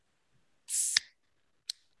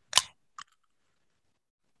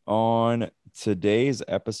On today's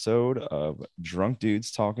episode of Drunk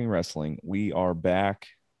Dudes Talking Wrestling, we are back.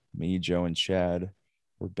 Me, Joe, and Chad,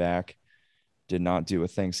 we're back. Did not do a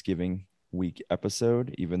Thanksgiving week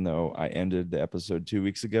episode, even though I ended the episode 2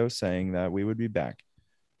 weeks ago saying that we would be back.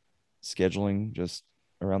 Scheduling just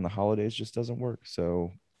around the holidays just doesn't work.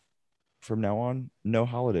 So from now on, no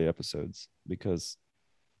holiday episodes because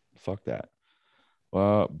fuck that.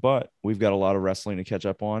 But we've got a lot of wrestling to catch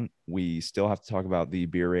up on. We still have to talk about the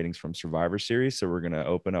beer ratings from Survivor Series. So we're going to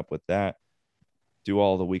open up with that, do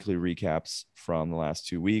all the weekly recaps from the last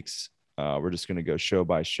 2 weeks. We're just going to go show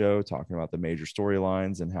by show, talking about the major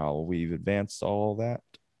storylines and how we've advanced all that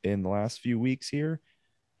in the last few weeks here.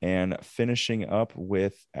 And finishing up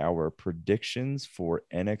with our predictions for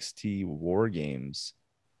NXT War Games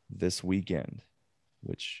this weekend,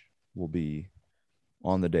 which will be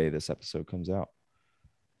on the day this episode comes out.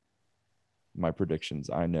 My predictions,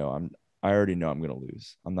 I already know I'm going to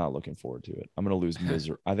lose. I'm not looking forward to it. I'm going to lose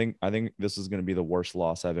misery. I think this is going to be the worst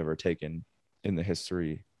loss I've ever taken in the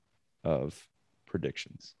history of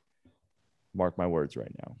predictions. Mark my words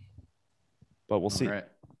right now. But we'll see. Right.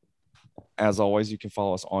 As always, you can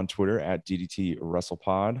follow us on Twitter at DDT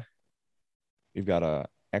WrestlePod. We've got a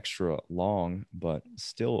extra long but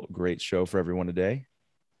still great show for everyone today.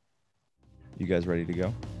 You guys ready to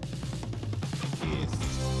go?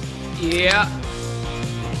 Yeah.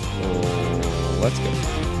 Oh, let's go.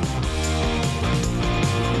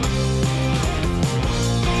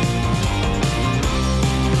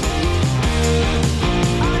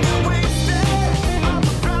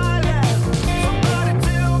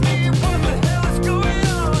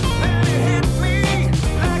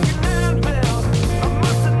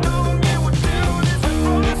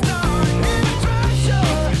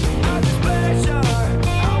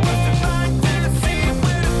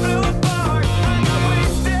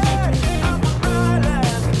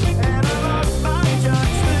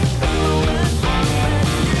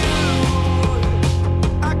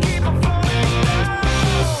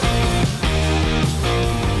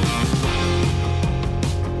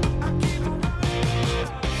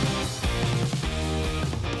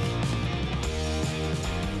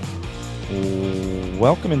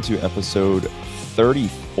 Welcome into episode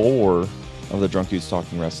 34 of the Drunk Dudes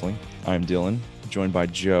Talking Wrestling. I'm Dylan, joined by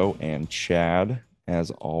Joe and Chad, as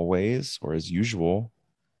always, or as usual.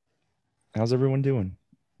 How's everyone doing?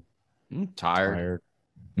 I'm tired.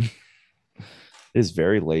 It is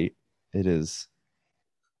very late. It is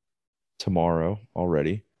tomorrow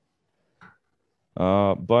already.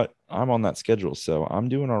 But I'm on that schedule, so I'm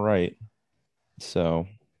doing all right. So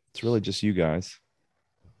it's really just you guys.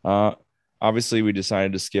 Obviously, we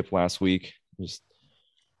decided to skip last week. Just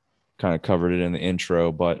kind of covered it in the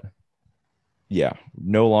intro, but yeah,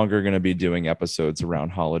 no longer going to be doing episodes around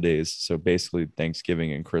holidays. So basically,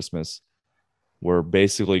 Thanksgiving and Christmas. We're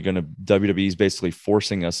basically WWE's basically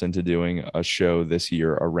forcing us into doing a show this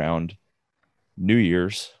year around New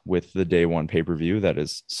Year's with the day one pay-per-view that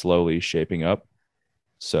is slowly shaping up.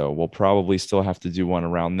 So we'll probably still have to do one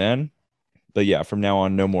around then. But yeah, from now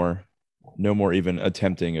on, no more even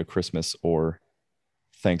attempting a Christmas or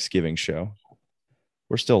Thanksgiving show.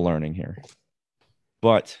 We're still learning here.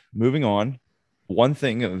 But moving on, one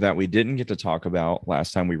thing that we didn't get to talk about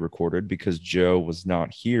last time we recorded because Joe was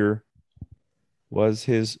not here was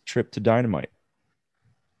his trip to Dynamite.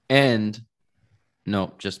 And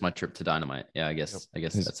no, just my trip to Dynamite. Yeah, I guess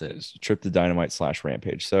that's it. His trip to Dynamite /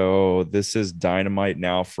 Rampage. So this is Dynamite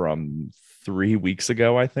now from 3 weeks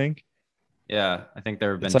ago, I think. Yeah, I think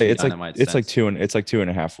there have been two Dynamites. It's like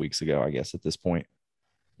 2.5 weeks ago, I guess, at this point.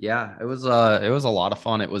 Yeah, it was a lot of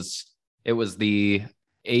fun. It was the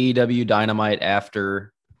AEW Dynamite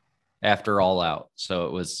after All Out. So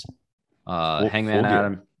it was Hangman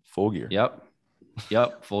Adam. Full Gear.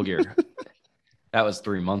 Yep, Full Gear. That was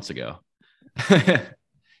 3 months ago.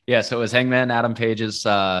 Yeah, so it was Hangman Adam Page's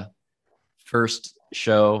first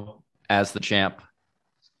show as the champ.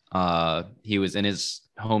 He was in his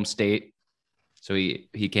home state. So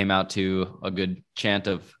he came out to a good chant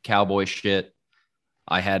of cowboy shit.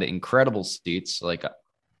 I had incredible seats, like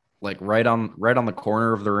right on the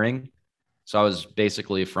corner of the ring. So I was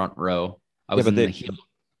basically front row. I was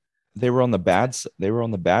They were on the bad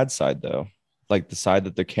side though, like the side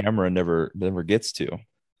that the camera never gets to.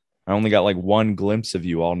 I only got like one glimpse of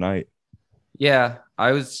you all night. Yeah,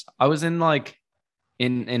 I was in like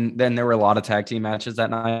in then there were a lot of tag team matches that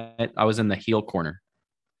night. I was in the heel corner.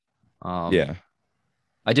 Yeah.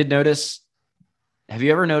 I did notice. Have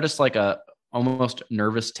you ever noticed like a almost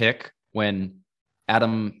nervous tick when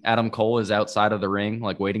Adam Cole is outside of the ring,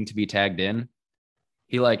 like waiting to be tagged in?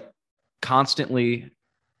 He constantly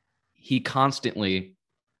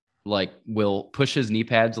like will push his knee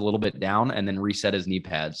pads a little bit down and then reset his knee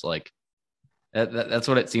pads. Like that's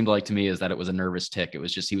what it seemed like to me, is that it was a nervous tick. It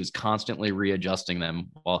was just he was constantly readjusting them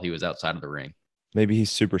while he was outside of the ring. Maybe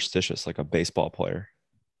he's superstitious, like a baseball player.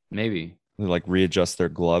 Maybe. They like readjust their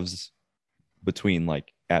gloves between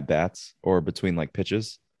like at bats or between like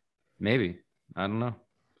pitches. Maybe. I don't know.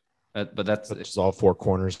 But that's just all four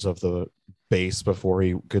corners of the base before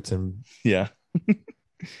he gets in. Yeah.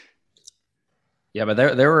 Yeah, but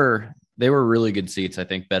they were really good seats. I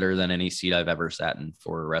think better than any seat I've ever sat in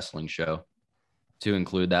for a wrestling show, to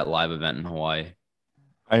include that live event in Hawaii.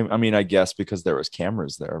 I mean, I guess because there was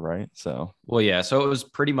cameras there, right? So, well, yeah. So it was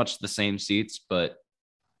pretty much the same seats, but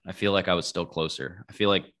I feel like I was still closer. I feel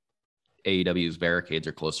like AEW's barricades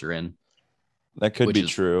are closer in. That could be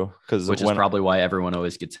true, because which is probably why everyone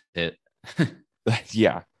always gets hit.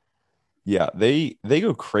 Yeah. They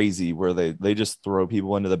go crazy where they just throw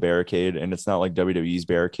people into the barricade, and it's not like WWE's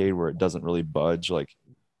barricade where it doesn't really budge. Like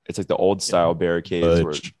it's like the old style barricades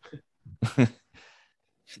where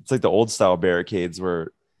it's like the old style barricades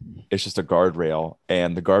where it's just a guardrail,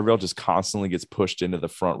 and the guardrail just constantly gets pushed into the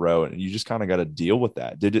front row, and you just kind of got to deal with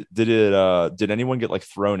that. Did anyone get like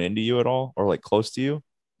thrown into you at all, or like close to you?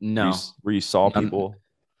 No. Where you saw people?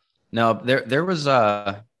 No, there was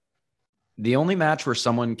the only match where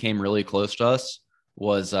someone came really close to us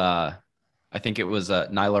was I think it was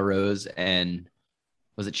Nyla Rose and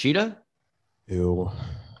was it Cheetah? Ew.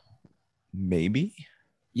 Maybe.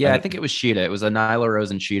 Yeah, I think it was Cheetah. It was a Nyla Rose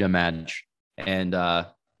and Cheetah match, and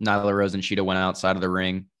Nyla Rose and Cheetah went outside of the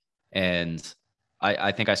ring, and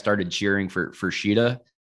I think I started cheering for Cheetah,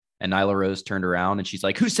 and Nyla Rose turned around and she's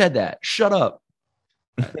like, "Who said that? Shut up."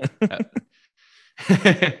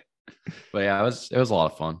 But yeah, it was a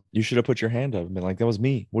lot of fun. You should have put your hand up and been like, "That was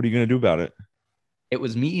me. What are you gonna do about it?" It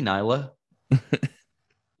was me, Nyla.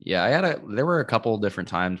 Yeah, there were a couple of different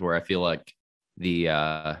times where I feel like the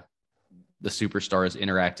superstars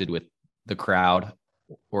interacted with the crowd,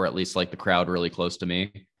 or at least like the crowd really close to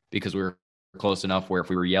me, because we were close enough where if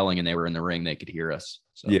we were yelling and they were in the ring, they could hear us.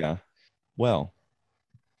 So. Yeah. Well,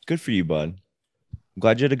 good for you, bud. I'm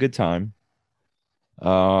glad you had a good time.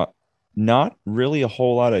 Not really a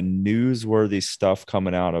whole lot of newsworthy stuff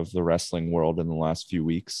coming out of the wrestling world in the last few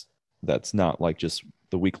weeks. That's not like just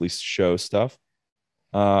the weekly show stuff.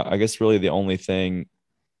 I guess really the only thing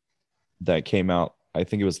that came out, I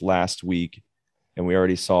think it was last week, and we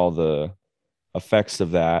already saw the effects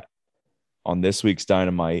of that on this week's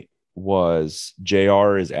Dynamite, was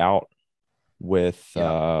JR is out with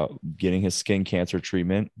getting his skin cancer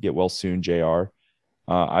treatment. Get well soon, JR.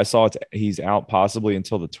 I saw he's out possibly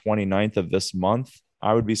until the 29th of this month.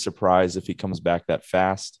 I would be surprised if he comes back that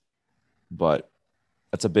fast, but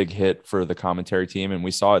that's a big hit for the commentary team. And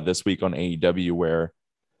we saw it this week on AEW, where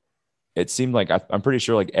it seemed like I'm pretty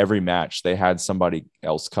sure like every match they had somebody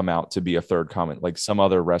else come out to be a third comment, like some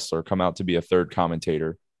other wrestler come out to be a third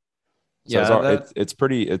commentator. So yeah,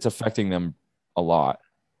 it's affecting them a lot.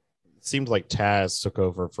 It seems like Taz took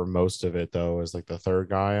over for most of it, though, as like the third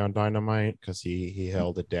guy on Dynamite, because he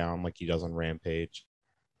held it down like he does on Rampage.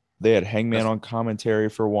 They had Hangman on commentary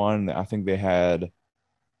for one. I think they had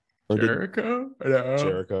Jericho.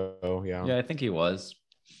 Jericho, yeah. Yeah, I think he was.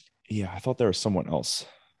 Yeah, I thought there was someone else.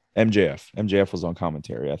 MJF was on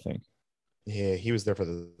commentary, I think. Yeah, he was there for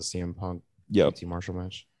the CM Punk QT Marshall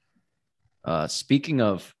match. Speaking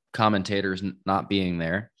of commentators not being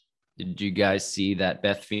there, did you guys see that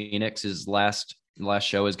Beth Phoenix's last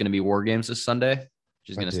show is going to be War Games this Sunday?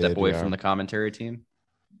 She's going to step away from the commentary team.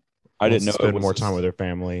 I didn't know spend more time with her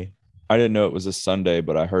family. I didn't know it was a Sunday,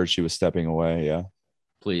 but I heard she was stepping away. Yeah.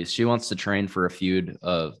 Please, she wants to train for a feud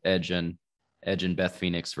of Edge and Beth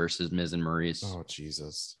Phoenix versus Miz and Maurice. Oh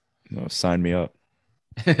Jesus! No, sign me up.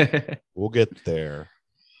 We'll get there.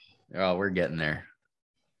 Oh, we're getting there.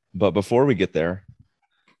 But before we get there,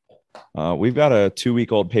 we've got a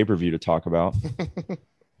 2-week-old pay-per-view to talk about.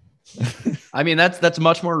 I mean, that's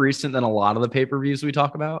much more recent than a lot of the pay-per-views we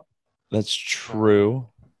talk about. That's true.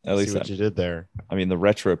 At least what you did there. I mean, the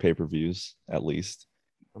retro pay-per-views, at least.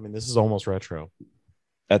 I mean, this is almost retro.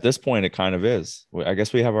 At this point, it kind of is. I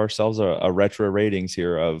guess we have ourselves a retro ratings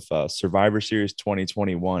here of Survivor Series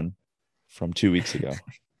 2021 from 2 weeks ago.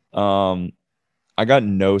 I got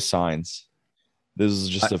no signs. This is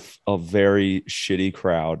just a very shitty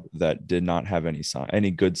crowd that did not have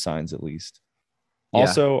any good signs, at least.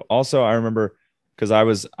 Yeah. Also, I remember because I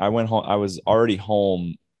was already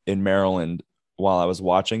home in Maryland while I was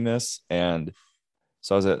watching this, and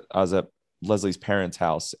so I was at Leslie's parents'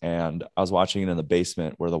 house, and I was watching it in the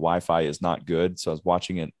basement where the Wi-Fi is not good. So I was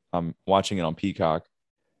watching it. I'm watching it on Peacock,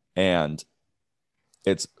 and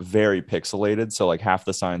it's very pixelated. So like half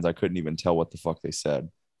the signs I couldn't even tell what the fuck they said.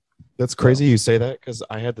 That's crazy you say that because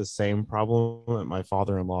I had the same problem at my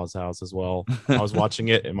father-in-law's house as well. I was watching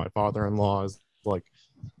it in my father-in-law's like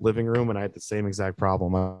living room, and I had the same exact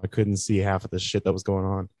problem. I couldn't see half of the shit that was going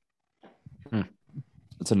on.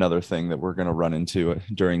 It's another thing that we're gonna run into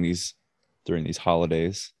during these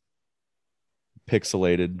holidays.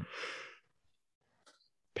 Pixelated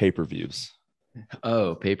pay-per-views.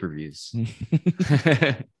 Oh, pay-per-views.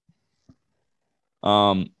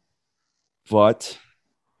 But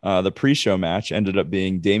the pre-show match ended up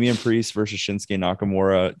being Damian Priest versus Shinsuke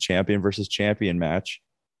Nakamura, champion versus champion match.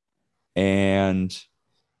 And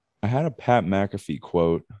I had a Pat McAfee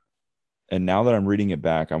quote, and now that I'm reading it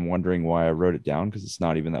back, I'm wondering why I wrote it down because it's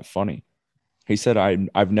not even that funny. He said,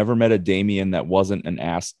 I've never met a Damian that wasn't an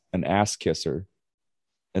ass kisser.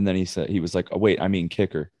 And then he was like, oh, wait, I mean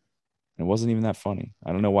kicker. And it wasn't even that funny.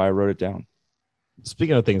 I don't know why I wrote it down.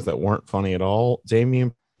 Speaking of things that weren't funny at all,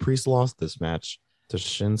 Damian Priest lost this match to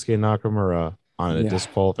Shinsuke Nakamura on a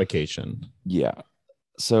disqualification. Yeah.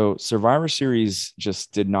 So Survivor Series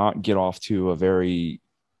just did not get off to a very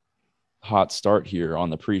hot start here on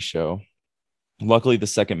the pre-show. Luckily, the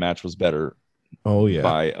second match was better. Oh, yeah.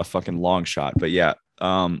 By a fucking long shot. But yeah,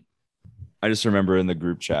 I just remember in the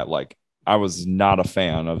group chat, like, I was not a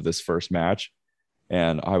fan of this first match.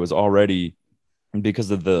 And I was already,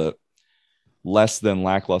 because of the less than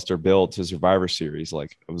lackluster build to Survivor Series,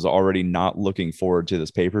 like, I was already not looking forward to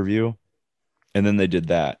this pay-per-view. And then they did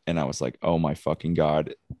that. And I was like, oh my fucking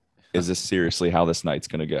God, is this seriously how this night's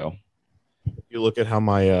going to go? You look at how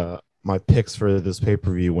my picks for this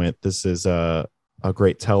pay-per-view went. This is a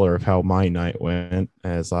great teller of how my night went,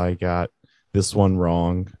 as I got this one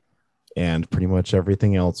wrong and pretty much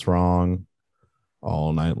everything else wrong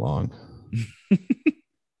all night long.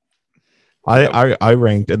 I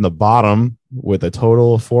ranked in the bottom with a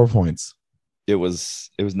total of 4 points. It was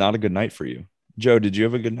not a good night for you. Joe, did you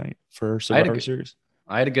have a good night for Survivor Series?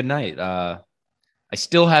 I had a good night. I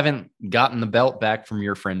still haven't gotten the belt back from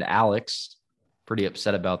your friend Alex. Pretty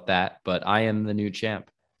upset about that, but I am the new champ.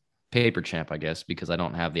 Paper champ, I guess, because I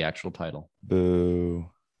don't have the actual title. Boo.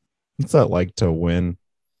 What's that like to win?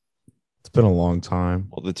 It's been a long time.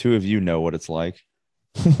 Well, the two of you know what it's like.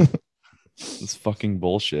 It's fucking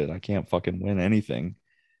bullshit. I can't fucking win anything.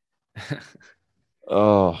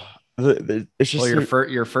 Oh, it's just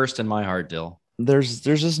you're first in my heart, Dill. There's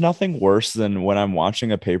just nothing worse than when I'm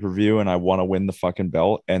watching a pay-per-view and I want to win the fucking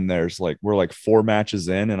belt, and we're like 4 matches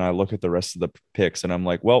in, and I look at the rest of the picks and I'm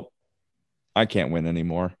like, well, I can't win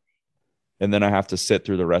anymore. And then I have to sit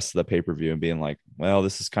through the rest of the pay-per-view and being like, well,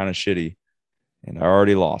 this is kind of shitty. And I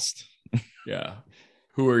already lost. Yeah.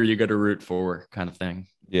 Who are you going to root for kind of thing?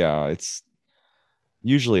 Yeah. It's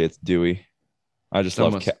Dewey. I just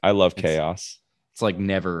love chaos. It's like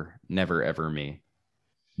never, ever me.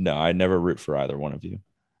 No, I never root for either one of you.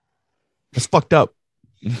 It's fucked up.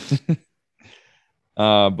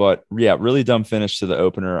 But yeah, really dumb finish to the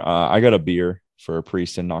opener. I got a beer for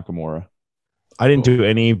Priest and Nakamura. I didn't do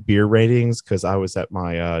any beer ratings because I was at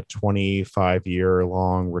my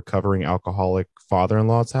 25-year-long recovering alcoholic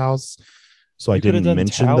father-in-law's house. So I didn't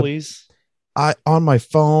mention tallies. On my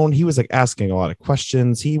phone, he was like asking a lot of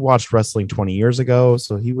questions. He watched wrestling 20 years ago,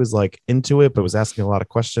 so he was like into it, but was asking a lot of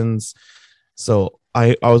questions. So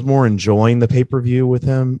I was more enjoying the pay-per-view with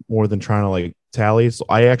him more than trying to like tally. So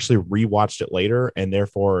I actually rewatched it later and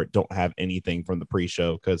therefore don't have anything from the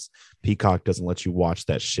pre-show because Peacock doesn't let you watch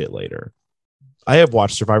that shit later. I have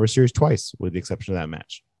watched Survivor Series twice with the exception of that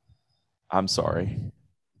match. I'm sorry.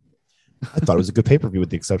 I thought it was a good pay-per-view with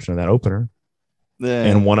the exception of that opener.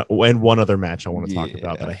 And one other match I want to talk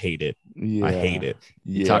about that I hate it. Yeah. I hate it.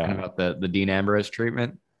 You talking about the Dean Ambrose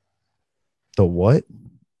treatment? The what?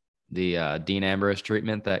 The Dean Ambrose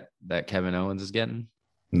treatment that Kevin Owens is getting?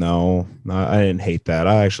 No, I didn't hate that.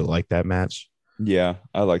 I actually like that match. Yeah,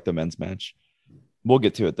 I like the men's match. We'll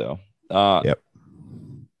get to it though. Yep.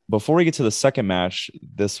 Before we get to the second match,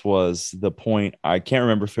 this was the point. I can't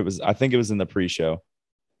remember if it was. I think it was in the pre-show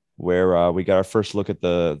where we got our first look at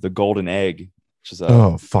the golden egg. Which is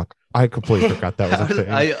oh fuck! I completely forgot that was a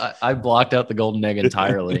thing. I blocked out the golden egg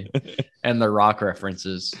entirely, and the Rock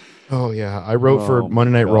references. Oh yeah, I wrote for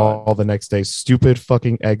Monday Night Raw the next day. Stupid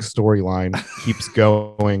fucking egg storyline keeps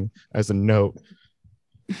going as a note.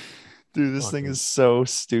 Dude, this thing is so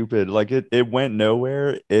stupid. Like it went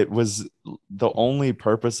nowhere. It was the only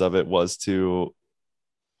purpose of it was to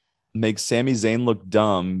make Sami Zayn look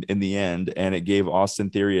dumb in the end, and it gave Austin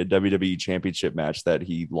Theory a WWE Championship match that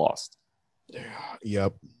he lost.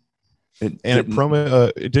 Yep. It did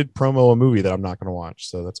promo a movie that I'm not going to watch,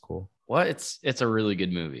 so that's cool. What? It's a really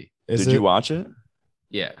good movie. Did you watch it?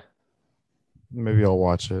 Yeah. Maybe I'll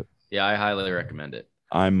watch it. Yeah, I highly recommend it.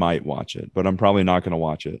 I might watch it, but I'm probably not going to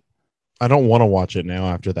watch it. I don't want to watch it now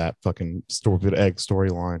after that fucking stupid egg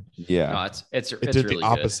storyline. Yeah. No, it's did really the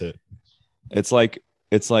opposite. Good.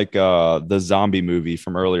 It's like the zombie movie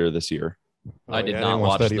from earlier this year. I did not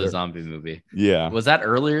watch the zombie movie. Yeah. Was that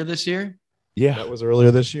earlier this year? Yeah. That was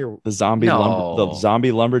earlier this year. The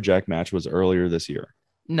zombie lumberjack match was earlier this year.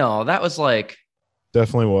 No, that was like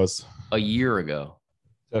definitely was a year ago.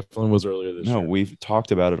 Definitely was earlier this year. No, we've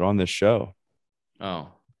talked about it on this show. Oh.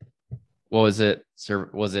 What was it? Sir,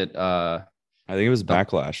 was it I think it was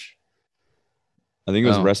Backlash. I think it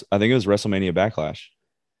was I think it was WrestleMania Backlash.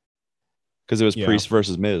 Because it was Priest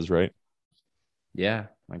versus Miz, right? Yeah,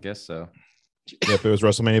 I guess so. Yep, it was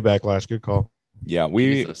WrestleMania Backlash. Good call. Yeah,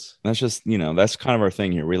 that's just, that's kind of our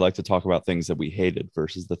thing here. We like to talk about things that we hated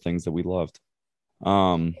versus the things that we loved.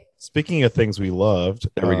 Speaking of things we loved,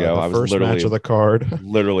 there we go. The first match of the card,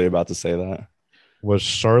 literally about to say that, was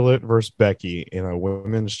Charlotte versus Becky in a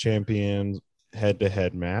women's champion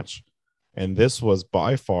head-to-head match, and this was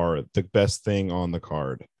by far the best thing on the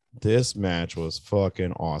card. This match was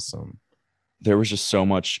fucking awesome. There was just so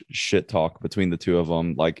much shit talk between the two of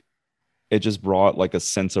them. Like, it just brought like a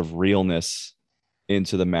sense of realness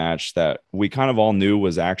into the match that we kind of all knew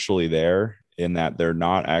was actually there, in that they're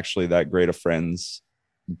not actually that great of friends,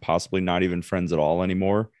 possibly not even friends at all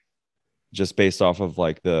anymore, just based off of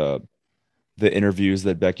like the interviews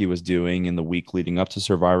that Becky was doing in the week leading up to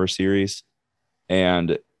Survivor Series.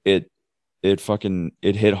 And it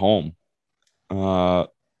hit home. I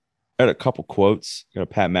had a couple quotes, got a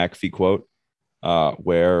Pat McAfee quote,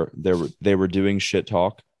 where they were doing shit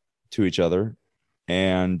talk to each other,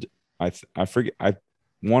 and I forget,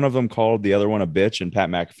 one of them called the other one a bitch, and Pat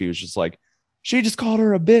McAfee was just like, she just called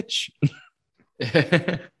her a bitch.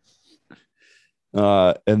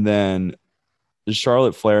 And then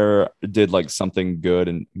Charlotte Flair did like something good,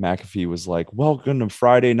 and McAfee was like, welcome to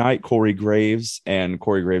Friday night, Corey Graves, and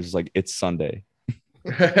Corey Graves was like, it's Sunday.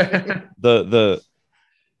 the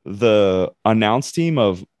announce team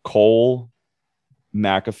of Cole,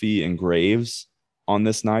 McAfee, and Graves on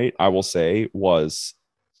this night, I will say, was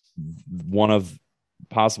one of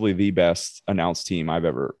possibly the best announced team I've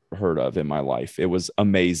ever heard of in my life. It was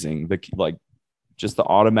amazing. Just the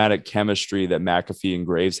automatic chemistry that McAfee and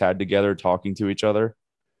Graves had together, talking to each other,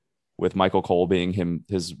 with Michael Cole being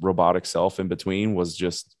his robotic self in between, was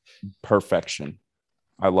just perfection.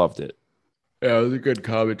 I loved it. Yeah, it was a good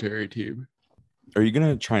commentary team. Are you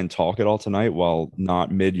gonna try and talk at all tonight while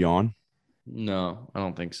not mid yawn? No, I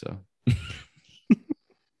don't think so.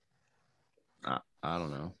 I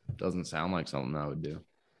don't know. Doesn't sound like something I would do.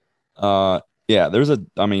 Yeah, there's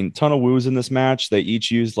ton of woos in this match. They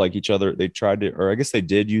each used like each other. They tried to, or I guess they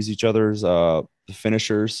did use each other's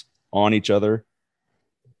finishers on each other,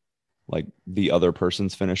 like the other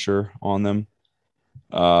person's finisher on them.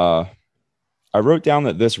 I wrote down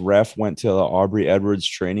that this ref went to the Aubrey Edwards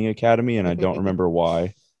Training Academy, and I don't remember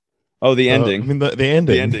why. Oh, the ending. The ending.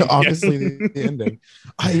 The ending. Obviously, the ending.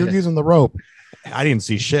 You're using the rope. I didn't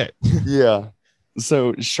see shit. Yeah.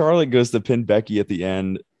 So Charlotte goes to pin Becky at the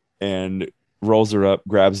end and rolls her up,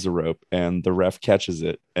 grabs the rope, and the ref catches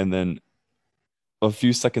it. And then a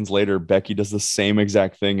few seconds later, Becky does the same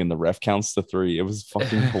exact thing, and the ref counts to 3. It was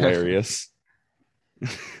fucking hilarious. I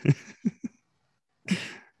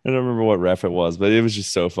don't remember what ref it was, but it was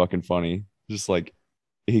just so fucking funny. Just like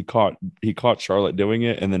he caught Charlotte doing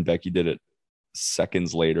it, and then Becky did it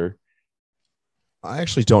seconds later. I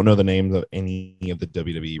actually don't know the names of any of the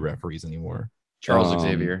WWE referees anymore. Charles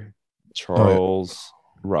Xavier. Charles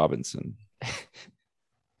Robinson.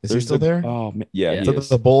 Is he still there? Oh, yeah. He is.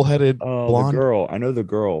 The bullheaded blonde the girl. I know the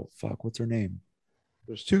girl. Fuck, what's her name?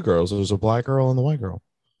 There's 2 girls. There's a black girl and the white girl.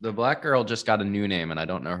 The black girl just got a new name, and I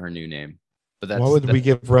don't know her new name. But why would we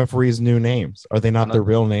give referees new names? Are they not their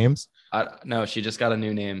real names? No, she just got a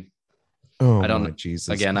new name. Oh, I don't know. Jesus.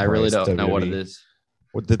 Again, Christ, I really don't know what it WWE. is.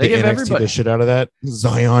 What did they NXT everybody the shit out of that?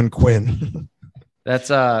 Zion Quinn.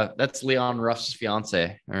 That's Leon Ruff's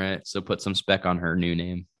fiance. All right, so put some spec on her new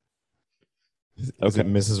name. Is it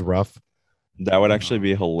Mrs. Ruff? That would actually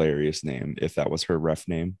be a hilarious name if that was her ref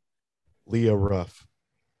name. Leah Ruff.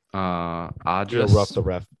 Aja Ruff the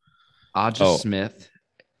ref. Aja Smith,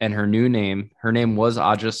 and her name was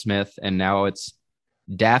Aja Smith, and now it's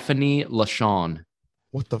Daphne LaShawn.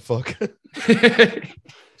 What the fuck?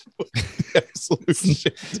 Absolute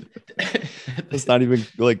shit. That's not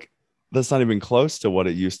even close to what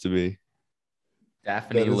it used to be.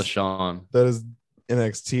 Daphne LaShawn. That is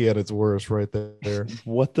NXT at its worst right there.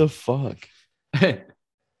 What the fuck?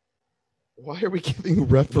 Why are we giving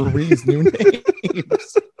referees new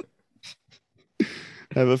names?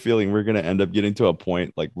 have a feeling we're gonna end up getting to a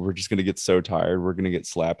point like we're just gonna get so tired. We're gonna get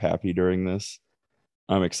slap happy during this.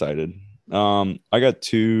 I'm excited. I got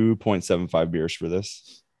 2.75 beers for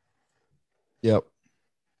this. Yep.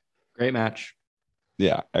 Great match.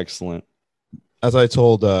 Yeah, excellent. As I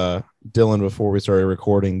told Dylan before we started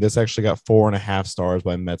recording, this actually got 4.5 stars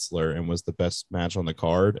by Metzler and was the best match on the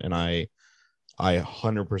card. And I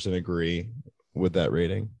 100% agree with that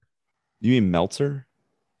rating. You mean Meltzer?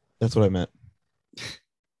 That's what I meant.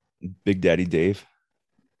 Big Daddy Dave.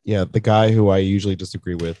 Yeah, the guy who I usually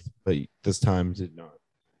disagree with, but this time did not.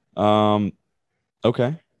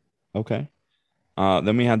 Okay.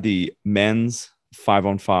 Then we had the men's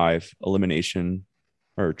 5-on-5 elimination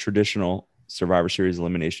or traditional Survivor Series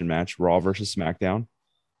elimination match, Raw versus SmackDown.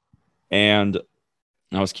 And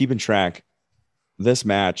I was keeping track. This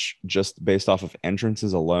match, just based off of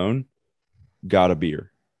entrances alone, got a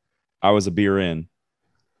beer. I was a beer in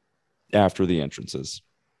after the entrances.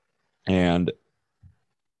 And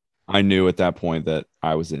I knew at that point that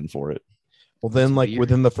I was in for it. Well, then, like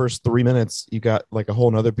within the first 3 minutes, you got like a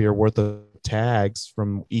whole nother beer worth of tags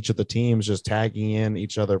from each of the teams, just tagging in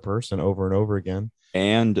each other person over and over again.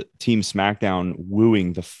 And Team SmackDown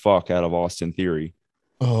wooing the fuck out of Austin Theory.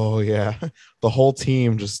 Oh yeah, the whole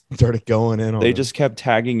team just started going in. They just kept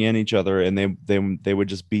tagging in each other, and they would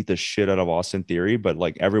just beat the shit out of Austin Theory. But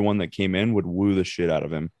like everyone that came in would woo the shit out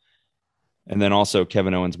of him. And then also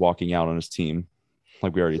Kevin Owens walking out on his team,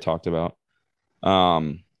 like we already talked about.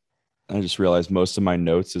 I just realized most of my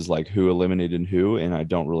notes is like who eliminated who, and I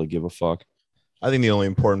don't really give a fuck. I think the only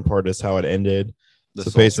important part is how it ended.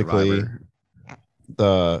 So basically,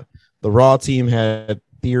 the Raw team had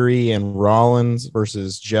Theory and Rollins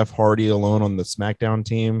versus Jeff Hardy alone on the SmackDown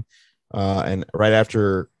team. And right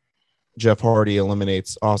after Jeff Hardy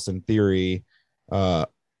eliminates Austin Theory,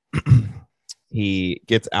 he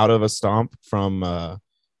gets out of a stomp from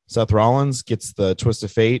Seth Rollins, gets the twist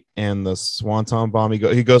of fate and the swanton bomb.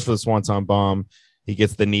 He goes for the swanton bomb. He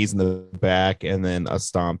gets the knees in the back and then a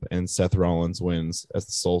stomp, and Seth Rollins wins as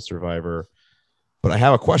the sole survivor. But I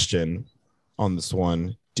have a question on this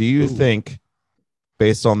one. Do you think,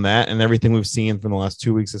 based on that and everything we've seen from the last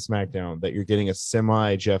 2 weeks of SmackDown, that you're getting a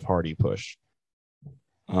semi Jeff Hardy push?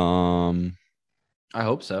 I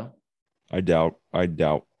hope so. I doubt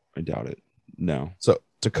it. No. So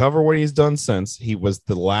to cover what he's done since, he was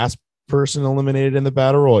the last person eliminated in the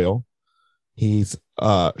Battle Royal. He's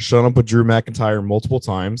shown up with Drew McIntyre multiple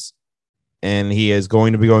times, and he is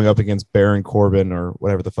going to be going up against Baron Corbin or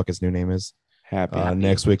whatever the fuck his new name is. Happy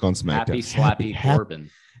next week on SmackDown. Happy Slappy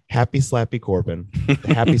Corbin. Happy Slappy Corbin.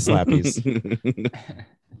 The Happy Slappies.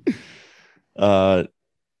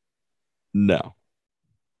 No.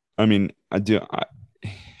 I mean,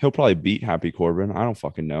 he'll probably beat Happy Corbin. I don't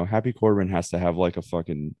fucking know. Happy Corbin has to have like a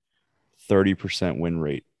fucking 30% win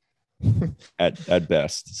rate at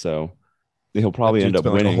best. So he'll probably end up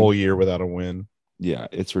winning like a whole year without a win. Yeah,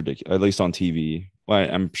 it's ridiculous. At least on TV. Well,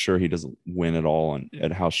 I'm sure he doesn't win at all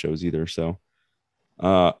at house shows either. So,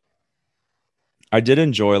 I did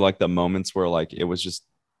enjoy like the moments where like it was just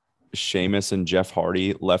Sheamus and Jeff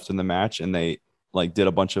Hardy left in the match, and they like did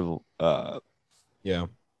a bunch of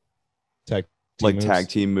tag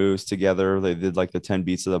team moves together. They did like the 10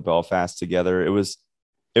 beats of the Belfast together. It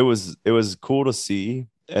was cool to see.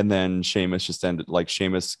 And then Sheamus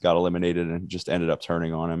got eliminated and just ended up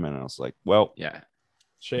turning on him. And I was like, well, yeah,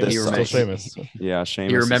 Sheamus. Yeah,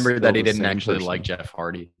 Sheamus. He remembered that he didn't actually like Jeff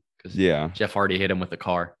Hardy because Jeff Hardy hit him with a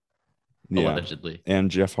car, allegedly. And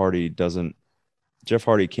Jeff Hardy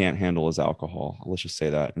can't handle his alcohol. Let's just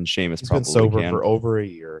say that. And Sheamus probably been sober can. for over a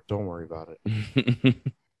year. Don't worry about it.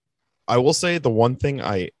 I will say the one thing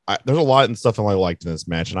there's a lot and stuff I liked in this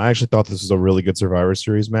match, and I actually thought this was a really good Survivor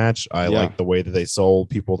Series match. I like the way that they sold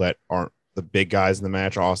people that aren't the big guys in the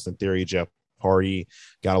match. Austin Theory, Jeff Hardy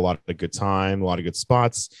got a lot of good time, a lot of good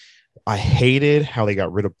spots. I hated how they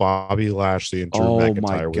got rid of Bobby Lashley and Drew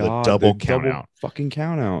McIntyre with a double count out. Fucking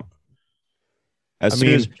count out. As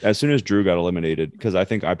soon as Drew got eliminated, because I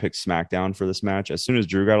think I picked SmackDown for this match. As soon as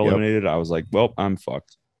Drew got eliminated, I was like, well, I'm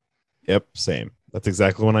fucked. Yep, same. That's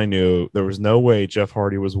exactly when I knew there was no way Jeff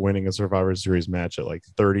Hardy was winning a Survivor Series match at like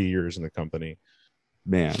 30 years in the company.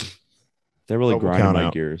 Man, they really grinded my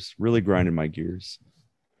gears. Really grinded my gears.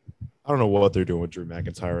 I don't know what they're doing with Drew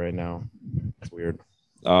McIntyre right now. It's weird.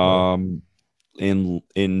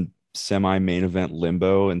 In semi-main event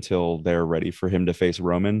limbo until they're ready for him to face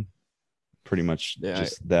Roman. Pretty much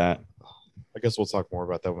just that. I guess we'll talk more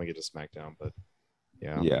about that when we get to SmackDown, but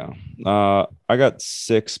yeah. I got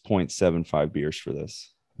 6.75 beers for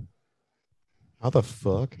this. How the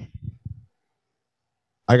fuck?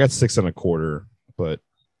 I got 6.25, but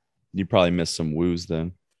You probably missed some woos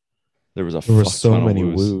then. There was so many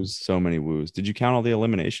woos. So many woos. Did you count all the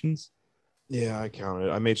eliminations? Yeah, I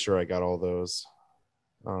counted. I made sure I got all those.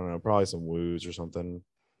 I don't know, probably some woos or something.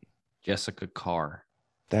 Jessica Carr.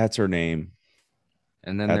 That's her name.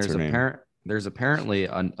 And then there's apparently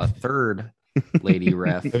a third lady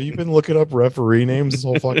ref. Have you been looking up referee names this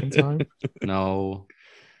whole fucking time? No.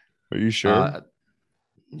 Are you sure?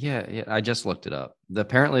 Yeah, I just looked it up.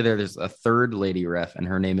 Apparently there's a third lady ref, and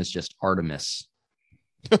her name is just Artemis.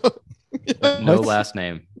 No last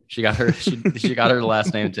name. She got her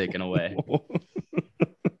last name taken away.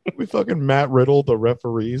 We fucking Matt Riddle the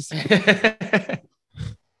referees.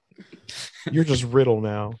 You're just Riddle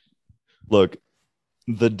now. Look,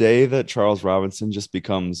 the day that Charles Robinson just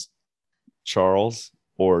becomes Charles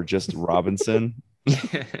or just Robinson,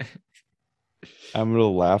 I'm gonna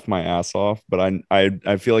laugh my ass off. But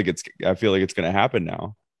I feel like it's gonna happen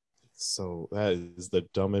now. So that is the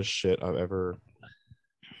dumbest shit I've ever.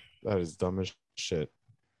 That is dumb as shit.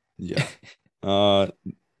 Yeah.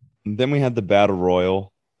 Then we had the Battle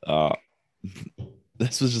Royal.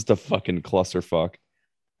 This was just a fucking clusterfuck.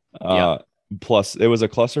 Plus, it was a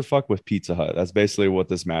clusterfuck with Pizza Hut. That's basically what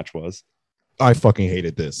this match was. I fucking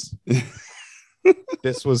hated this.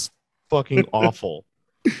 This was fucking awful.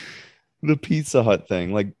 The Pizza Hut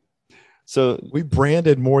thing. Like, so we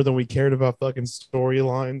branded more than we cared about fucking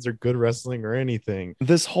storylines or good wrestling or anything.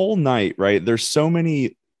 This whole night, right? There's so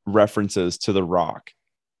many references to The Rock.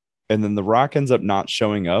 And then The Rock ends up not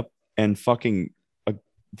showing up, and fucking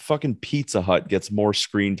Pizza Hut gets more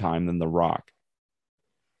screen time than The Rock.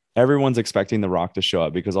 Everyone's expecting The Rock to show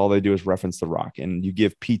up because all they do is reference The Rock, and you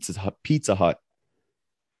give Pizza Hut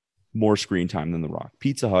more screen time than The Rock.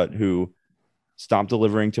 Pizza Hut, who stopped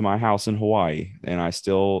delivering to my house in Hawaii, and I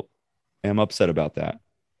still am upset about that.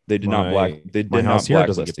 They did not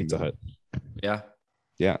blacklist Pizza Hut. Yeah,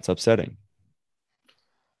 it's upsetting.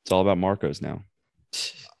 It's all about Marcos now.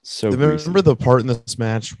 So remember the part in this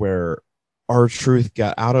match where R-Truth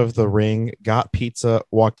got out of the ring, got pizza,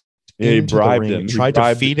 walked into the ring, tried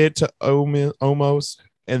to feed it to Omos,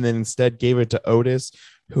 and then instead gave it to Otis,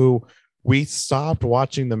 who we stopped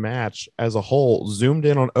watching the match as a whole, zoomed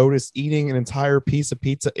in on Otis eating an entire piece of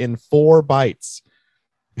pizza in 4 bites.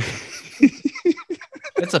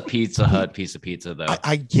 It's a Pizza Hut piece of pizza, though.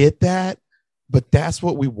 I get that, but that's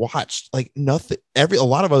what we watched. Like nothing, a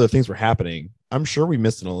lot of other things were happening. I'm sure we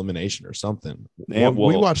missed an elimination or something.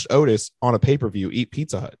 We watched Otis on a pay-per-view eat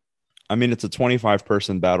Pizza Hut. I mean, it's a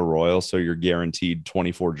 25-person battle royal, so you're guaranteed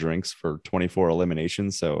 24 drinks for 24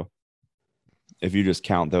 eliminations. So if you just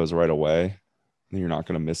count those right away, then you're not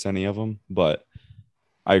going to miss any of them. But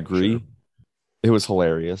I agree. Sure. It was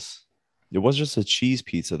hilarious. It was just a cheese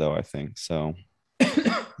pizza, though, I think. So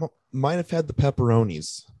might have had the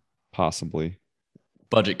pepperonis. Possibly.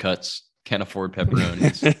 Budget cuts. Can't afford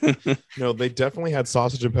pepperonis. No, they definitely had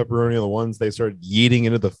sausage and pepperoni on the ones they started yeeting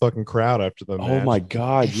into the fucking crowd after the match. Oh my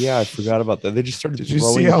god, yeah, I forgot about that. They just started. Did you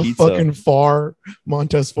see how pizza. Fucking far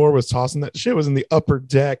Montez Ford was tossing that shit? Was in the upper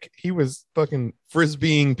deck. He was fucking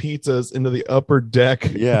frisbeeing pizzas into the upper deck.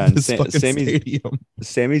 Yeah, and Sami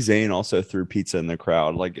Zayn also threw pizza in the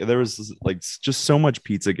crowd. Like there was like just so much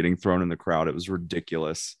pizza getting thrown in the crowd. It was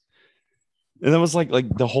ridiculous. And it was like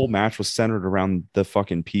the whole match was centered around the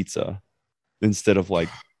fucking pizza. Instead of like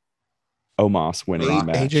Omos winning the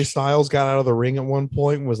match. AJ Styles got out of the ring at one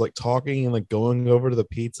point and was like talking and like going over to the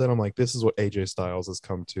pizza. And I'm like, this is what AJ Styles has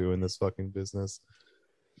come to in this fucking business.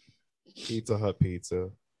 Pizza Hut pizza.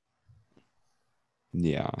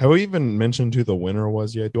 Yeah. Have we even mentioned who the winner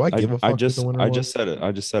was yet? Do I give a fuck who the winner was? I just said it.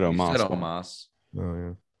 I just said Omos. You said Omos. Oh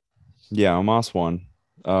yeah. Yeah, Omos won.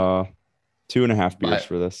 2.5 beers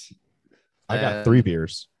for this. I got 3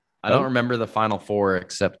 beers. I don't remember the final 4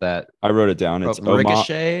 except that I wrote it down. It's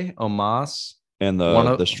Ricochet, Omos, and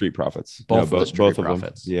the Street Profits. Both of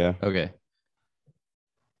them. Yeah. Okay.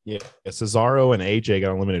 Yeah. Cesaro and AJ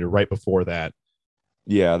got eliminated right before that.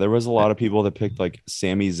 Yeah, there was a lot of people that picked like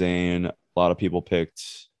Sami Zayn. A lot of people picked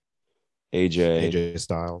AJ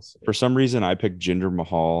Styles. For some reason, I picked Jinder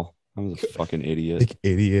Mahal. I was a fucking idiot. Like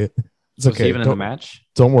idiot. It's okay. Was he even in the match?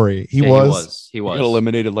 Don't worry. He was. He was. He got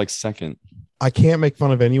eliminated like second. I can't make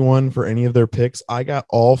fun of anyone for any of their picks. I got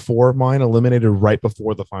all 4 of mine eliminated right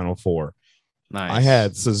before the final 4. Nice. I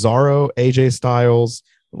had Cesaro, AJ Styles,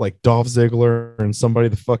 like Dolph Ziggler, and somebody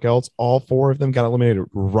the fuck else. All 4 of them got eliminated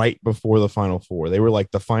right before the final 4. They were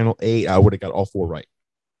like the final 8. I would have got all 4 right.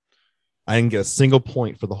 I didn't get a single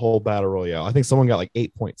point for the whole battle royale. I think someone got like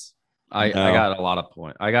 8 points. I got a lot of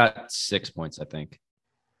points. I got 6 points, I think.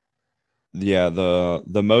 Yeah,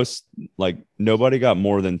 the most, like, nobody got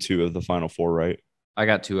more than 2 of the final 4, right? I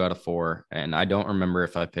got 2 out of 4, and I don't remember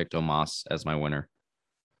if I picked Omos as my winner,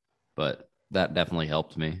 but that definitely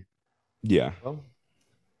helped me. Yeah. Well,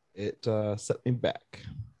 it set me back.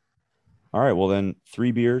 All right. Well, then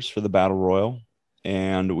 3 beers for the Battle Royal,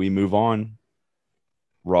 and we move on.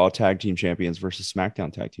 Raw Tag Team Champions versus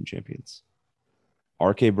SmackDown Tag Team Champions.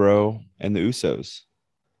 RK Bro and the Usos.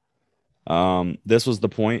 This was the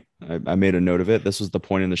point. I made a note of it. This was the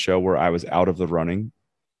point in the show where I was out of the running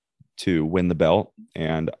to win the belt,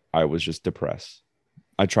 and I was just depressed.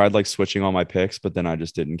 I tried like switching all my picks, but then I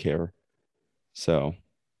just didn't care. So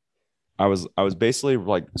I was basically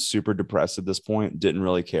like super depressed at this point, didn't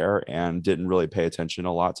really care, and didn't really pay attention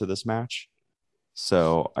a lot to this match.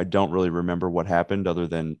 So I don't really remember what happened other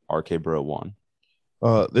than RK Bro won.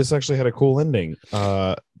 This actually had a cool ending.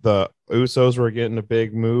 The Usos were getting a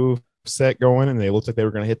big move set going, and they looked like they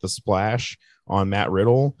were going to hit the splash on Matt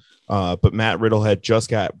Riddle. But Matt Riddle had just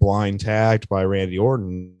got blind tagged by Randy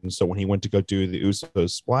Orton. So when he went to go do the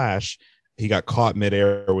Usos splash, he got caught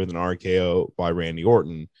midair with an RKO by Randy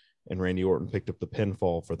Orton, and Randy Orton picked up the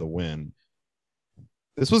pinfall for the win.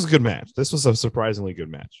 This was a good match. This was a surprisingly good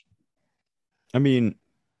match. I mean,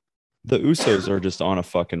 the Usos are just on a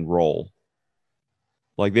fucking roll.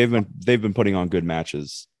 Like they've been putting on good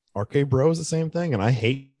matches. RK Bro is the same thing, and I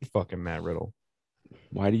hate fucking Matt Riddle.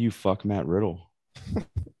 Why do you fuck Matt Riddle?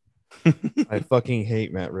 I fucking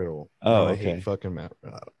hate Matt Riddle. Oh, I okay. hate fucking Matt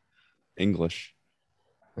Riddle. English.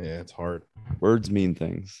 Yeah, it's hard. Words mean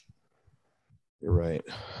things. You're right.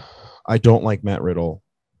 I don't like Matt Riddle,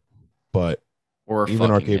 but Or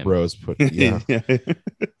even RK Bros put yeah.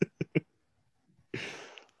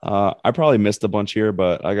 I probably missed a bunch here,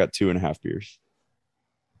 but I got 2.5 beers.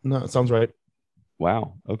 No, it sounds right.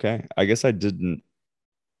 Wow. Okay. I guess I didn't.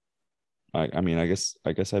 I mean, I guess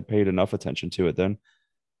I paid enough attention to it then.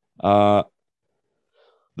 The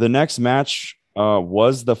next match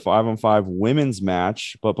was the 5-on-5 women's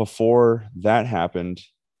match, but before that happened,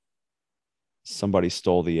 somebody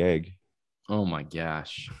stole the egg. Oh my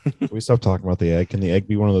gosh. We stopped talking about the egg. Can the egg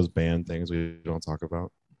be one of those banned things we don't talk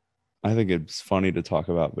about? I think it's funny to talk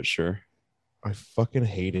about, but sure. I fucking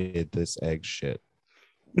hated this egg shit.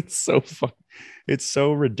 It's so fun. It's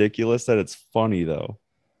so ridiculous that it's funny though.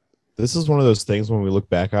 This is one of those things when we look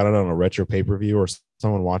back at it on a retro pay-per-view or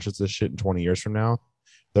someone watches this shit in 20 years from now,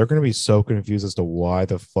 they're going to be so confused as to why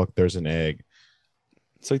the fuck there's an egg.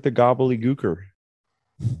 It's like the gobbledygooker.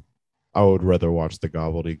 I would rather watch the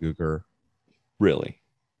gobbledygooker. Really?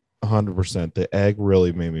 100%. The egg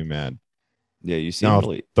really made me mad. Yeah, you seem now,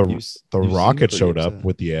 really... The Rocket showed up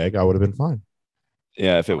with the egg, I would have been fine.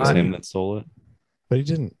 Yeah, if it was him that stole it. But he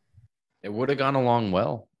didn't. It would have gone along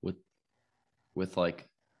well with like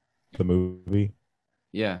the movie.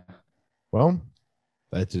 Yeah. Well,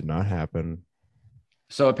 that did not happen.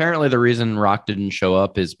 So apparently the reason Rock didn't show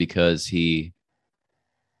up is because he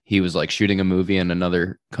was like shooting a movie in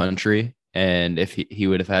another country, and if he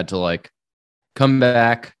would have had to like come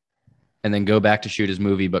back and then go back to shoot his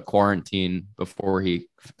movie but quarantine before he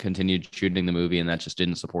continued shooting the movie, and that just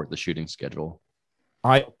didn't support the shooting schedule.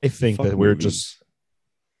 I think that we're just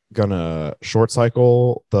gonna short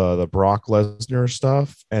cycle the Brock Lesnar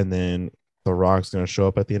stuff, and then the Rock's gonna show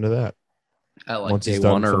up at the end of that. At like day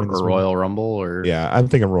one or Royal Rumble, or yeah, I'm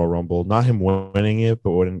thinking Royal Rumble, not him winning it,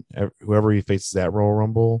 but when whoever he faces at Royal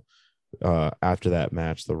Rumble, after that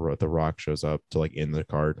match, the Rock shows up to like end the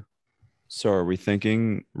card. So are we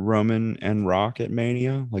thinking Roman and Rock at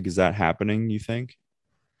Mania? Like, is that happening? You think?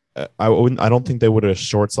 I don't think they would have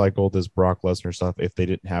short cycled this Brock Lesnar stuff if they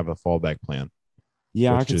didn't have a fallback plan.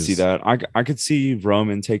 Yeah, I could see that. I could see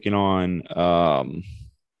Roman taking on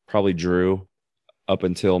probably Drew up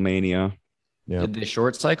until Mania. Yeah. Did they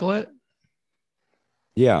short cycle it?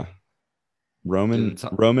 Yeah. Roman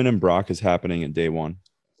and Brock is happening at day one.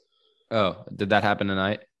 Oh, did that happen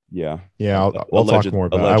tonight? Yeah. Yeah, I'll talk more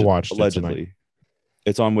about it. I watched allegedly. It tonight.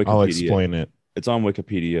 It's on Wikipedia. I'll explain it. It's on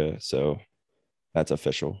Wikipedia, so that's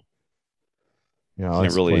official. Yeah, I'll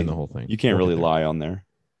explain the whole thing. You can't really lie on there.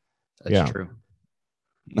 That's true.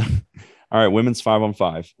 All right, women's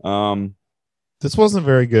 5-on-5. This wasn't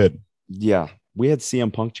very good. Yeah, we had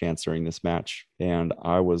CM Punk chants during this match, and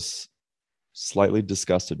I was slightly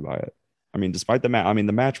disgusted by it. I mean, despite the match,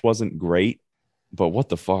 the match wasn't great, but what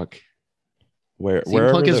the fuck?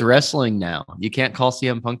 CM Punk is wrestling now. You can't call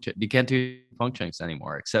CM Punk. You can't do Punk chants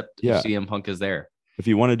anymore, except if CM Punk is there. If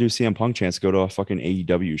you want to do CM Punk chants, go to a fucking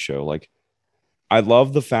AEW show. Like, I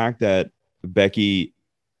love the fact that Becky,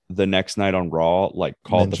 the next night on Raw, like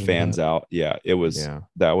called the fans out. Yeah, it was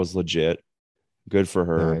that was legit. Good for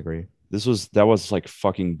her. Yeah, I agree. That was like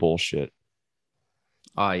fucking bullshit.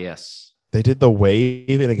 Ah, yes. They did the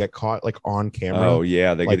wave and it got caught like on camera. Oh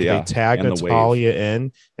yeah, they tagged Natalya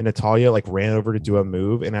in, and Natalya like ran over to do a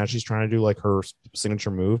move, and as she's trying to do like her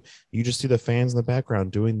signature move, you just see the fans in the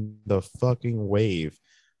background doing the fucking wave.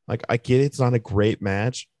 Like, I get it's not a great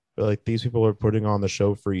match, but like, these people are putting on the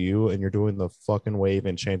show for you, and you're doing the fucking wave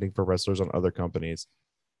and chanting for wrestlers on other companies.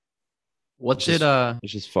 It's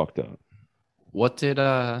just fucked up. What did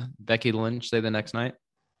Becky Lynch say the next night?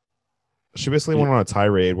 She basically went on a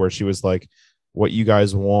tirade where she was like, what you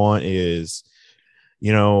guys want is,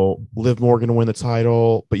 you know, Liv Morgan to win the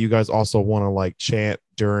title, but you guys also want to like chant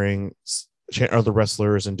other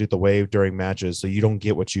wrestlers and do the wave during matches, so you don't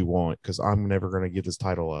get what you want, because I'm never going to give this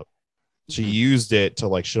title up. She used it to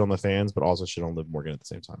like shit on the fans, but also shit on Liv Morgan at the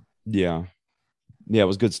same time. Yeah, it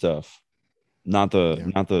was good stuff. Not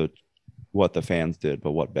the what the fans did,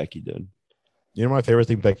 but what Becky did. You know, my favorite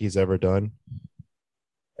thing Becky's ever done?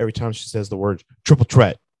 Every time she says the word triple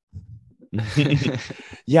threat.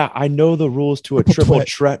 Yeah, I know the rules to a triple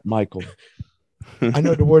threat, Michael. I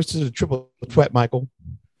know the words to the triple threat, Michael.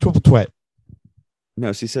 Triple threat.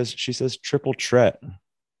 No, she says triple threat.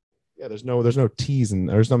 Yeah, there's no T's and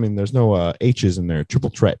there's no H's in there. Triple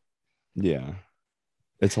threat. Yeah,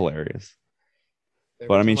 it's hilarious.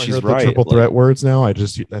 But I mean, she's right. Triple threat words now. I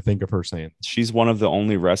think of her saying she's one of the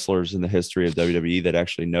only wrestlers in the history of WWE that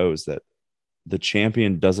actually knows that the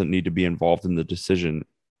champion doesn't need to be involved in the decision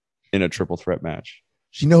in a triple threat match.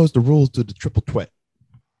 She knows the rules to the triple threat.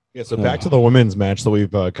 Yeah. So back to the women's match that we've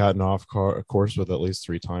gotten off course with at least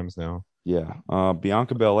 3 times now. Yeah.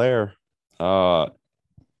 Bianca Belair.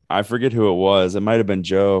 I forget who it was. It might have been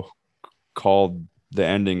Joe, called the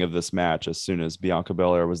ending of this match as soon as Bianca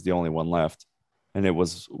Belair was the only one left. And it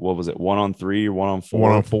was, what was it? 1-on-3 or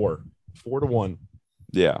 1-on-4? 1-on-4. 4-1.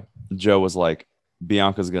 Yeah. Joe was like,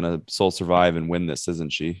 Bianca's going to soul survive and win this,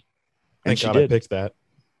 isn't she? And she did. I picked that.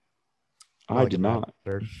 I did not.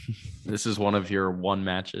 This is one of your one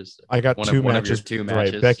matches. I got two matches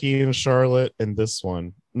right. Becky and Charlotte and this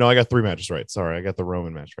one. No, I got 3 matches right. Sorry. I got the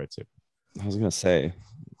Roman match right too. I was going to say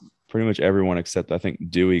pretty much everyone except I think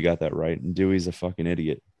Dewey got that right. And Dewey's a fucking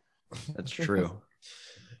idiot. That's true.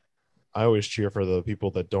 I always cheer for the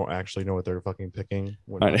people that don't actually know what they're fucking picking.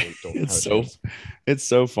 It's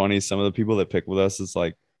so funny. Some of the people that pick with us, it's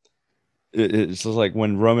like, it's just like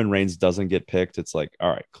when Roman Reigns doesn't get picked, it's like, all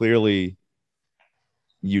right, clearly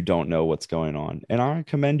you don't know what's going on. And I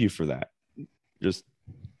commend you for that. Just,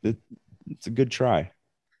 it's a good try,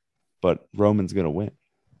 but Roman's going to win.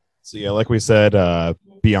 So yeah, like we said,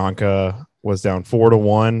 Bianca was down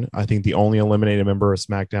 4-1. I think the only eliminated member of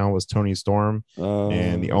SmackDown was Toni Storm,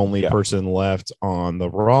 and the only person left on the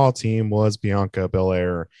Raw team was Bianca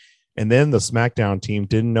Belair. And then the SmackDown team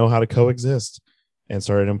didn't know how to coexist and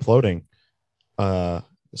started imploding.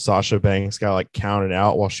 Sasha Banks got like counted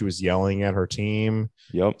out while she was yelling at her team.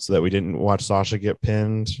 Yep. So that we didn't watch Sasha get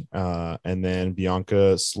pinned. And then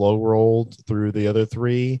Bianca slow rolled through the other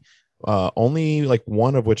 3. Only like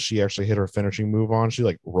one of which she actually hit her finishing move on. She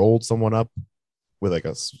like rolled someone up with like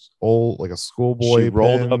a schoolboy.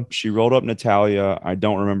 She rolled up Natalya. I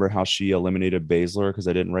don't remember how she eliminated Baszler because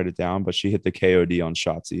I didn't write it down, but she hit the KOD on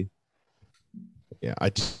Shotzi. Yeah,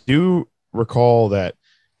 I do recall that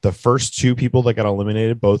the first 2 people that got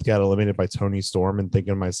eliminated both got eliminated by Toni Storm, and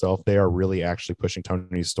thinking to myself, they are really actually pushing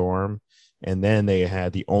Toni Storm. And then they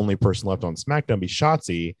had the only person left on SmackDown be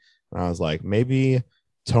Shotzi. And I was like, maybe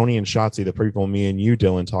Tony and Shotzi, the people me and you,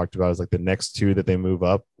 Dylan, talked about, is like the next 2 that they move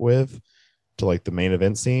up with to like the main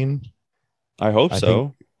event scene. I hope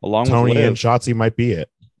so. Along Tony with Liv, and Shotzi might be it.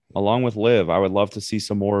 Along with Liv, I would love to see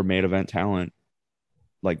some more main event talent.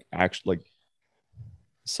 Like actually, like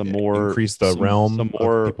more increase the realm.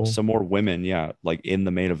 Some more women, like in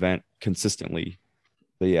the main event consistently.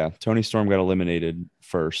 But yeah, Toni Storm got eliminated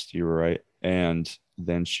first. You were right, and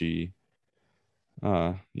then she.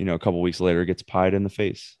 A couple weeks later gets pied in the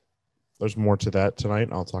face. There's more to that tonight.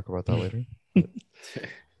 I'll talk about that later.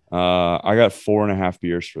 I got 4.5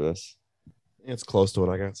 beers for this. It's close to what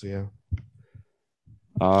I got. So yeah.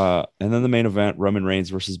 And then the main event, Roman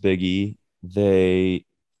Reigns versus Big E. They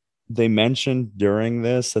mentioned during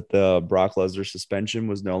this that the Brock Lesnar suspension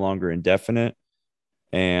was no longer indefinite.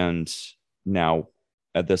 And now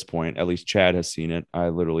at this point, at least Chad has seen it. I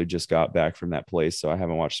literally just got back from that place, so I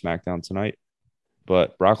haven't watched SmackDown tonight.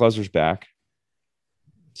 But Brock Lesnar's back.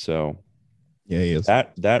 So yeah, he is.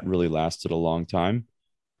 That really lasted a long time.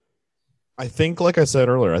 I think, like I said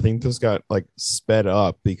earlier, I think this got like sped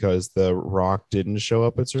up because The Rock didn't show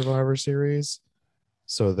up at Survivor Series.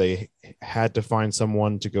 So they had to find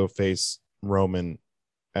someone to go face Roman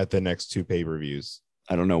at the next 2 pay-per-views.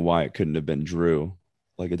 I don't know why it couldn't have been Drew.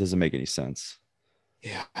 Like, it doesn't make any sense.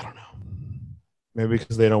 Yeah, I don't know. Maybe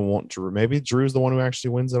because they don't want Drew. Maybe Drew's the one who actually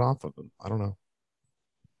wins it off of him. I don't know.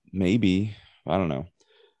 Maybe. I don't know.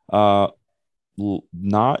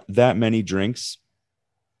 Not that many drinks,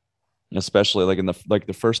 especially like in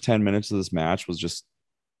the first 10 minutes of this match was just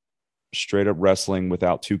straight up wrestling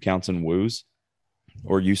without 2 counts and woos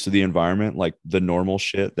or used to the environment, like the normal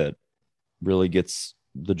shit that really gets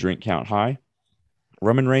the drink count high.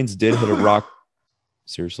 Roman Reigns did hit a rock.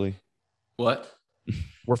 Seriously? What?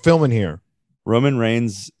 We're filming here. Roman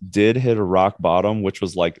Reigns did hit a rock bottom, which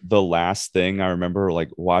was like the last thing I remember like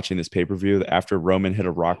watching this pay-per-view. After Roman hit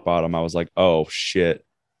a rock bottom, I was like, oh shit,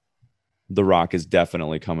 The Rock is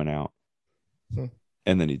definitely coming out.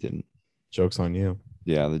 And then he didn't. Joke's on you.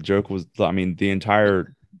 Yeah, the joke was, I mean, the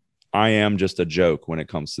entire, I am just a joke when it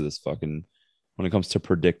comes to this when it comes to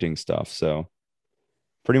predicting stuff. So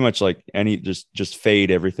pretty much like just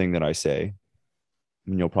fade everything that I say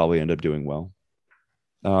and you'll probably end up doing well.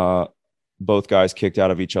 Both guys kicked out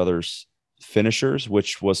of each other's finishers,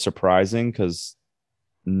 which was surprising because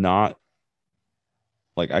not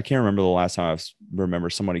like, I can't remember the last time I remember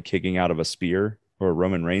somebody kicking out of a spear or a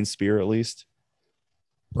Roman Reigns spear at least.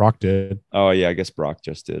 Brock did. Oh, yeah, I guess Brock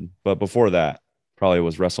just did. But before that, probably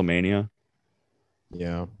was WrestleMania.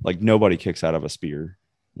 Yeah. Like nobody kicks out of a spear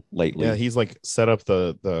lately. Yeah, he's like set up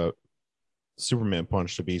the Superman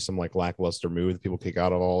punch to be some like lackluster move that people kick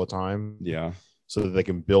out of all the time. Yeah. So that they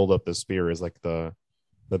can build up the spear as like the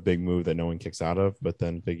big move that no one kicks out of. But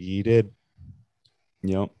then Big E did.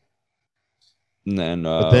 Yep. And then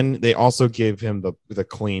but then they also gave him the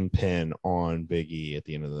clean pin on Big E at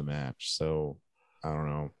the end of the match. So I don't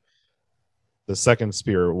know. The second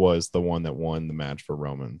spear was the one that won the match for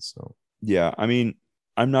Roman. So yeah, I mean,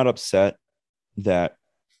 I'm not upset that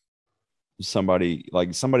somebody's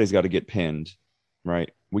got to get pinned,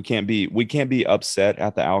 right? We can't be upset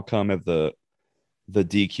at the outcome of the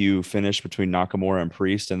DQ finish between Nakamura and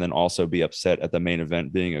Priest, and then also be upset at the main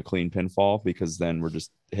event being a clean pinfall, because then we're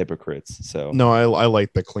just hypocrites. So no, I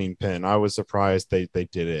like the clean pin. I was surprised they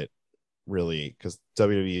did it, really, because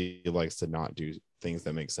WWE likes to not do things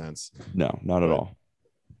that make sense. No, not at all.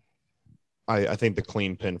 I think the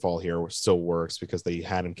clean pinfall here still works because they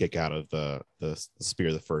had him kick out of the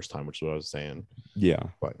spear the first time, which is what I was saying. Yeah.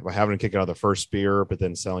 But by having him kick out of the first spear, but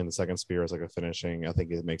then selling the second spear as like a finishing, I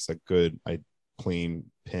think it makes a good clean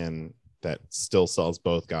pin that still sells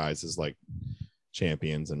both guys as like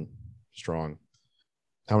champions and strong.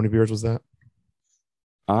 How many beers was that?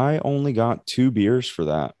 I only got 2 beers for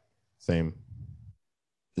that. Same.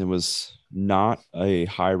 It was not a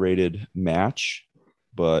high rated match,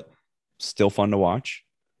 but still fun to watch.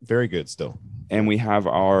 Very good still. And we have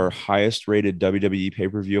our highest rated WWE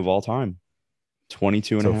pay-per-view of all time.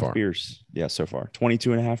 22 and a half beers. Yeah, so far.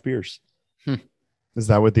 22 and a half beers. Is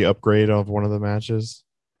that with the upgrade of one of the matches?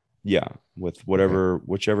 Yeah, with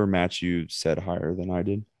whichever match you said higher than I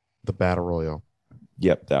did. The Battle Royal.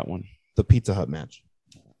 Yep, that one. The Pizza Hut match.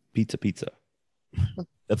 Pizza.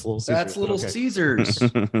 That's Little Caesars. That's Little Caesars.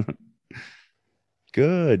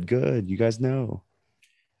 Good. You guys know.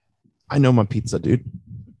 I know my pizza, dude.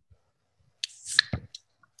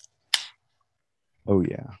 Oh,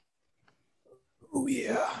 yeah.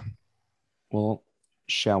 Yeah. Well,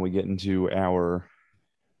 shall we get into our,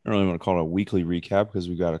 I don't really want to call it a weekly recap because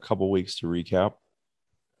we've got a couple weeks to recap.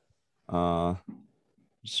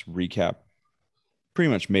 Just recap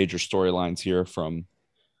pretty much major storylines here from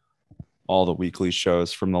all the weekly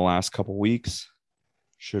shows from the last couple weeks.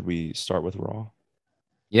 Should we start with Raw?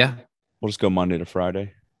 Yeah. We'll just go Monday to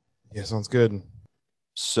Friday. Yeah, sounds good.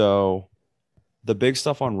 So the big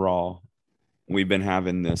stuff on Raw, we've been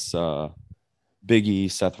having this Big E,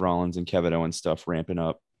 Seth Rollins, and Kevin Owens stuff ramping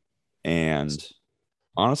up. And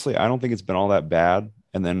honestly, I don't think it's been all that bad.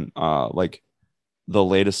 And then like the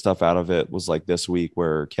latest stuff out of it was like this week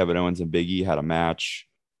where Kevin Owens and Big E had a match.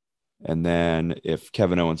 And then if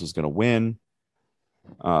Kevin Owens was going to win,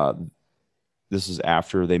 this is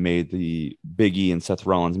after they made the Big E and Seth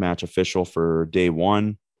Rollins match official for day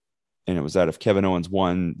 1. And it was that if Kevin Owens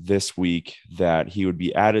won this week, that he would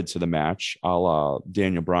be added to the match, a la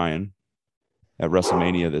Daniel Bryan at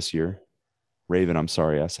WrestleMania this year. Raven, I'm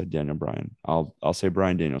sorry, I said Daniel Bryan. I'll say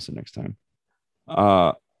Bryan Danielson next time.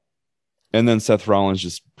 And then Seth Rollins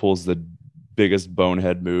just pulls the biggest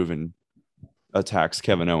bonehead move and attacks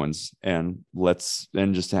Kevin Owens and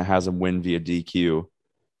just has him win via DQ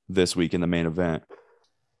this week in the main event.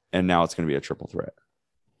 And now it's going to be a triple threat.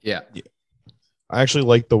 Yeah. I actually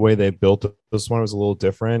like the way they built it. This one was a little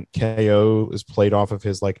different. KO is played off of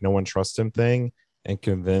his like no one trusts him thing and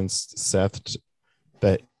convinced Seth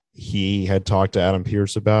that he had talked to Adam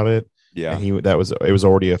Pearce about it. Yeah. And it was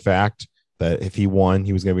already a fact that if he won,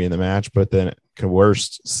 he was going to be in the match, but then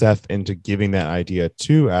coerced Seth into giving that idea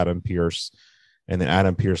to Adam Pearce. And then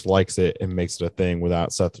Adam Pearce likes it and makes it a thing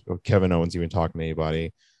without Kevin Owens even talking to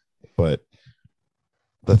anybody. But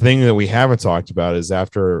the thing that we haven't talked about is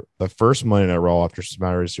after the first Monday Night Raw, after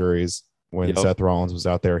Survivor Series, when Seth Rollins was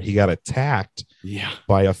out there, he got attacked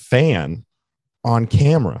by a fan on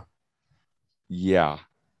camera. Yeah.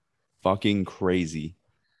 Fucking crazy.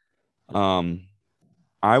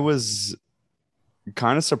 I was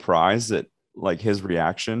kind of surprised at like his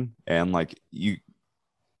reaction, and like you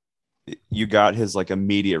got his like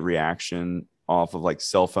immediate reaction off of like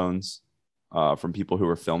cell phones from people who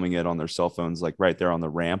were filming it on their cell phones, like right there on the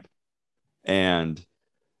ramp. And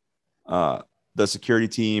the security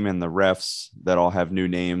team and the refs that all have new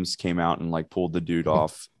names came out and like pulled the dude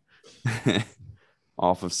off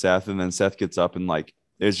of Seth. And then Seth gets up and like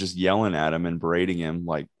is just yelling at him and berating him.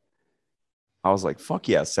 Like, I was like, fuck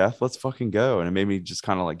yeah, Seth, let's fucking go. And it made me just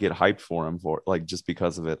kind of like get hyped for him, for like just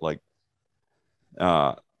because of it. Like,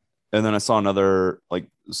 and then I saw another like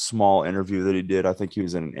small interview that he did. I think he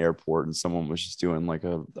was in an airport and someone was just doing like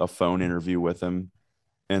a phone interview with him.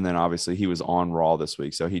 And then obviously he was on Raw this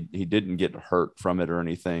week, so he didn't get hurt from it or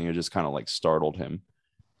anything. It just kind of like startled him.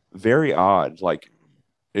 Very odd. Like,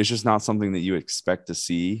 it's just not something that you expect to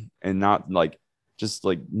see, and not like just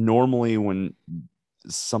like normally when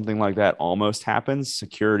something like that almost happens,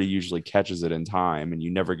 security usually catches it in time, and you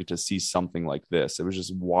never get to see something like this. It was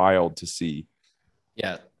just wild to see.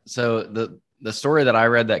 Yeah. So the story that I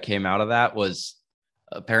read that came out of that was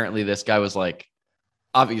apparently this guy was like,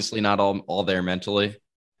 obviously not all there mentally,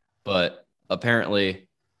 but apparently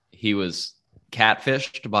he was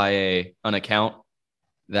catfished by an account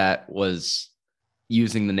that was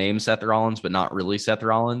using the name Seth Rollins, but not really Seth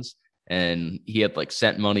Rollins. And he had like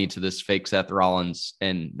sent money to this fake Seth Rollins,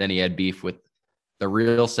 and then he had beef with the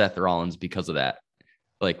real Seth Rollins because of that.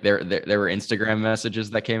 Like there were Instagram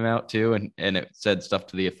messages that came out too, and it said stuff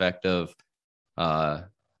to the effect of,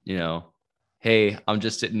 hey, I'm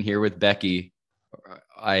just sitting here with Becky.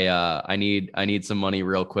 I need some money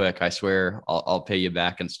real quick. I swear I'll pay you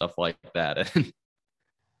back and stuff like that.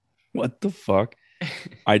 What the fuck?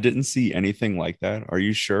 I didn't see anything like that. Are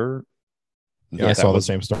you sure? Yeah, I saw the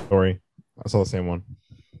same story. I saw the same one.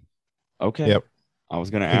 Okay. Yep. I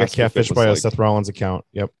was going to ask. He got catfished by a Seth Rollins account.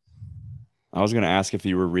 Yep. I was going to ask if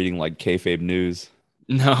you were reading like kayfabe news.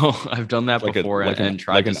 No, I've done that before and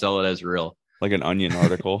tried to sell it as real. Like an Onion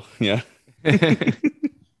article. Yeah.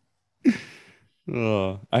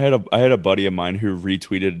 I had a buddy of mine who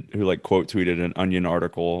like quote tweeted an Onion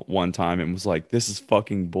article one time and was like, "This is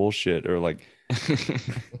fucking bullshit," or like,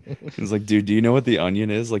 it was like, "Dude, do you know what the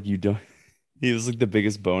Onion is?" Like, you don't. He was like the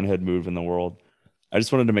biggest bonehead move in the world. I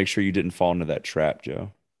just wanted to make sure you didn't fall into that trap,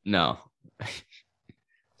 Joe. No.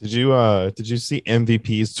 Did you see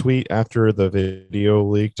MVP's tweet after the video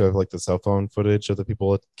leaked of like the cell phone footage of the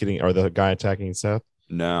people or the guy attacking Seth?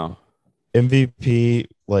 No. MVP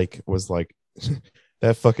was like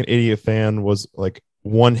that fucking idiot fan was like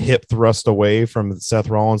one hip thrust away from Seth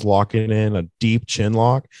Rollins locking in a deep chin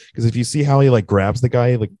lock. Because if you see how he like grabs the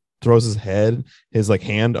guy, he like throws his like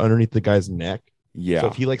hand underneath the guy's neck. Yeah. So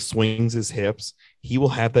if he like swings his hips, he will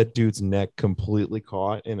have that dude's neck completely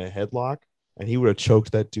caught in a headlock, and he would have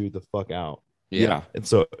choked that dude the fuck out. Yeah. And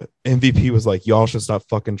so MVP was like, y'all should stop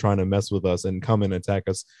fucking trying to mess with us and come and attack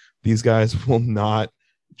us. These guys will not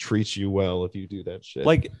treat you well if you do that shit.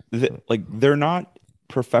 Like they're not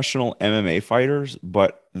professional MMA fighters,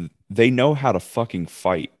 but they know how to fucking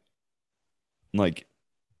fight. Like,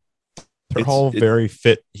 they're all very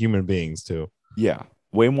fit human beings too. Yeah.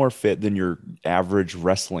 Way more fit than your average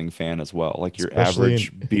wrestling fan as well. Like your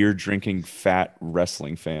average beer drinking fat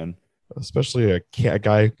wrestling fan. Especially a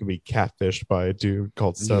guy who can be catfished by a dude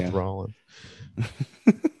called Seth Rollins.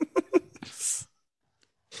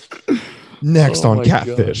 Next on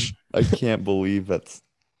Catfish. God. I can't believe that's.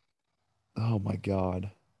 Oh my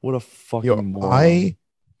God. What a fucking moron.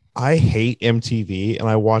 I hate MTV, and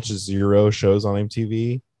I watch 0 shows on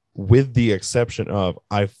MTV, with the exception of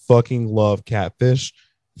I fucking love Catfish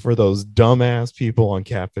for those dumbass people on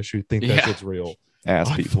Catfish who think that shit's real.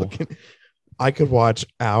 Ass people. I could watch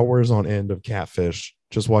hours on end of Catfish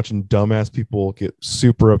just watching dumbass people get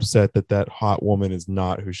super upset that hot woman is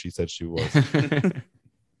not who she said she was.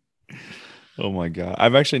 Oh my God.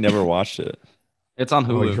 I've actually never watched it. It's on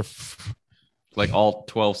Hulu. Like all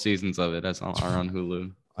 12 seasons of it are on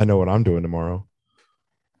Hulu. I know what I'm doing tomorrow.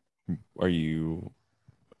 What are you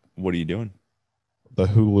doing? The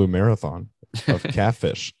Hulu marathon of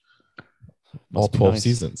Catfish. All 12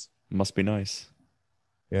 seasons. Must be nice.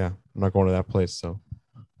 Yeah, I'm not going to that place, so.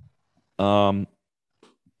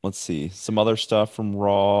 let's see. Some other stuff from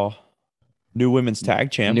Raw. New women's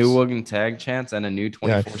tag champs. New women's tag champs and a new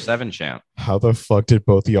 24/7 champ. How the fuck did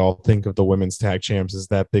both of y'all think of the women's tag champs is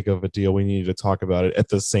that big of a deal? We needed to talk about it at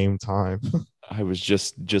the same time. I was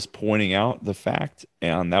just pointing out the fact,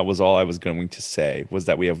 and that was all I was going to say, was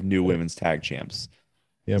that we have new women's tag champs.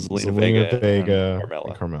 Yeah, Zelina Vega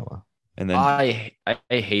and Carmella. And then I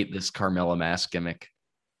hate this Carmella mask gimmick.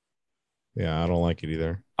 Yeah, I don't like it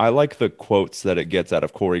either. I like the quotes that it gets out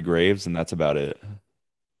of Corey Graves, and that's about it.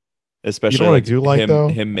 Especially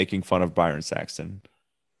him making fun of Byron Saxton.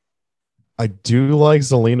 I do like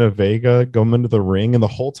Zelina Vega going into the ring, and the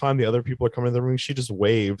whole time the other people are coming to the ring, she just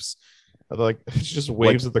waves. She just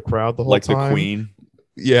waves at the crowd the whole time. Like the queen.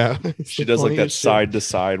 Yeah. She does like that side to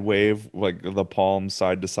side wave, like the palm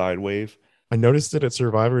side to side wave. I noticed it at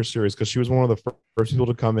Survivor Series because she was one of the first people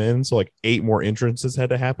to come in. So like 8 more entrances had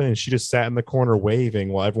to happen. And she just sat in the corner waving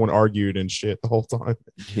while everyone argued and shit the whole time.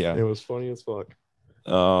 Yeah. It was funny as fuck.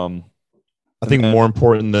 I think more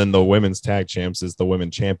important than the women's tag champs is the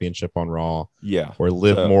women's championship on Raw. Yeah. Where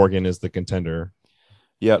Liv Morgan is the contender.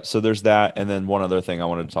 Yeah. So there's that. And then one other thing I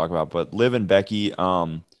wanted to talk about, but Liv and Becky,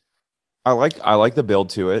 I like the build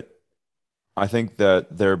to it. I think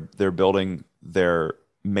that they're building their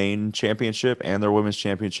main championship and their women's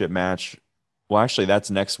championship match. Well, actually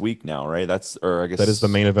that's next week now, right? I guess that is the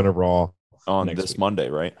main event of Raw on this week.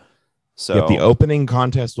 Monday, right? So the opening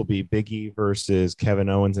contest will be Big E versus Kevin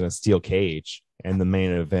Owens in a steel cage, and the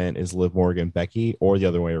main event is Liv Morgan, Becky, or the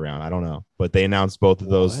other way around. I don't know, but they announced both of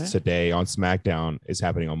those today on SmackDown. Is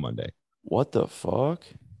happening on Monday. What the fuck?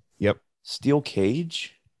 Yep. Steel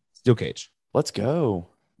cage. Steel cage. Let's go.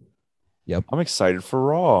 Yep. I'm excited for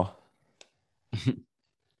Raw.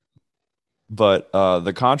 But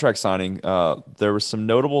the contract signing, there was some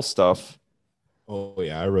notable stuff. Oh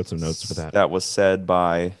yeah, I wrote some notes for that. That was said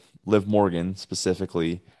by Liv Morgan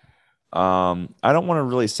specifically. I don't want to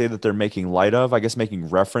really say that they're making light of. I guess making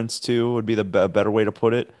reference to would be the better way to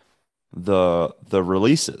put it. The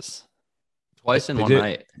releases twice in one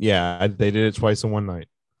night. Yeah, they did it twice in one night.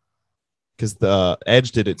 Because the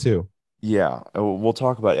Edge did it too. Yeah, we'll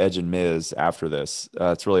talk about Edge and Miz after this.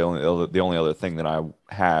 It's really the only other thing that I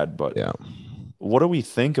had. But yeah, what do we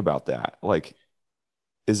think about that? Like,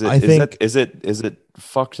 is it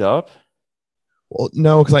fucked up? Well,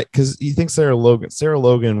 no, because you think Sarah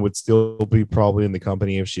Logan would still be probably in the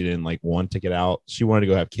company if she didn't like want to get out. She wanted to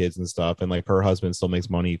go have kids and stuff, and like her husband still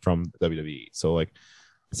makes money from WWE. So like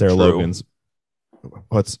Sarah Logan's,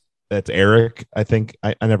 that's Eric. I think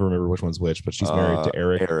I never remember which one's which, but she's married to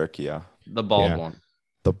Eric. Eric, yeah, the bald one,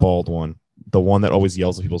 the bald one, the one that always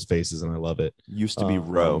yells at people's faces, and I love it. Used to be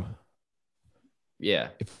Ro. Yeah,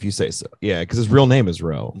 if you say so. Yeah, because his real name is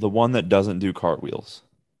Ro. The one that doesn't do cartwheels.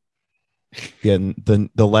 Yeah,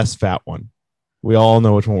 the less fat one. We all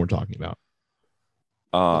know which one we're talking about.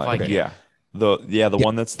 Yeah. The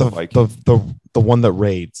one that's the one that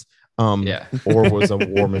raids. Or was a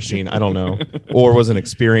war machine. I don't know. Or was an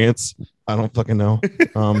experience. I don't fucking know.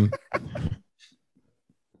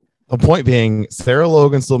 The point being, Sarah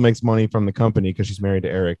Logan still makes money from the company because she's married to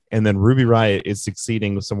Eric, and then Ruby Riott is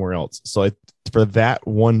succeeding somewhere else. So for that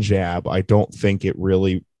one jab, I don't think it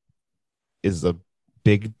really is a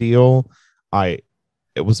big deal.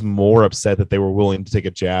 It was more upset that they were willing to take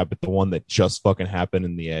a jab at the one that just fucking happened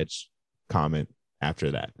in the Edge comment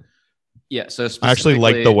after that. Yeah, so I actually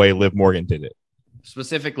like the way Liv Morgan did it.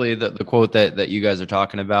 Specifically, the quote that you guys are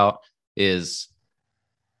talking about is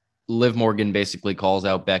Liv Morgan basically calls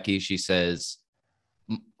out Becky. She says,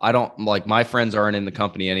 I don't like my friends aren't in the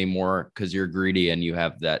company anymore because you're greedy and you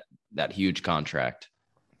have that huge contract.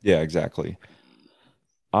 Yeah, exactly.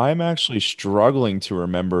 I'm actually struggling to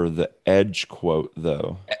remember the Edge quote,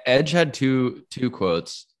 though. Edge had two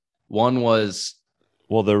quotes. One was...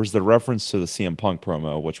 Well, there was the reference to the CM Punk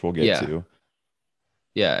promo, which we'll get to.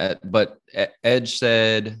 Yeah, but Edge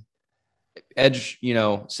said... Edge,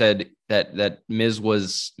 said that Miz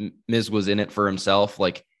was in it for himself.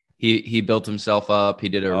 Like, he built himself up. He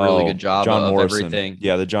did a really good job of everything.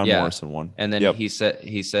 Yeah, the John Morrison one. And then he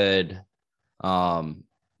said, the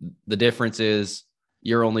difference is...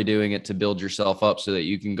 You're only doing it to build yourself up so that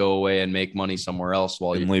you can go away and make money somewhere else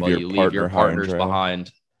while you leave your partners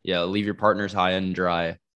behind. Yeah, leave your partners high and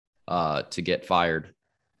dry to get fired.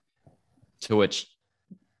 To which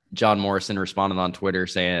John Morrison responded on Twitter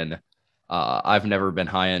saying, I've never been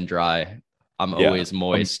high and dry. I'm always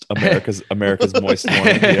moist. America's moist one.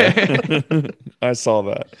 Yeah. I saw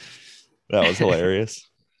that. That was hilarious.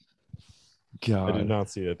 God. I did not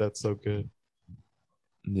see it. That's so good.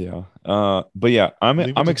 Yeah. But yeah, I'm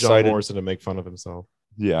excited. John Morrison to make fun of himself.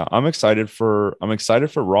 Yeah, I'm excited for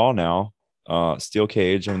Raw now. steel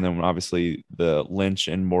cage, and then obviously the Lynch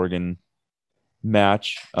and Morgan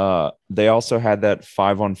match. They also had that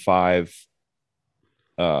 5-on-5,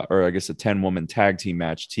 or I guess a 10-woman tag team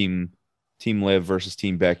match. Team Liv versus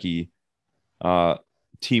Team Becky.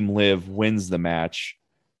 Team Liv wins the match,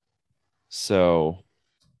 so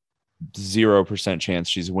 0% chance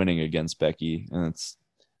she's winning against Becky, and it's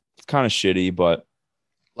kind of shitty. But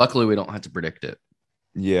luckily, we don't have to predict it.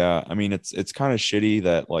 Yeah, I mean it's kind of shitty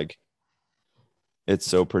that like it's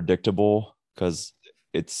so predictable, because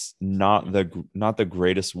it's not the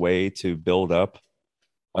greatest way to build up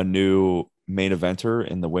a new main eventer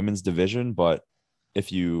in the women's division. But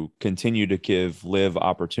if you continue to give Liv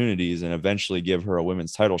opportunities and eventually give her a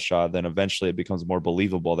women's title shot, then eventually it becomes more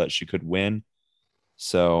believable that she could win.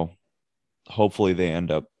 So hopefully they end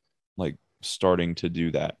up like starting to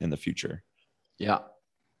do that in the future. Yeah.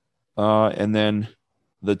 And then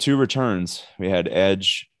the two returns, we had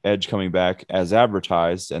Edge coming back as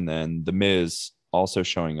advertised, and then The Miz also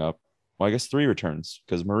showing up. Well, I guess 3 returns,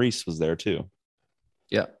 because Maurice was there too.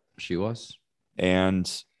 Yeah, she was. And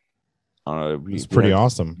it's pretty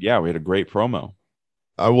awesome. Yeah, we had a great promo.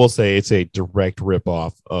 I will say it's a direct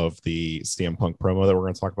ripoff of the CM Punk promo that we're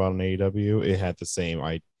going to talk about in AEW. It had the same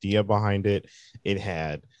idea behind it. It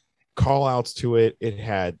had call outs to it. It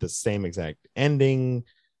had the same exact ending.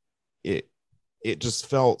 It just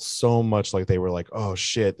felt so much like they were like, oh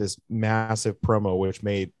shit, this massive promo, which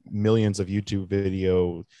made millions of YouTube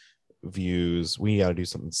video views. We got to do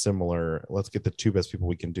something similar. Let's get the 2 best people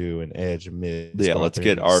we can do, and Edge and Miz. Yeah, let's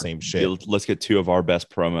get same shit. Let's get 2 of our best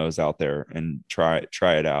promos out there and try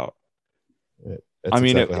it out. I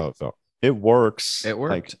mean, exactly how it felt. It works. It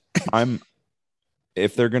worked. Like,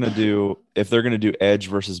 if they're gonna do Edge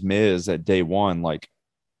versus Miz at day 1, like,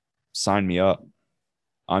 sign me up.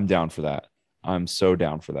 I'm down for that. I'm so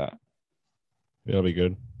down for that. It'll be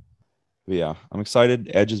good. But yeah, I'm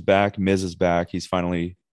excited. Edge is back. Miz is back. He's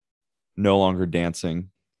finally no longer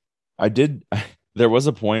dancing. There was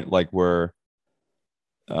a point like where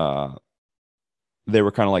they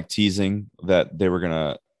were kind of like teasing that they were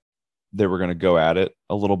gonna go at it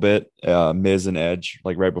a little bit, Miz and Edge,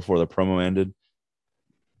 like right before the promo ended.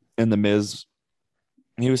 And the Miz,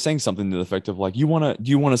 he was saying something to the effect of like, do you want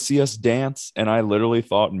to see us dance? And I literally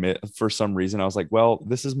thought, for some reason, I was like, well,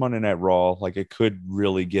 this is Monday Night Raw. Like, it could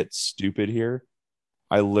really get stupid here.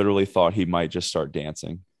 I literally thought he might just start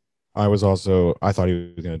dancing. I thought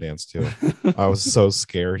he was going to dance too. I was so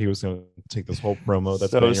scared he was going to take this whole promo.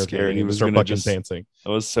 That's so scared he was start fucking dancing. I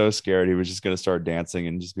was so scared he was just going to start dancing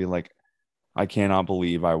and just be like, I cannot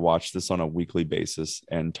believe I watch this on a weekly basis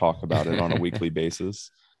and talk about it on a weekly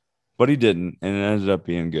basis. But he didn't, and it ended up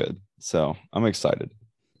being good. So I'm excited.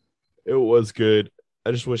 It was good.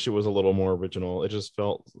 I just wish it was a little more original. It just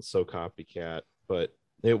felt so copycat, but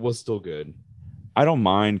it was still good. I don't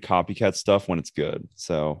mind copycat stuff when it's good.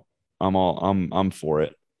 So I'm for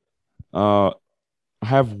it. I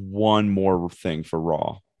have one more thing for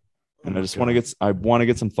Raw, and I want to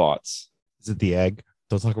get some thoughts. Is it the egg?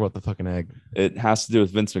 Don't talk about the fucking egg. It has to do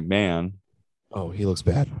with Vince McMahon. Oh, he looks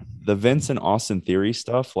bad. The Vince and Austin Theory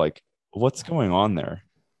stuff, like, what's going on there?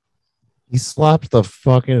 He slapped the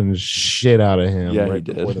fucking shit out of him right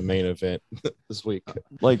before the main event this week.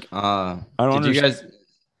 Like, I don't understand. You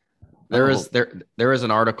guys, there is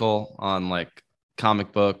an article on like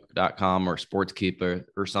comicbook.com or Sportskeeper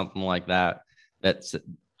or something like that.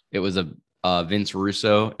 It was a Vince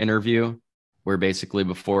Russo interview where basically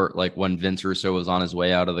before, like when Vince Russo was on his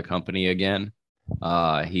way out of the company again,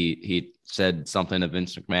 he said something to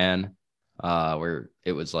Vince McMahon where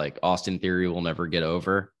it was like Austin Theory will never get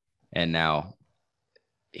over, and now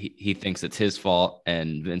he thinks it's his fault,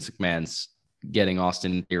 and Vince McMahon's getting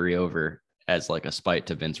Austin Theory over as like a spite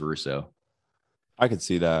to Vince Russo. I could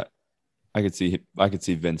see that. I could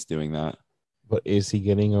see Vince doing that. But is he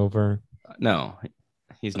getting over? No,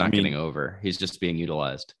 he's not getting over. He's just being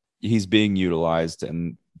utilized. He's being utilized,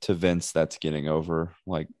 and to Vince, that's getting over.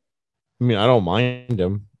 Like, I mean, I don't mind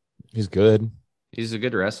him. He's good. He's a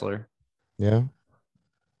good wrestler. Yeah.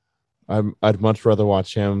 I'd much rather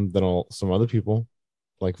watch him than some other people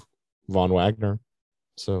like Von Wagner.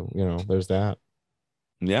 So, there's that.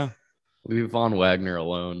 Yeah. Leave Von Wagner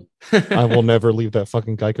alone. I will never leave that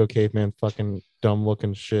fucking Geico caveman fucking dumb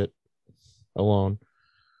looking shit alone.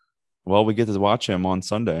 Well, we get to watch him on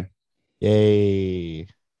Sunday. Yay.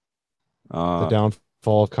 The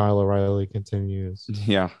downfall of Kyle O'Reilly continues.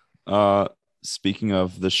 Yeah. Speaking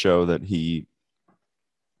of the show that he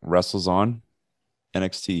wrestles on,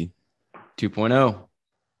 NXT 2.0.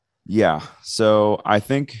 Yeah. So I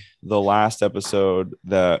think the last episode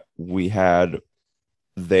that we had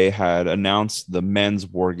they had announced the men's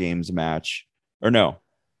War Games match. Or no.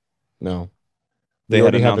 They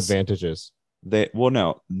already have advantages.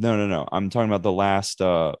 No. I'm talking about the last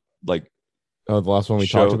the last one we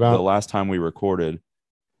talked about. The last time we recorded.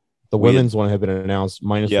 The women's one had been announced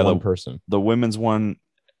minus one person. The women's one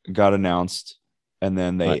got announced, and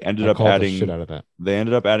then they ended up adding shit out of that. They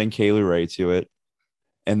ended up adding Kaylee Ray to it,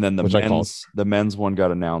 and then the men's one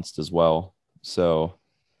got announced as well. So,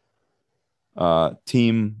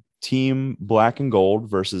 team Black and Gold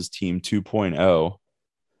versus Team 2.0.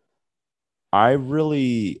 I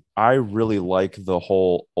really like the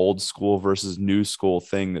whole old school versus new school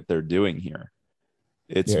thing that they're doing here.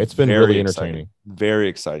 It's been really entertaining. Very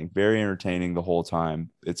exciting. Very entertaining the whole time.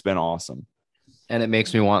 It's been awesome. And it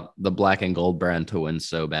makes me want the Black and Gold brand to win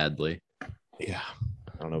so badly. Yeah.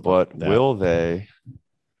 I don't know. But will they?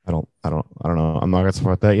 I don't know. I'm not going to talk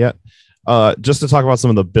about that yet. Just to talk about some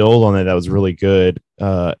of the build on it that was really good.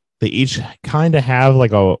 They each kind of have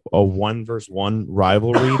like a 1-versus-1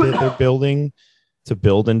 rivalry that they're building to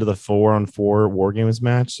build into the 4-on-4 War Games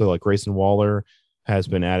match. So like Grayson Waller has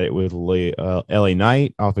been at it with LA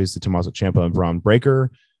Knight, obviously Tommaso Ciampa and Braun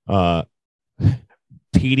Breaker.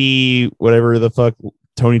 Petey, whatever the fuck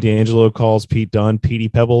Tony D'Angelo calls Pete Dunne, Petey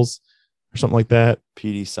Pebbles or something like that.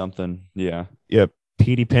 Petey something. Yeah. Yep.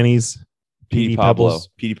 Petey Pennies. Petey Pablo.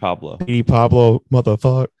 Petey Pablo,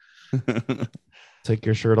 motherfucker. Take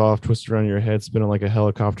your shirt off, twist it around your head, spin it like a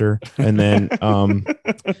helicopter. And then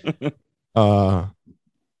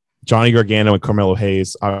Johnny Gargano and Carmelo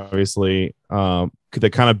Hayes, obviously, they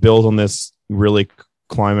kind of build on this really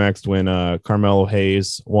climaxed when Carmelo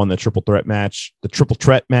Hayes won the triple threat match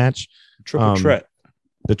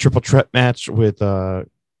with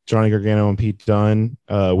Johnny Gargano and Pete Dunne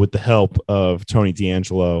with the help of Tony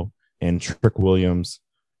D'Angelo and Trick Williams,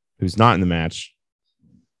 who's not in the match,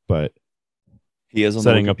 but he is on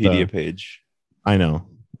the Wikipedia page. I know.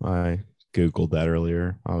 I Googled that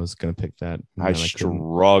earlier. I was going to pick that. I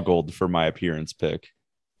struggled for my appearance pick.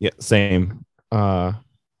 Yeah, same.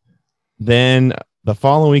 Then the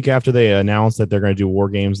following week after they announced that they're going to do War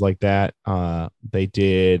Games like that, they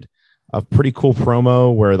did a pretty cool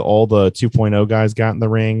promo where all the 2.0 guys got in the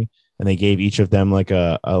ring and they gave each of them like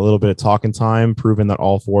a little bit of talking time, proving that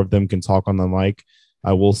all four of them can talk on the mic.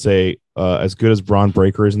 I will say, as good as Braun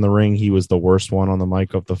Breaker is in the ring, he was the worst one on the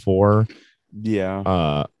mic of the four.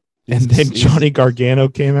 Yeah. And then Johnny Gargano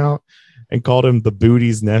came out and called him the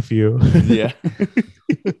Booty's nephew. Yeah.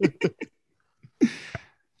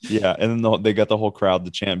 Yeah. And then they got the whole crowd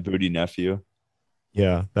to chant Booty nephew.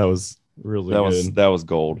 Yeah. That was really good. That was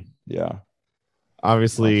gold. Yeah.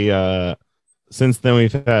 Obviously, since then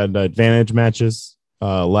we've had advantage matches,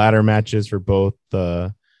 ladder matches for both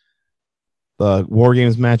the War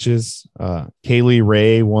Games matches. Kaylee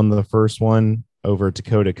Ray won the first one over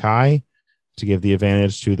Dakota Kai to give the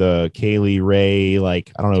advantage to the Kaylee Ray,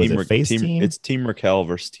 like, I don't know, is it face team? It's Team Raquel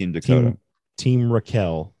versus Team Dakota. Team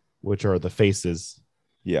Raquel, which are the faces.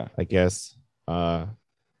 Yeah. I guess. And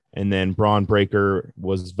then Braun Breaker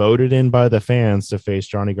was voted in by the fans to face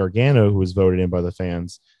Johnny Gargano, who was voted in by the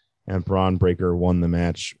fans. And Braun Breaker won the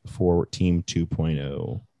match for Team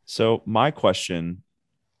 2.0. So my question,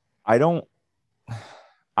 I can't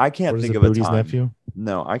think of a time. Nephew?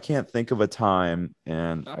 No, I can't think of a time.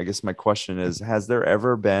 And I guess my question is, has there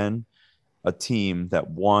ever been a team that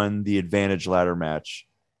won the advantage ladder match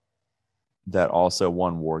that also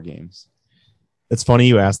won War Games? It's funny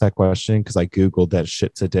you asked that question because I Googled that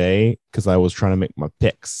shit today because I was trying to make my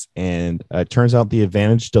picks. And it turns out the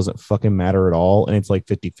advantage doesn't fucking matter at all. And it's like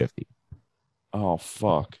 50-50. Oh,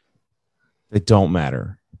 fuck. They don't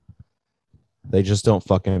matter. They just don't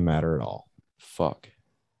fucking matter at all. Fuck.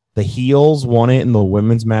 The heels won it in the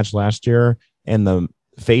women's match last year, and the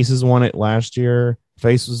faces won it last year.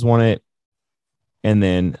 Faces won it, and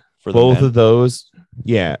then for both of those,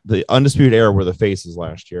 yeah, the Undisputed Era were the faces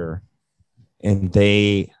last year, and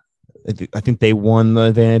I think they won the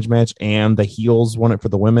advantage match, and the heels won it for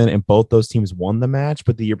the women, and both those teams won the match.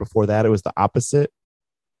 But the year before that, it was the opposite.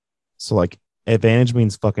 So like, advantage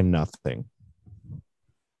means fucking nothing.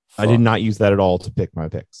 Fuck. I did not use that at all to pick my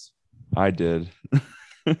picks. I did.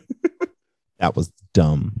 That was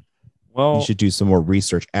dumb. Well, you should do some more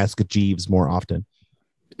research. Ask Jeeves more often.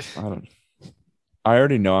 I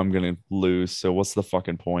already know I'm gonna lose, so what's the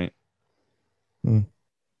fucking point?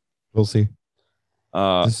 We'll see.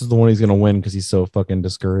 This is the one he's gonna win because he's so fucking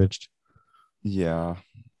discouraged. Yeah,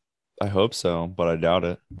 I hope so, but I doubt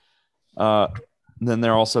it. Then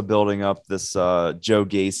they're also building up this Joe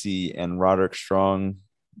Gacy and Roderick Strong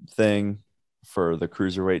thing for the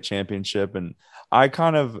Cruiserweight Championship, and I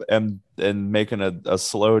kind of am making a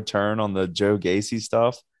slow turn on the Joe Gacy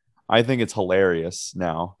stuff. I think it's hilarious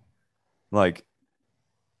now. Like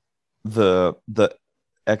the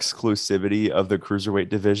exclusivity of the cruiserweight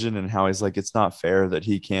division and how he's like, it's not fair that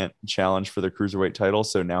he can't challenge for the cruiserweight title.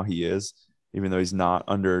 So now he is, even though he's not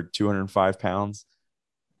under 205 pounds.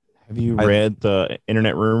 Have you read the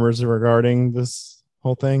internet rumors regarding this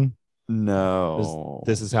whole thing? No.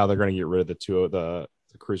 This is how they're going to get rid of the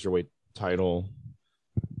cruiserweight title.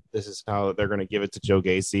 This is how they're going to give it to Joe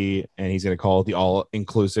Gacy, and he's going to call it the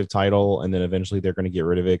all-inclusive title, and then eventually they're going to get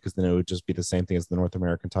rid of it because then it would just be the same thing as the North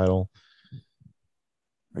American title.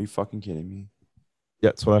 Are you fucking kidding me? Yeah,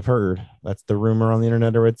 that's what I've heard. That's the rumor on the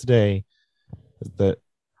internet I read today, is that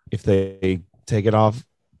if they take it off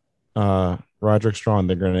Roderick Strong,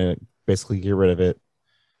 they're going to basically get rid of it.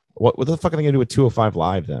 What the fuck are they going to do with 205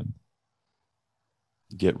 Live then?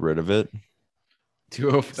 Get rid of it?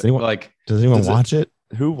 205, does anyone watch it?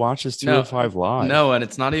 Who watches 205 Live? No, and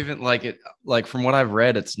it's not even like it. Like from what I've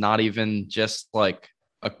read, it's not even just like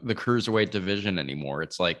the cruiserweight division anymore.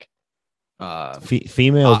 It's like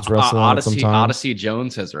females wrestle on it sometimes. Odyssey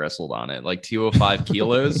Jones has wrestled on it, like 205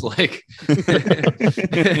 kilos. Like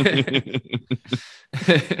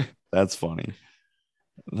that's funny.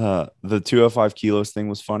 The 205 kilos thing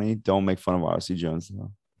was funny. Don't make fun of Odyssey Jones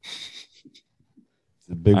though.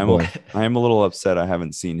 Big boy. I am a little upset I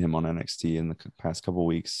haven't seen him on NXT in the past couple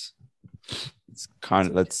weeks. It's kind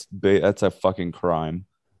of that's a fucking crime.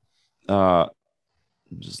 I'm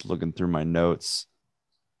just looking through my notes.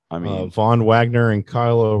 I mean, Von Wagner and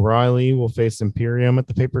Kyle O'Reilly will face Imperium at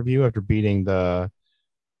the pay-per-view after beating the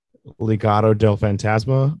Legado del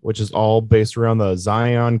Fantasma, which is all based around the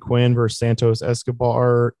Zion Quinn versus Santos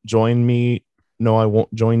Escobar join me, no I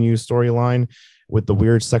won't join you storyline, with the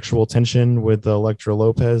weird sexual tension with Elektra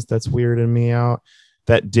Lopez. That's weirding me out.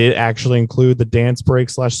 That did actually include the dance break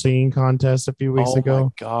 / singing contest a few weeks ago. Oh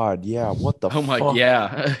my God. Yeah. What the fuck? my,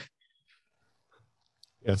 yeah.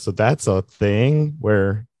 Yeah. So that's a thing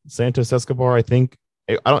where Santos Escobar, I think,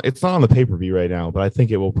 it's not on the pay-per-view right now, but I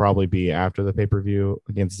think it will probably be after the pay-per-view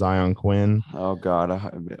against Zion Quinn. Oh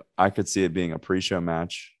God. I could see it being a pre-show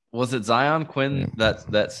match. Was it Zion Quinn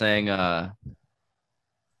that sang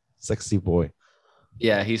Sexy Boy?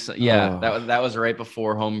 Yeah, that was right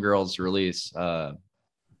before Homegirl's release. Taya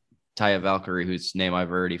Valkyrie, whose name I've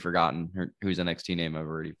already forgotten, whose NXT name I've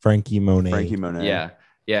already. Frankie Monet.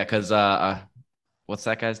 Yeah, because what's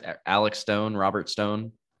that guy's? Alex Stone, Robert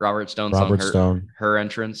Stone. Robert Stone's on her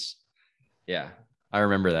entrance. Yeah, I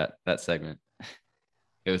remember that segment.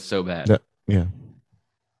 It was so bad. Yeah,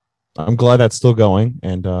 I'm glad that's still going,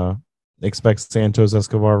 and expect Santos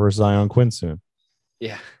Escobar versus Zion Quinn soon.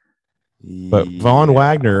 Yeah. But Von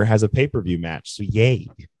Wagner has a pay-per-view match, so yay.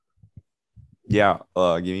 Yeah,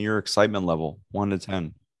 give me your excitement level, 1 to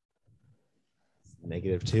 10.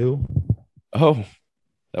 -2. Oh,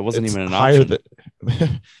 that wasn't even an option.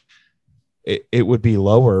 option. It would be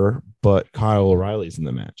lower, but Kyle O'Reilly's in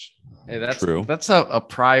the match. Hey, that's true. That's a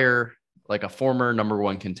prior, like a former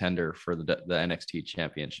 #1 contender for the NXT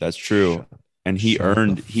championship. That's true, and he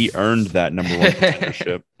earned that #1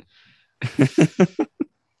 contendership.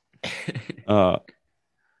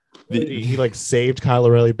 He like saved Kyle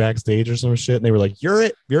O'Reilly backstage or some shit, and they were like, "You're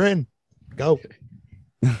in, go."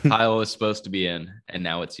 Kyle was supposed to be in, and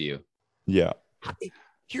now it's you. Yeah.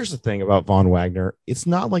 Here's the thing about Von Wagner: it's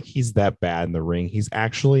not like he's that bad in the ring. He's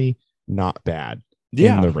actually not bad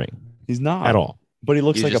in the ring. He's not at all. But he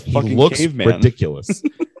looks like a fucking he looks caveman. Ridiculous,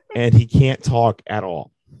 and he can't talk at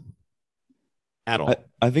all. At all.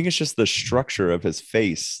 I think it's just the structure of his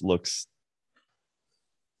face looks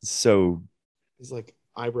so. He's like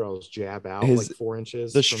eyebrows jab out like 4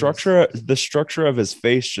 inches. The structure of his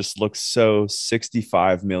face just looks so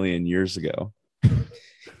 65 million years ago.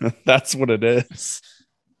 That's what it is.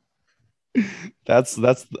 That's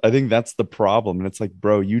I think that's the problem. And it's like,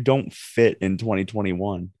 bro, you don't fit in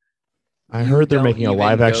 2021. I heard they're making a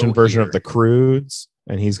live action version of The Croods,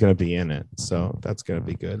 and he's going to be in it. So that's going to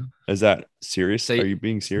be good. Is that serious? Are you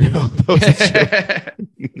being serious? No,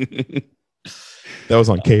 that was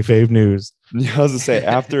on Kayfabe News. I was gonna say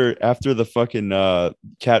after the fucking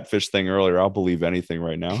catfish thing earlier, I'll believe anything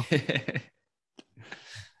right now.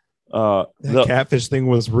 The catfish thing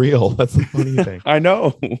was real. That's the funny thing. I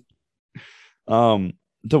know.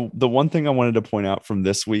 The one thing I wanted to point out from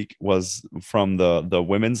this week was from the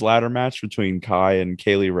women's ladder match between Kai and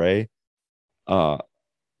Kaylee Ray.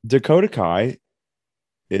 Dakota Kai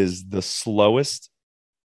is the slowest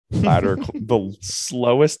the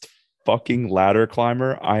slowest fucking ladder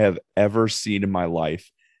climber I have ever seen in my life.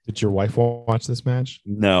 Did your wife watch this match?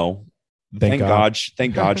 No, Thank God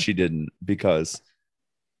she didn't, because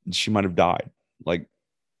she might have died. Like,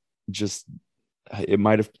 just it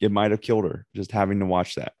might have killed her just having to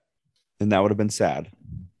watch that, and that would have been sad.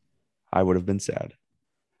 I would have been sad.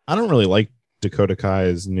 I don't really like Dakota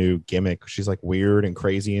Kai's new gimmick. She's like weird and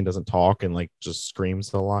crazy and doesn't talk and like just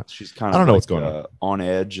screams a lot. She's kind of, I don't know what's going on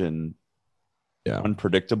edge and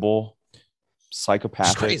unpredictable,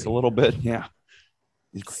 psychopathic a little bit. Yeah,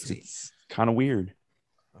 it's kind of weird.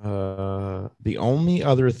 The only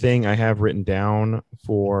other thing I have written down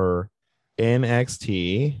for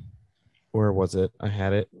NXT, where was it? I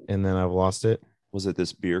had it and then I've lost it. Was it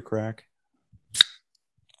this beer crack?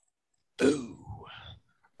 Ooh.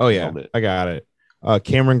 Oh yeah, I got it.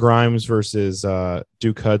 Cameron Grimes versus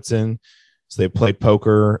Duke Hudson. So they play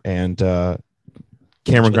poker, and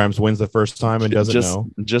Cameron Grimes wins the first time and doesn't know.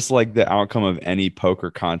 Just like the outcome of any poker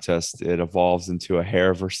contest, it evolves into a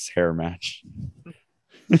hair versus hair match.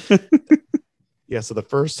 Yeah, so the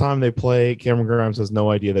first time they play, Cameron Grimes has no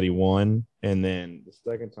idea that he won. And then the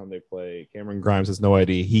second time they play, Cameron Grimes has no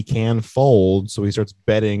idea he can fold. So he starts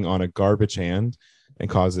betting on a garbage hand and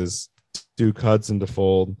causes Duke Hudson to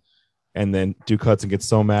fold. And then Duke Hudson gets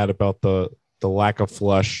so mad about the lack of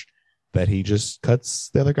flush that he just cuts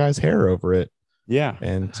the other guy's hair over it. Yeah.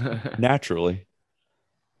 And naturally.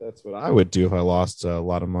 That's what I would do if I lost a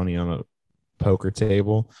lot of money on a poker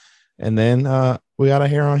table. And then we got a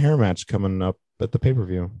hair-on-hair match coming up at the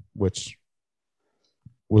pay-per-view, which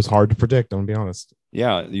was hard to predict, I'm going to be honest.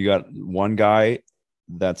 Yeah, you got one guy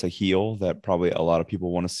that's a heel that probably a lot of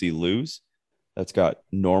people want to see lose. That's got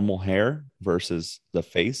normal hair versus the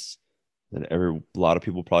face that a lot of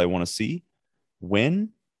people probably want to see win.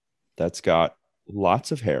 That's got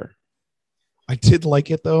lots of hair. I did like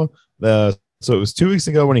it, though. So it was 2 weeks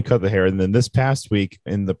ago when he cut the hair, and then this past week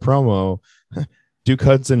in the promo, Duke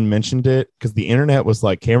Hudson mentioned it because the internet was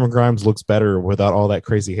like, Cameron Grimes looks better without all that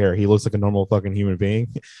crazy hair. He looks like a normal fucking human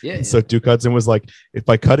being. Yeah. So Duke Hudson was like, if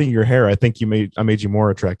by cutting your hair, I think I made you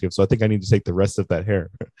more attractive. So I think I need to take the rest of that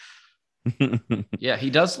hair. Yeah,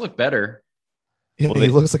 he does look better. Yeah, well, he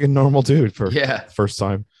looks like a normal dude for first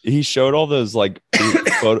time. He showed all those like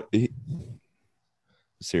photo.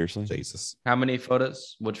 Seriously, Jesus. How many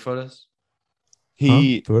photos? Which photos?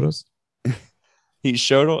 Photos. He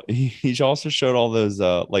also showed all those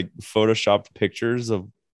like photoshopped pictures of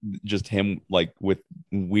just him like with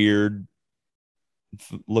weird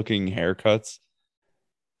looking haircuts,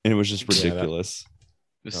 and it was just ridiculous.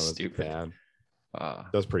 It was stupid. Bad.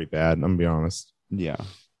 That was pretty bad. I'm gonna be honest. Yeah.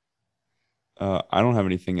 I don't have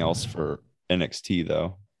anything else for NXT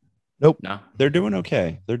though. Nope. No, they're doing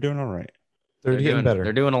okay. They're doing all right. They're getting better.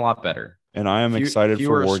 They're doing a lot better. And I am excited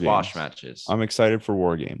for War squash Games. Matches. I'm excited for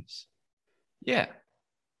War Games. Yeah.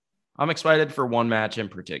 I'm excited for one match in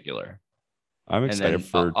particular. I'm excited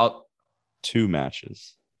for two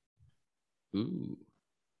matches. Ooh.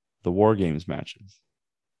 The War Games matches.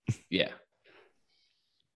 Yeah.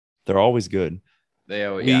 They're always good. We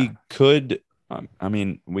could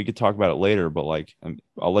talk about it later, but like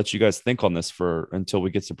I'll let you guys think on this until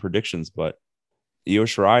we get some predictions. But Io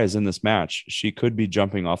Shirai is in this match. She could be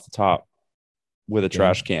jumping off the top with a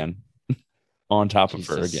trash can on top of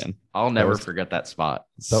her again. I'll never forget that spot.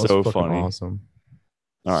 That so was funny. Awesome.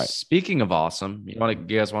 All right. Speaking of awesome, you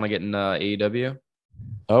guys want to get into AEW?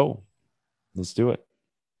 Oh, let's do it.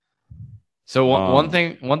 So one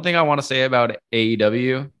thing I want to say about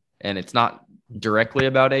AEW, and it's not directly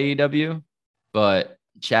about AEW, but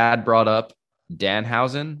Chad brought up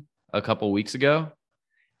Danhausen a couple weeks ago,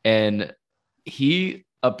 and he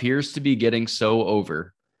appears to be getting so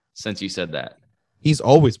over since you said that. He's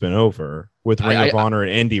always been over with Ring of Honor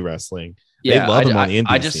and indie wrestling. Yeah, they love him on the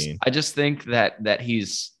indie scene. I just think that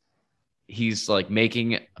he's like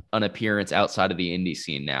making an appearance outside of the indie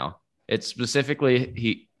scene now. It's specifically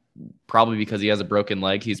he probably because he has a broken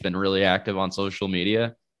leg. He's been really active on social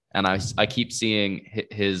media, and I keep seeing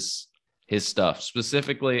his stuff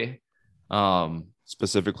specifically.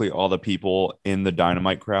 Specifically, all the people in the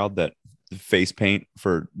Dynamite crowd that face paint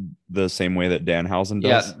for the same way that Danhausen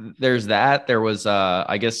does. Yeah, there's that. There was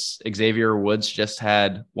I guess Xavier Woods just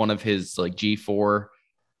had one of his like G4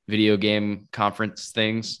 video game conference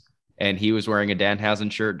things, and he was wearing a Danhausen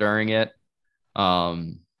shirt during it.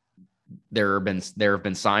 There have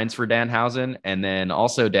been signs for Danhausen, and then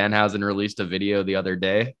also Danhausen released a video the other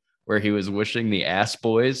day where he was wishing the Ass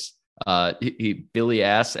Boys, Billy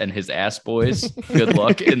Ass and his Ass Boys, good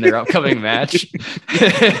luck in their upcoming match.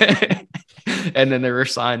 And then there were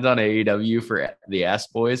signs on AEW for the Ass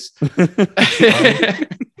Boys.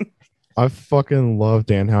 I fucking love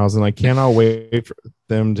Danhausen. I cannot wait for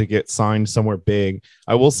them to get signed somewhere big.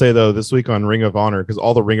 I will say though, this week on Ring of Honor, because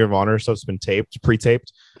all the Ring of Honor stuff's been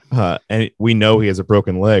pre-taped, and we know he has a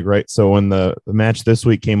broken leg, right? So when the match this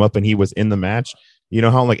week came up and he was in the match, you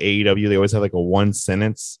know how like AEW they always have like a one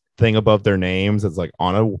sentence thing above their names. It's like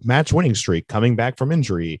on a match winning streak, coming back from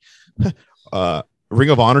injury. Ring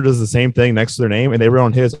of Honor does the same thing next to their name, and they wrote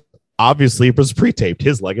on his. Obviously, it was pre-taped.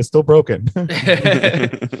 His leg is still broken. One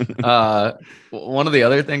of the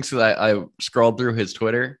other things that I scrolled through his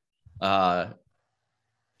Twitter,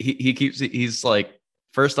 he's like,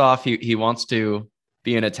 first off, he wants to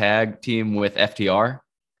be in a tag team with FTR.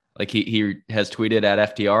 Like he has tweeted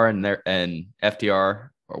at FTR and FTR,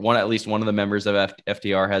 or at least one of the members of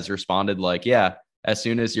FTR has responded like, yeah, as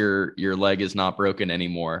soon as your leg is not broken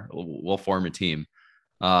anymore, we'll form a team.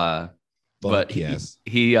 But yes,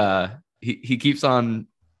 he keeps on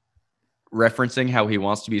referencing how he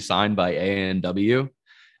wants to be signed by AEW.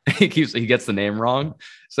 He gets the name wrong.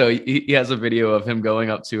 So he has a video of him going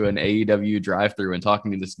up to an AEW drive-through and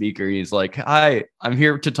talking to the speaker. He's like, "Hi, I'm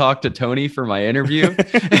here to talk to Tony for my interview."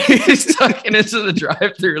 He's talking into the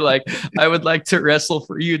drive-through like, "I would like to wrestle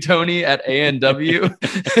for you, Tony, at AEW."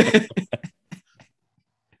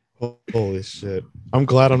 Holy shit. I'm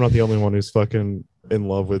glad I'm not the only one who's fucking in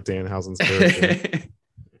love with Danhausen's character.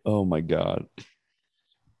 Oh my God.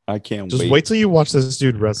 I can't Just wait till you watch this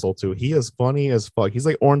dude wrestle too. He is funny as fuck. He's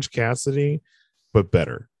like Orange Cassidy, but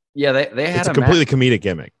better. Yeah, they had a completely comedic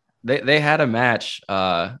gimmick. They had a match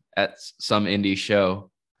at some indie show.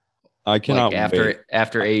 I cannot wait.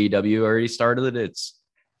 After AEW already started it. It's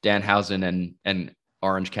Danhausen and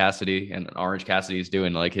Orange Cassidy, and Orange Cassidy's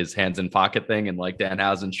doing like his hands in pocket thing, and like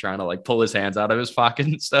Danhausen's trying to like pull his hands out of his pocket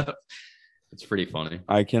and stuff. It's pretty funny.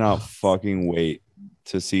 I cannot fucking wait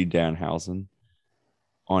to see Danhausen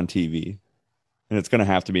on TV. And it's going to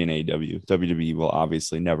have to be an AEW. WWE will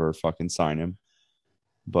obviously never fucking sign him.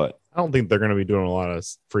 But I don't think they're going to be doing a lot of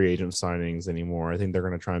free agent signings anymore. I think they're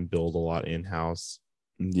going to try and build a lot in-house.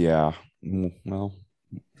 Yeah. Well,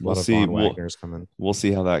 we'll see. We'll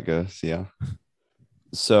see how that goes. Yeah.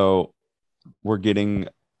 So we're getting,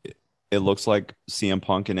 it looks like CM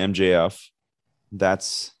Punk and MJF.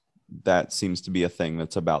 That seems to be a thing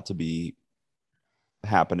that's about to be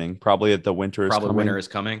happening. Probably at the winter. Winter is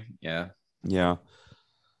coming. Yeah. Yeah.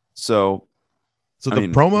 So the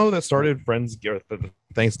promo that started the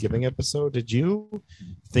Thanksgiving episode, did you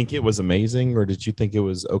think it was amazing or did you think it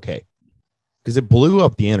was okay? Because it blew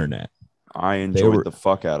up the internet. I enjoyed the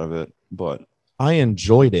fuck out of it, but I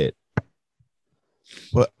enjoyed it.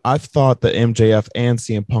 But I've thought that MJF and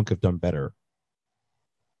CM Punk have done better.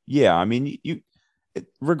 Yeah, I mean,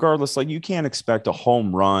 regardless, like you can't expect a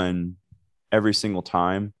home run every single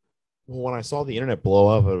time. Well, when I saw the internet blow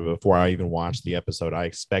up before I even watched the episode, I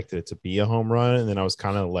expected it to be a home run, and then I was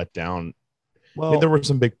kind of let down. Well, there were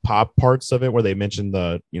some big pop parts of it where they mentioned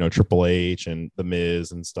the Triple H and the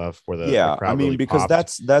Miz and stuff. Where the crowd really because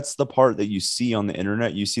popped. that's the part that you see on the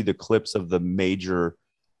internet. You see the clips of the major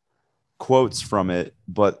quotes from it,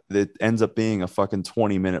 but it ends up being a fucking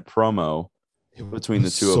 20-minute promo between the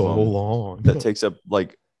two of them. So long that takes up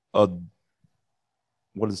like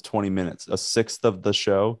what is 20 minutes? A sixth of the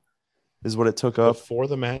show is what it took up. Before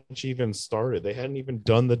the match even started. They hadn't even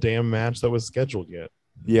done the damn match that was scheduled yet.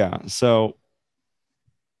 Yeah. So,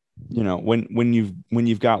 when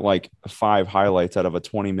you've got like 5 highlights out of a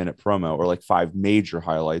 20-minute promo or like 5 major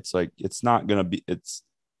highlights, like it's not going to be,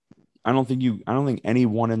 I don't think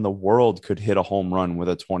anyone in the world could hit a home run with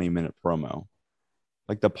a 20-minute promo.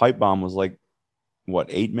 Like the pipe bomb was like, what,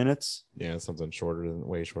 8 minutes? Yeah. Something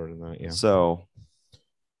way shorter than that. Yeah. So,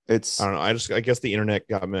 I don't know. I guess the internet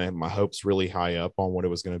got my hopes really high up on what it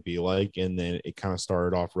was going to be like. And then it kind of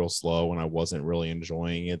started off real slow and I wasn't really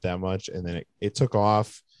enjoying it that much. And then it took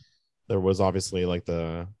off. There was obviously like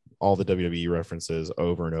all the WWE references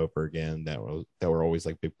over and over again that were always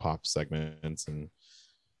like big pop segments, and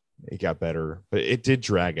it got better, but it did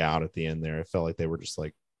drag out at the end there. It felt like they were just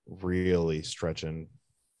like really stretching.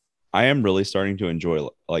 I am really starting to enjoy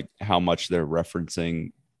like how much they're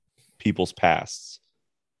referencing people's pasts.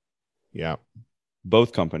 Yeah.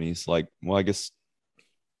 Both companies, like, well, I guess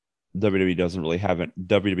WWE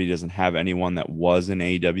doesn't have anyone that was in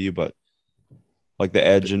AEW, but like the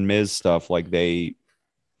Edge and Miz stuff, like they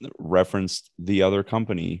referenced the other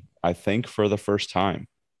company, I think, for the first time.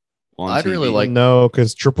 I'd TV. really like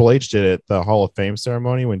because Triple H did it at the Hall of Fame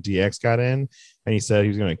ceremony when DX got in, and he said he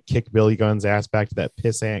was going to kick Billy Gunn's ass back to that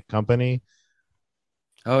pissant company.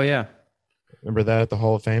 Oh yeah, remember that at the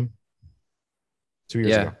Hall of Fame 2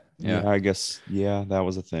 years ago. Yeah, I guess. Yeah, that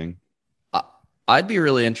was a thing. I'd be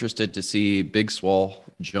really interested to see Big Swole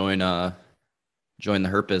join the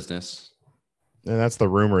Hurt Business. And that's the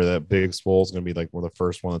rumor that Big Swole is going to be like one of the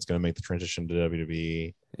first one that's going to make the transition to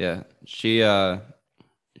WWE. Yeah, she. I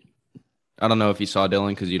don't know if you saw Dylan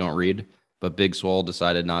because you don't read, but Big Swole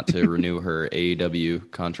decided not to renew her AEW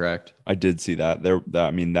contract. I did see that.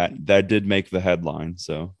 That did make the headline,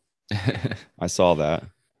 so I saw that.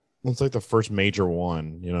 Well, it's like the first major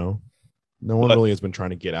one, you know. No one really has been trying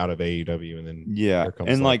to get out of AEW, and then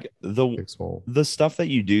and like the stuff that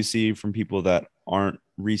you do see from people that aren't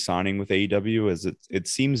re-signing with AEW is it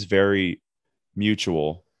seems very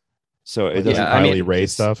mutual. So it doesn't Kylie Ray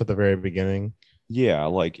stuff at the very beginning. Yeah,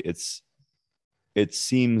 like it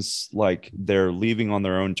seems like they're leaving on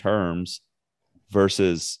their own terms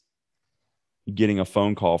versus getting a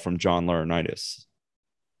phone call from John Laurinaitis.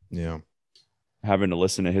 Yeah. Having to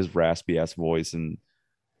listen to his raspy ass voice and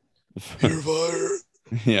you're fired.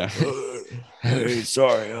 Yeah. Hey,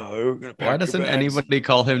 sorry. We're gonna Why doesn't anybody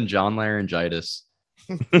call him John Laryngitis?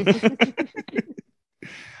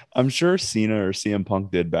 I'm sure Cena or CM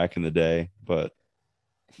Punk did back in the day, but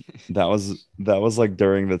that was like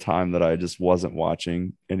during the time that I just wasn't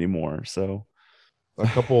watching anymore. So a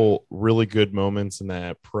couple really good moments in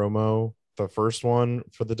that promo. The first one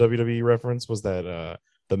for the WWE reference was that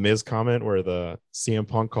the Miz comment where the CM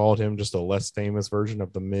Punk called him just a less famous version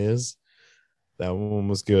of the Miz. That one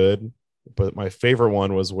was good. But my favorite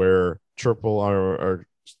one was where or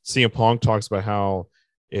CM Punk talks about how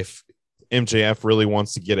if MJF really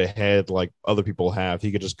wants to get ahead like other people have,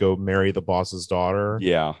 he could just go marry the boss's daughter.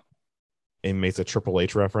 Yeah. And makes a Triple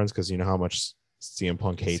H reference because you know how much CM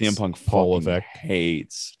Punk hates CM Punk Paul Levesque.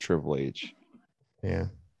 Hates Triple H. Yeah.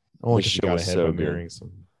 Only because he got ahead by marrying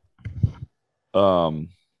some.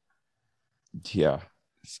 Yeah.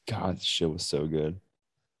 God, this shit was so good.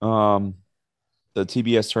 The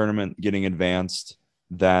TBS tournament getting advanced.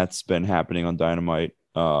 That's been happening on Dynamite.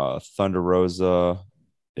 Thunder Rosa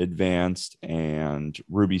advanced and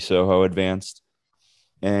Ruby Soho advanced.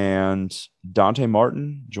 And Dante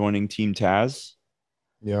Martin joining Team Taz.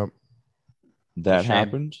 Yep. That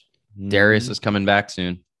happened. Darius is coming back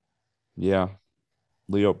soon. Yeah.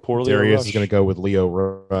 Darius is going to go with Leo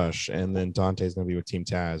Rush, and then Dante's going to be with Team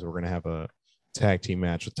Taz. We're going to have a tag team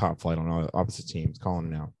match with Top Flight on opposite teams. Calling it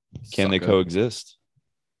now. Can they coexist?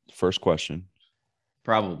 First question.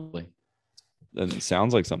 Probably. It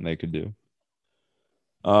sounds like something they could do.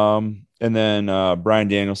 And then Bryan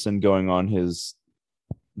Danielson going on his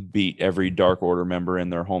beat every Dark Order member in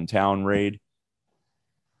their hometown raid.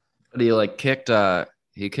 But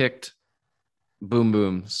he kicked Boom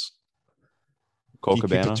Boom's Colt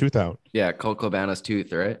Cabana. Kicked a tooth out. Yeah, Colt Cabana's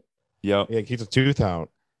tooth, right? Yep. Yeah, he kicked a tooth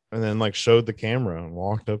out and then like showed the camera and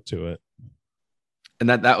walked up to it. And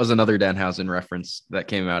that was another Danhausen reference that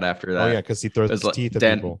came out after that. Oh yeah, because he throws his teeth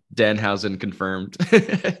at people. Danhausen confirmed.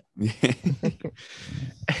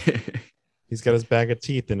 He's got his bag of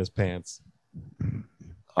teeth in his pants.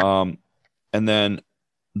 And then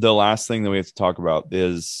the last thing that we have to talk about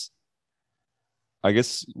is, I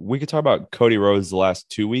guess we could talk about Cody Rhodes the last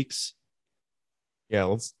 2 weeks. Yeah,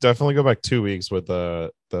 let's definitely go back 2 weeks with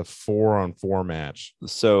the 4-on-4 match.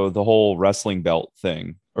 So the whole wrestling belt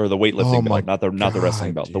thing, or the weightlifting belt, not the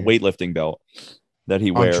wrestling belt, dude. The weightlifting belt that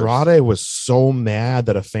he wears. Andrade was so mad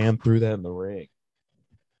that a fan threw that in the ring.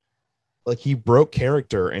 Like he broke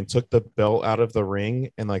character and took the belt out of the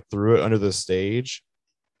ring and like threw it under the stage.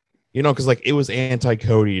 You know, because like it was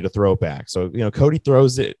anti-Cody to throw it back. So, you know, Cody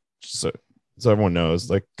throws it. So everyone knows,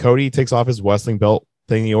 like Cody takes off his wrestling belt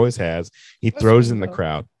thing he always has. He throws it in the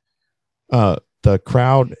crowd. The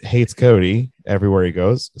crowd hates Cody everywhere he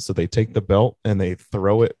goes. So they take the belt and they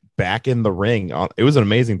throw it back in the ring. It was an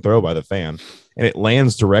amazing throw by the fan. And it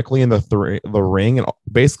lands directly in the ring and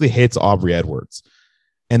basically hits Aubrey Edwards.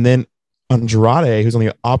 And then Andrade, who's on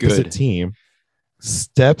the opposite team,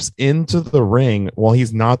 steps into the ring while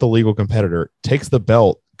he's not the legal competitor, takes the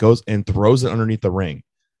belt, goes and throws it underneath the ring.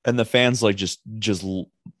 And the fans like just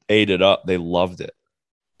ate it up. They loved it.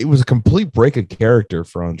 It was a complete break of character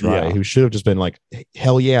for Andrade, who should have just been like,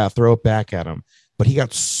 hell yeah, throw it back at him. But he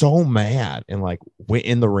got so mad and like went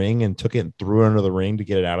in the ring and took it and threw it under the ring to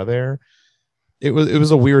get it out of there. It was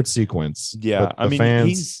a weird sequence. Yeah. I mean,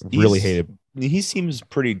 fans really hated. He seems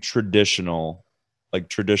pretty traditional, like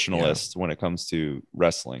traditionalist when it comes to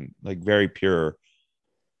wrestling, like very pure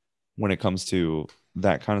when it comes to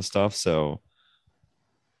that kind of stuff. So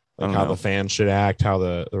like how the fans should act, how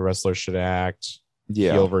the wrestlers should act.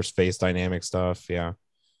 Yeah. Heel versus face dynamic stuff. Yeah.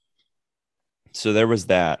 So there was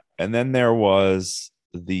that. And then there was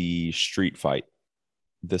the street fight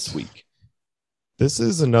this week. This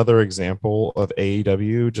is another example of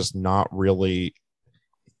AEW just not really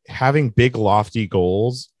having big lofty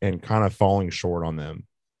goals and kind of falling short on them.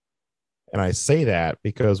 And I say that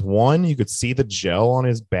because one, you could see the gel on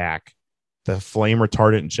his back, the flame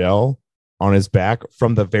retardant gel on his back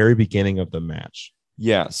from the very beginning of the match.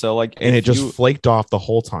 Yeah. So like, and it just flaked off the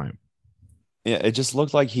whole time. Yeah. It just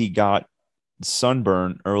looked like he got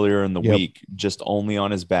sunburn earlier in the week, just only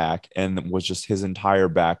on his back, and was just his entire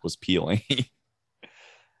back was peeling.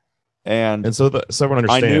 and so everyone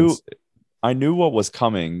understands. I knew what was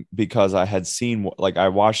coming because I had seen, like, I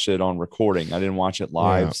watched it on recording. I didn't watch it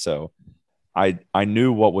live. So I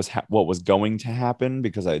knew what was going to happen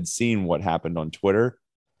because I had seen what happened on Twitter.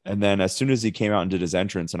 And then as soon as he came out and did his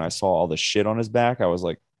entrance and I saw all the shit on his back, I was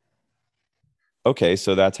like, okay,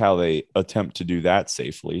 so that's how they attempt to do that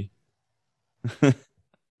safely.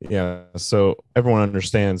 Yeah. So everyone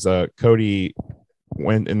understands Cody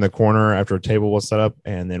went in the corner after a table was set up.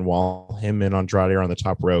 And then while him and Andrade are on the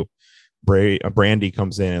top rope, Brandy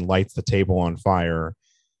comes in and lights the table on fire.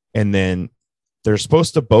 And then they're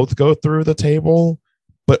supposed to both go through the table,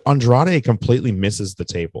 but Andrade completely misses the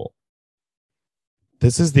table.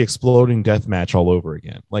 This is the exploding death match all over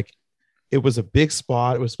again. Like, it was a big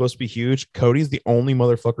spot. It was supposed to be huge. Cody's the only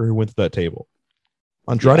motherfucker who went to that table.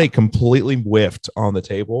 Andrade completely whiffed on the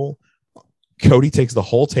table. Cody takes the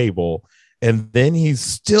whole table, and then he's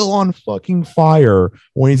still on fucking fire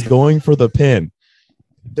when he's going for the pin.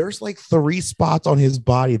 There's like 3 spots on his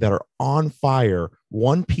body that are on fire.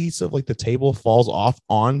 One piece of like the table falls off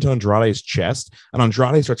onto Andrade's chest, and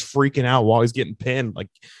Andrade starts freaking out while he's getting pinned. Like,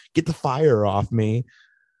 get the fire off me.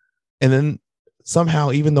 And then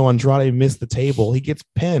somehow, even though Andrade missed the table, he gets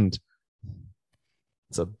pinned.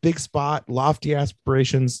 It's a big spot, lofty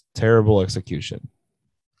aspirations, terrible execution.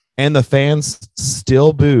 And the fans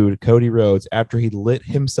still booed Cody Rhodes after he lit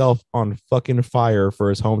himself on fucking fire for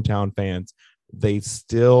his hometown fans. They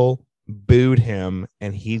still booed him,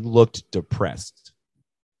 and he looked depressed.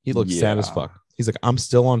 He looked sad as fuck. He's like, I'm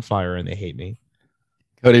still on fire, and they hate me.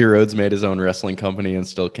 Cody Rhodes made his own wrestling company and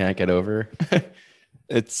still can't get over.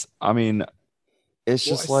 It's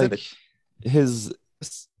just like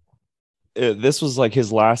this was like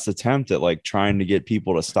his last attempt at like trying to get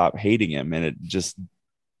people to stop hating him, and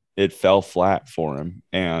it fell flat for him.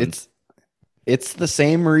 And it's the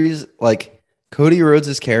same reason, like, Cody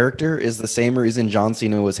Rhodes' character is the same reason John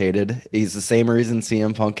Cena was hated. He's the same reason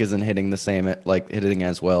CM Punk isn't hitting hitting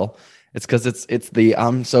as well. It's because it's the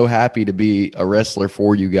I'm so happy to be a wrestler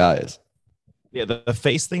for you guys. Yeah, the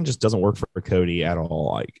face thing just doesn't work for Cody at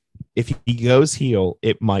all. Like, if he goes heel,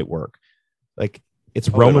 it might work. Like, it's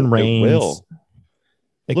Roman Reigns. It will.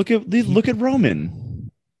 Like, look at Roman.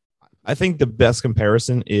 I think the best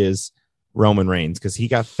comparison is Roman Reigns, because he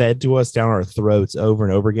got fed to us down our throats over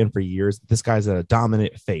and over again for years. This guy's a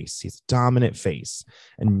dominant face. He's a dominant face,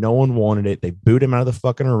 and no one wanted it. They booed him out of the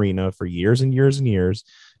fucking arena for years and years and years,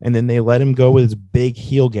 and then they let him go with his big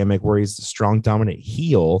heel gimmick where he's a strong, dominant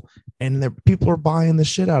heel, and people are buying the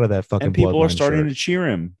shit out of that fucking. And people are starting to cheer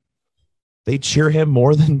him. They cheer him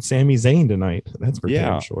more than Sami Zayn tonight. That's for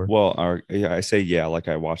damn sure. Well, I say like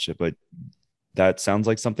I watched it, but that sounds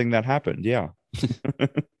like something that happened. Yeah.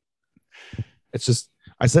 It's just,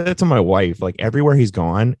 I said it to my wife, like, everywhere he's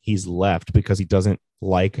gone, he's left because he doesn't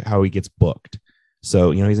like how he gets booked.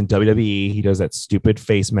 So, he's in WWE. He does that stupid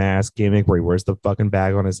face mask gimmick where he wears the fucking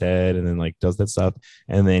bag on his head and then like does that stuff.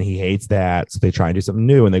 And then he hates that. So they try and do something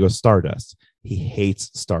new and they go Stardust. He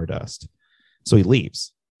hates Stardust. So he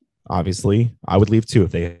leaves. Obviously, I would leave too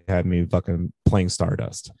if they had me fucking playing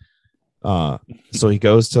Stardust. So he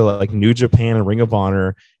goes to like New Japan and Ring of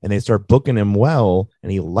Honor, and they start booking him well,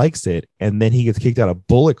 and he likes it. And then he gets kicked out of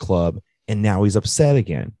Bullet Club, and now he's upset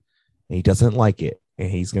again, and he doesn't like it,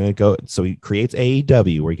 and he's gonna go. So he creates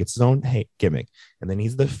AEW where he gets his own gimmick, and then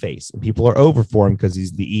he's the face, and people are over for him because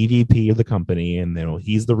he's the EVP of the company, and then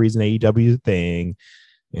he's the reason AEW is a thing,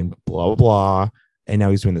 and blah blah blah. And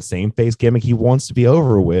now he's doing the same face gimmick he wants to be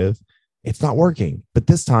over with. It's not working, but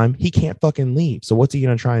this time he can't fucking leave. So what's he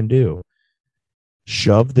gonna try and do?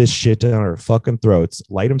 Shove this shit down our fucking throats,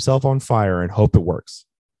 light himself on fire, and hope it works.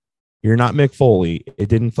 You're not Mick Foley. It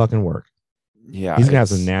didn't fucking work. Yeah. He's gonna have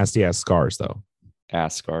some nasty ass scars though.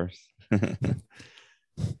 Ass scars.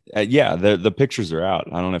 Yeah, the pictures are out.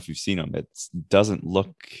 I don't know if you've seen them. It doesn't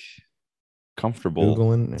look comfortable,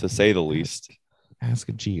 Googling, to say the least. Ask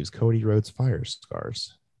Jeeves. Cody Rhodes fire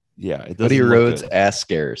scars. Yeah, it doesn't. Cody Rhodes ass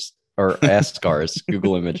scares or ass scars.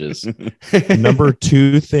 Google images. Number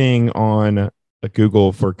 2 thing on a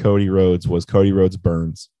Google for Cody Rhodes was Cody Rhodes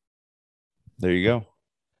burns. There you go.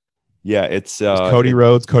 Yeah, it's Cody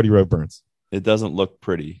Rhodes burns. It doesn't look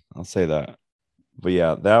pretty. I'll say that. But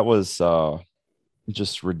yeah, that was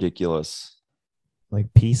just ridiculous.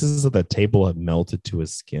 Like, pieces of the table have melted to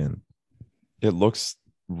his skin. It looks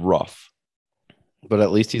rough. But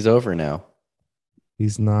at least he's over now.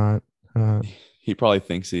 He's not. He probably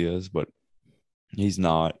thinks he is, but he's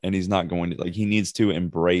not. And he's not going to, like, he needs to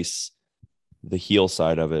embrace the heel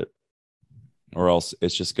side of it, or else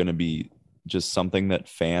it's just going to be just something that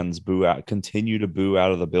fans continue to boo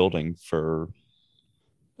out of the building for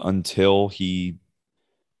until he.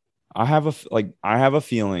 I have a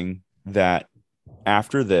feeling that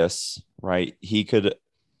after this, right, he could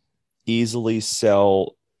easily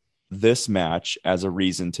sell this match as a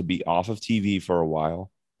reason to be off of TV for a while.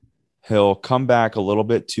 He'll come back a little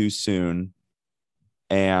bit too soon,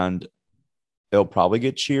 and he'll probably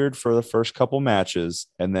get cheered for the first couple matches,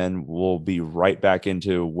 and then we'll be right back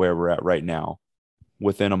into where we're at right now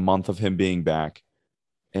within a month of him being back.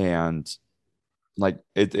 And like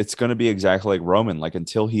it's going to be exactly like Roman. Like,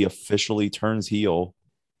 until he officially turns heel,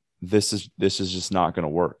 this is just not going to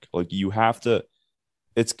work. Like, you have to.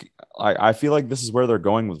 I feel like this is where they're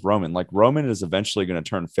going with Roman. Like, Roman is eventually going to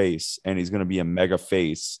turn face, and he's going to be a mega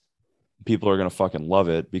face. People are going to fucking love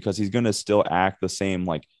it because he's going to still act the same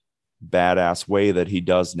like badass way that he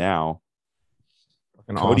does now.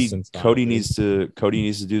 Cody needs to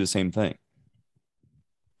do the same thing.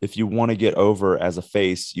 If you want to get over as a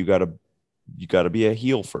face, you gotta be a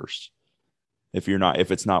heel first. If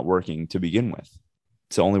it's not working to begin with,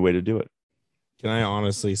 it's the only way to do it. Can I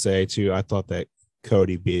honestly say too? I thought that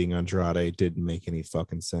Cody beating Andrade didn't make any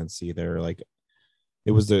fucking sense either. Like,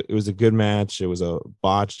 it was a good match. It was a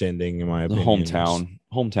botched ending in my opinion. The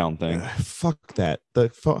hometown thing. Fuck that. The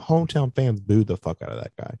hometown fans booed the fuck out of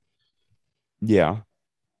that guy. Yeah,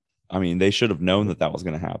 I mean, they should have known that was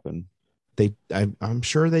going to happen. I'm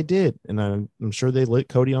sure they did, and I'm sure they lit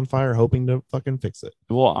Cody on fire, hoping to fucking fix it.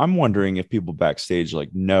 Well, I'm wondering if people backstage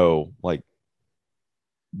know, like,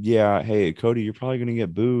 yeah, hey, Cody, you're probably going to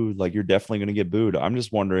get booed. Like, you're definitely going to get booed. I'm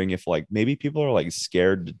just wondering if, like, maybe people are, like,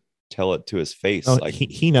 scared to tell it to his face. No, like,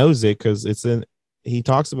 he knows it because he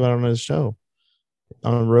talks about it on his show.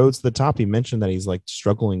 On Road to the Top, he mentioned that he's, like,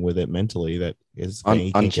 struggling with it mentally. That is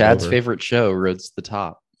on Chad's favorite show, Road to the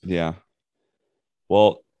Top. Yeah.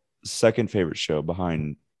 Well, second favorite show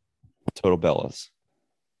behind Total Bellas.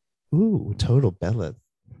 Ooh, Total Bellas.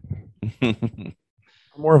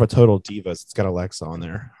 More of a Total Divas. It's got Alexa on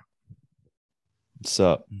there.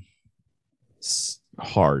 Sub.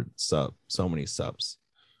 Hard sub. So many subs.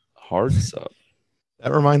 Hard sub.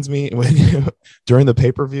 That reminds me when during the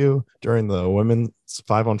pay-per-view, during the women's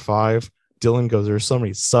 5-on-5, Dylan goes, there's so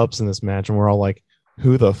many subs in this match, and we're all like,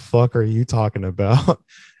 who the fuck are you talking about?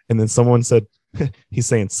 And then someone said, he's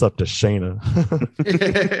saying sup to Shayna.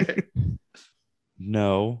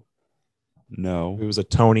 No. It was a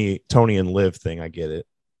Tony and Liv thing. I get it.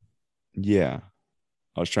 Yeah.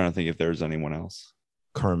 I was trying to think if there's anyone else.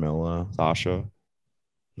 Carmella. Sasha.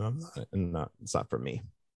 No, it's not for me.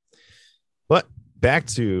 But back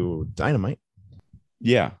to Dynamite.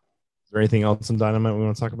 Yeah. Is there anything else in Dynamite we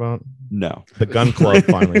want to talk about? No. The Gun Club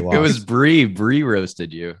finally lost. It was Brie. Brie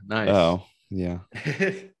roasted you. Nice. Oh, yeah.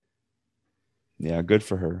 Yeah, good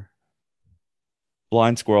for her.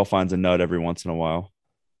 Blind squirrel finds a nut every once in a while.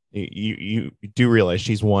 You do realize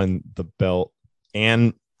she's won the belt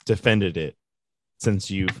and defended it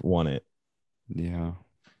since you've won it. Yeah.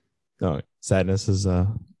 Oh, sadness is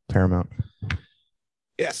paramount.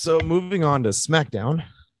 Yeah, so moving on to SmackDown.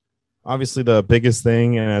 Obviously, the biggest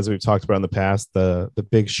thing, and as we've talked about in the past, the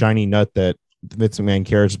big shiny nut that Vince McMahon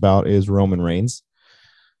cares about is Roman Reigns.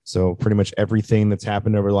 So pretty much everything that's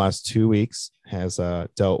happened over the last 2 weeks has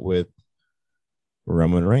dealt with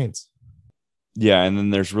Roman Reigns. Yeah, and then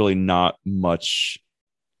there's really not much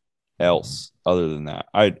else other than that.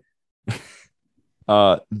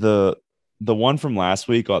 The one from last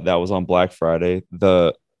week that was on Black Friday.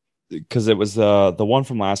 Because it was the one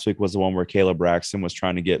from last week was the one where Kayla Braxton was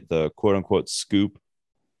trying to get the quote unquote scoop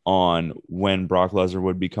on when Brock Lesnar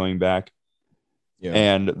would be coming back. Yeah.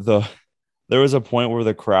 And there was a point where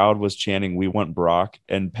the crowd was chanting, "We want Brock,"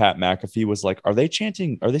 and Pat McAfee was like, Are they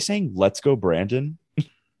saying "Let's go, Brandon"?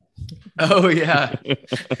 Oh, yeah.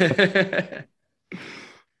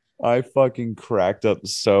 I fucking cracked up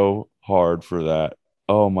so hard for that.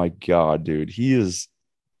 Oh my God, dude. He is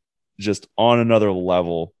just on another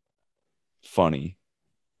level funny.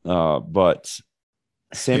 But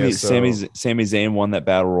Sami Zayn won that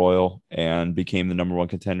battle royal and became the number one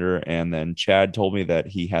contender. And then Chad told me that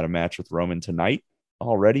he had a match with Roman tonight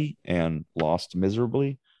already and lost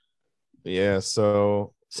miserably. Yeah,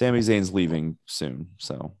 so Sami Zayn's leaving soon.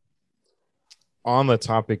 So on the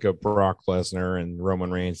topic of Brock Lesnar and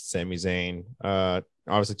Roman Reigns, Sami Zayn,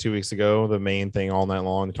 obviously 2 weeks ago, the main thing all night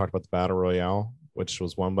long, they talked about the battle royale, which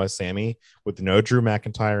was won by Sami with no Drew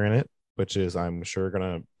McIntyre in it. which is I'm sure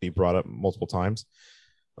gonna be brought up multiple times.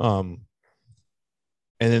 And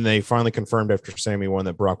then they finally confirmed after Sami won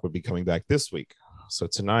that Brock would be coming back this week. So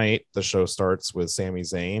tonight the show starts with Sami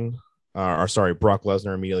Zayn, Brock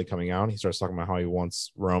Lesnar immediately coming out. He starts talking about how he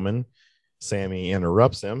wants Roman. Sami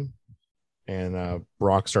interrupts him, and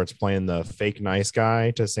Brock starts playing the fake nice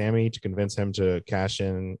guy to Sami to convince him to cash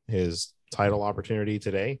in his title opportunity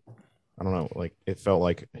today. I don't know, like it felt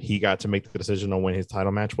like he got to make the decision on when his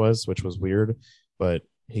title match was, which was weird, but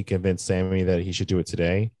he convinced Sami that he should do it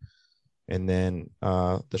today. And then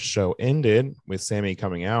the show ended with Sami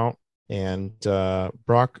coming out, and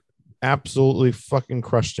Brock absolutely fucking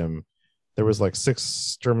crushed him. There was like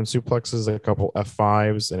 6 German suplexes, a couple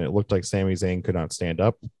F5s, and it looked like Sami Zayn could not stand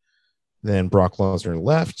up. Then Brock Lesnar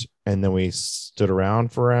left, and then we stood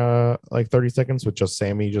around for like 30 seconds with just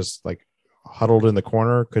Sami just like huddled in the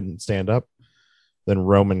corner, couldn't stand up. Then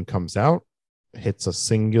Roman comes out, hits a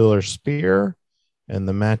singular spear, and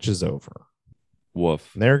the match is over.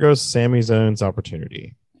 Woof. And there goes Sami Zayn's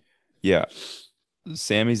opportunity. Yeah.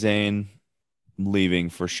 Sami Zayn leaving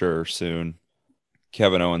for sure soon.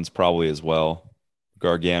 Kevin Owens probably as well.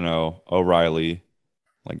 Gargano, O'Reilly.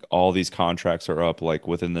 Like all these contracts are up like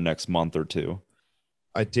within the next month or two.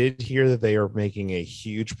 I did hear that they are making a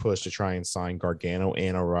huge push to try and sign Gargano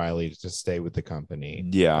and O'Reilly to stay with the company.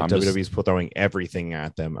 Yeah. WWE's throwing everything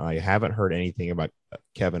at them. I haven't heard anything about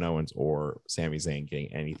Kevin Owens or Sami Zayn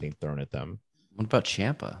getting anything thrown at them. What about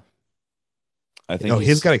Ciampa? I think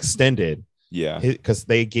his got extended. Yeah. Because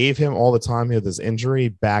they gave him all the time with his injury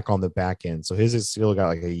back on the back end. So his has still got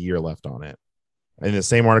like a year left on it. In the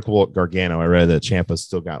same article at Gargano, I read that Ciampa's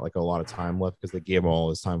still got like a lot of time left because they gave him all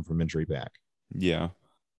his time from injury back. Yeah.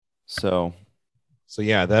 So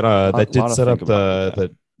yeah, that did set up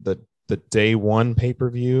the day one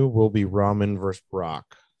pay-per-view will be Roman versus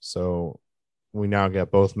Brock. So we now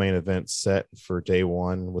got both main events set for day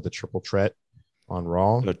one with a triple threat on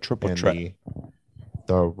Raw. The triple threat.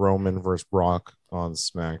 The Roman versus Brock on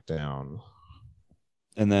SmackDown.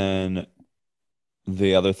 And then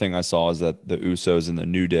the other thing I saw is that the Usos and the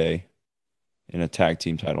New Day in a tag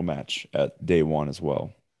team title match at day one as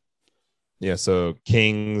well. Yeah, so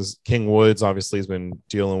King Woods obviously has been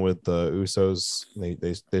dealing with the Usos.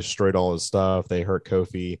 They destroyed all his stuff. They hurt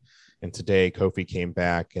Kofi, and today Kofi came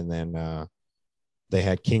back, and then they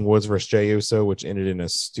had King Woods versus Jey Uso, which ended in a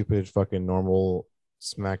stupid fucking normal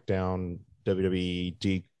SmackDown WWE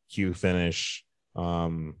DQ finish,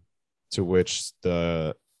 to which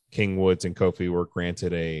the King Woods and Kofi were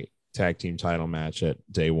granted a tag team title match at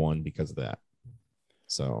day one because of that.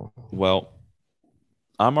 So, well,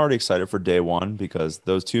 I'm already excited for day one because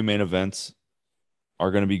those two main events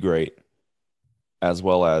are going to be great, as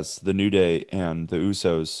well as the New Day and the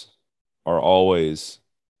Usos are always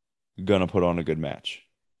going to put on a good match.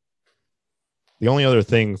 The only other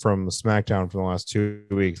thing from SmackDown for the last 2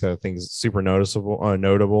 weeks that I think is super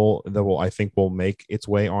notable that I think will make its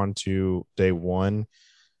way onto day one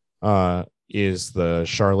is the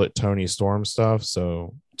Charlotte Toni Storm stuff.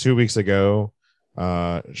 So 2 weeks ago,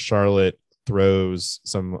 Charlotte throws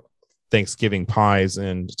some Thanksgiving pies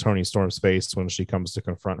in Toni Storm's face when she comes to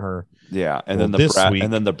confront her. Yeah, and then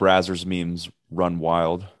the Brazzers memes run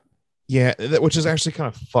wild. Yeah, which is actually kind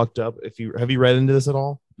of fucked up. Have you read into this at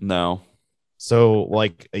all? No. So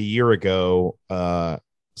like a year ago,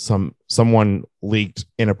 someone leaked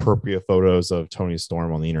inappropriate photos of Toni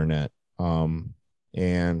Storm on the internet.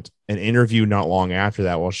 And an interview not long after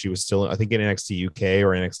that, while she was still, I think in NXT UK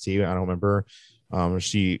or NXT, I don't remember.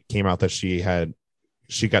 She came out that she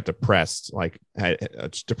got depressed, like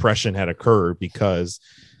depression had occurred because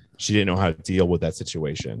she didn't know how to deal with that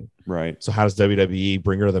situation. Right. So how does WWE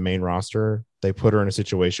bring her to the main roster? They put her in a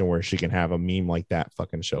situation where she can have a meme like that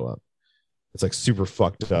fucking show up. It's like super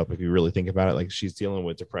fucked up if you really think about it. Like she's dealing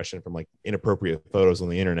with depression from like inappropriate photos on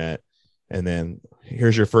the internet. And then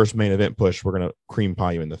here's your first main event push. We're going to cream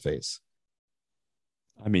pie you in the face.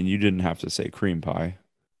 I mean, you didn't have to say cream pie.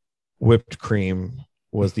 Whipped cream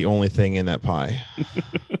was the only thing in that pie.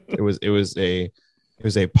 It was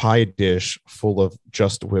a pie dish full of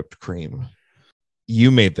just whipped cream.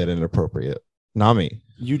 You made that inappropriate, not me.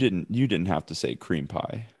 You didn't have to say cream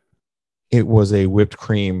pie. It was a whipped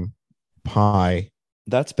cream pie.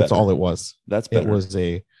 That's better. That's all it was. That's better. It was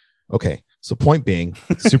okay. So point being,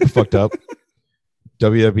 super fucked up.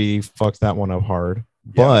 WWE fucked that one up hard.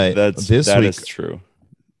 Yeah, but that is true.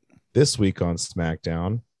 This week on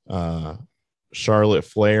SmackDown, Charlotte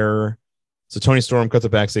Flair. So Toni Storm cuts a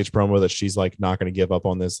backstage promo that she's like not going to give up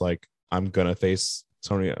on this. Like I'm gonna face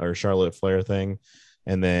Tony or Charlotte Flair thing,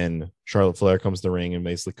 and then Charlotte Flair comes to the ring and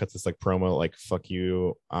basically cuts this like promo like "fuck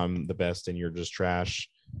you, I'm the best and you're just trash."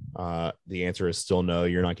 The answer is still no.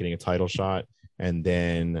 You're not getting a title shot. And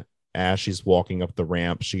then as she's walking up the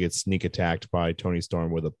ramp, she gets sneak attacked by Tony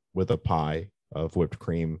Storm with a pie of whipped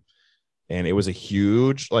cream. And it was a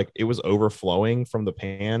huge, like, it was overflowing from the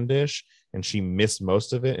pan dish, and she missed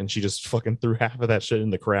most of it, and she just fucking threw half of that shit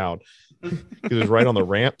in the crowd. It was right on the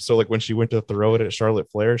ramp. So like when she went to throw it at Charlotte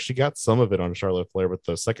Flair, she got some of it on Charlotte Flair, but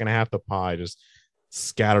the second half of the pie just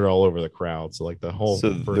scattered all over the crowd. So like the whole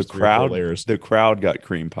the crowd got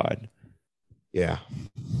cream pied. Yeah.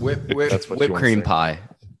 Whipped cream pie.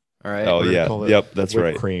 All right. Oh yeah. Yep, that's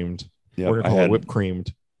right. Creamed. Yep, We're gonna call it whipped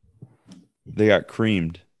creamed. They got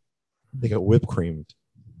creamed. They got whipped creamed.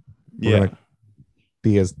 We're gonna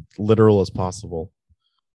be as literal as possible.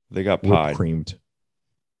 They got pied. Whipped creamed.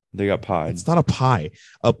 They got pied. It's not a pie.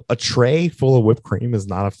 A tray full of whipped cream is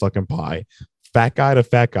not a fucking pie. Fat guy to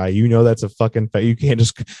fat guy, you know that's a fucking fat. You can't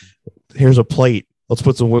just, here's a plate. Let's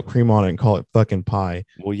put some whipped cream on it and call it fucking pie.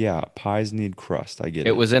 Well, yeah, pies need crust. I get it.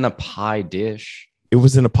 It was in a pie dish. It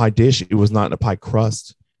was in a pie dish. It was not in a pie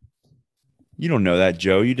crust. You don't know that,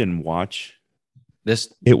 Joe. You didn't watch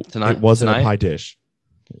this tonight. It wasn't a pie dish.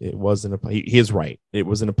 It wasn't a pie. He is right. It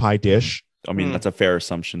was in a pie dish. I mean, that's a fair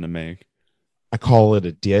assumption to make. I call it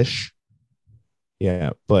a dish.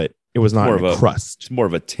 Yeah, but it was not a crust. It's more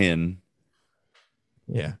of a tin.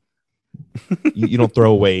 Yeah. you don't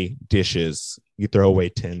throw away dishes. You throw away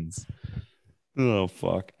tins. Oh,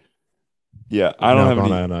 fuck. Yeah, I don't have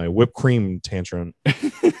on a whipped cream tantrum.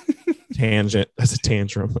 Tangent. That's a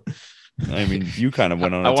tantrum. I mean, you kind of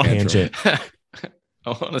went on a tangent. I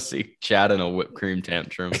want to see Chad in a whipped cream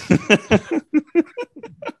tantrum.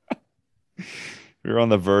 We're on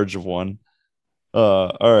the verge of one.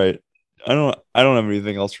 All right. I don't have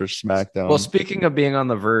anything else for SmackDown. Well, speaking of being on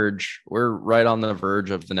the verge, we're right on the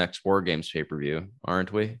verge of the next War Games pay-per-view,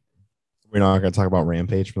 aren't we? We're not going to talk about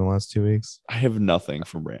Rampage for the last 2 weeks. I have nothing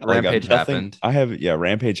from Rampage. Happened.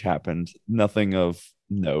 Rampage happened. Nothing of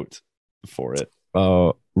note for it.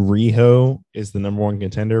 Riho is the number one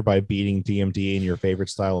contender by beating DMD in your favorite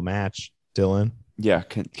style match, Dylan. Yeah,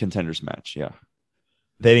 contenders match. Yeah.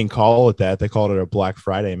 They didn't call it that. They called it a Black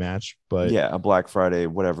Friday match. But yeah, a Black Friday,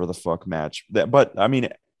 whatever the fuck match. But I mean,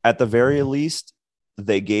 at the very least,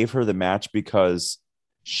 they gave her the match because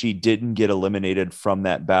she didn't get eliminated from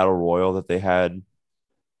that battle royal that they had.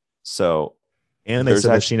 So, and they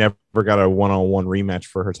said that she never got a one-on-one rematch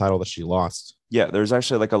for her title that she lost. Yeah, there's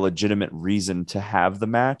actually like a legitimate reason to have the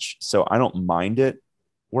match. So I don't mind it.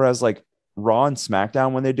 Whereas like Raw and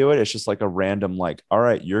SmackDown, when they do it, it's just like a random, like, all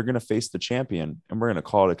right, you're going to face the champion and we're going to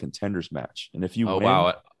call it a contenders match. And if you win,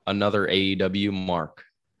 wow, another AEW mark.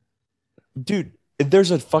 Dude,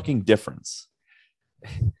 there's a fucking difference.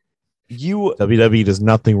 WWE does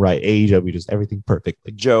nothing right. AEW does everything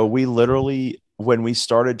perfectly. Joe, we literally, when we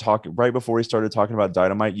started talking, right before we started talking about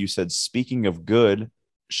Dynamite, you said, speaking of good,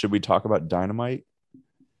 should we talk about Dynamite?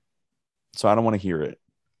 So I don't want to hear it.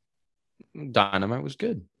 Dynamite was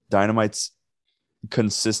good. Dynamite's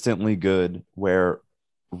consistently good, where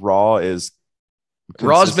Raw's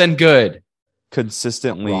been good.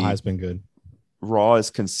 Consistently. Raw has been good. Raw is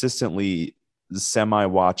consistently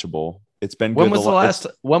semi-watchable. It's been when good.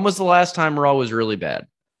 When was the last time Raw was really bad?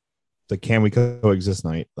 The Can We Coexist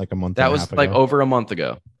night, like a month. That was like over a month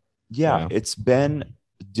ago. Yeah, it's been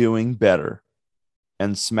doing better.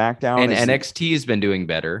 And SmackDown and NXT has been doing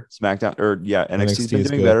better. NXT's been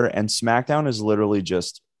doing better. And SmackDown is literally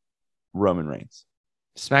just Roman Reigns.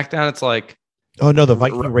 SmackDown, it's like, oh no, the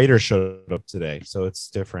Viking Raiders showed up today, so it's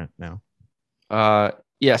different now.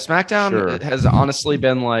 Yeah, SmackDown has honestly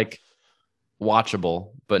been like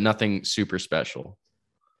watchable, but nothing super special.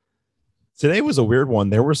 Today was a weird one.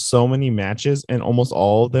 There were so many matches, and almost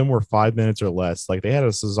all of them were 5 minutes or less. Like they had a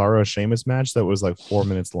Cesaro Sheamus match that was like 4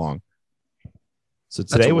 minutes long. So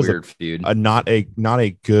today was weird feud. Not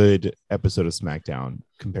a good episode of SmackDown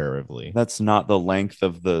comparatively. That's not the length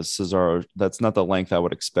of the Cesaro. That's not the length I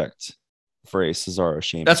would expect for a Cesaro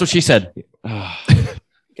Sheamus. That's what she said.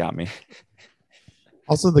 Got me.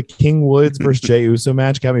 Also, the King Woods versus Jey Uso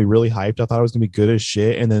match got me really hyped. I thought it was gonna be good as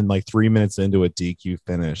shit, and then like 3 minutes into a DQ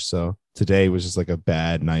finish. So today was just like a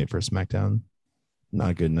bad night for SmackDown.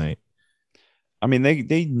 Not a good night. I mean,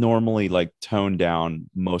 they normally like tone down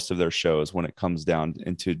most of their shows when it comes down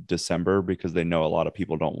into December because they know a lot of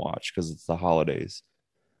people don't watch because it's the holidays.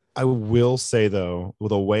 I will say, though, with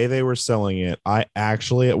the way they were selling it, I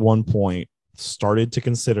actually at one point started to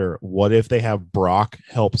consider what if they have Brock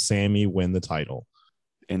help Sammy win the title.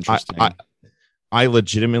 Interesting. I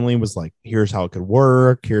legitimately was like, here's how it could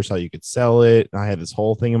work. Here's how you could sell it. And I had this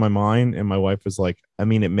whole thing in my mind. And my wife was like, I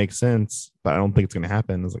mean, it makes sense, but I don't think it's going to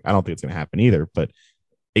happen. I was like, I don't think it's going to happen either, but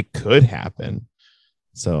it could happen.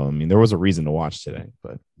 So, I mean, there was a reason to watch today,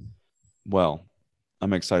 but Well,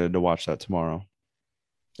 I'm excited to watch that tomorrow.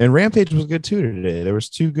 and Rampage was good too today. There was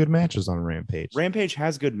 2 good matches on Rampage. Rampage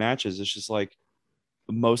has good matches. It's just like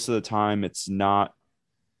most of the time it's not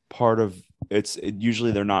part of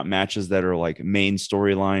usually they're not matches that are like main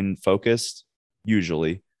storyline focused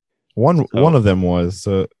usually. One of them was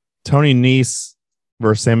Tony Nese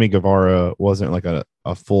versus Sammy Guevara wasn't like a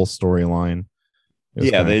full storyline.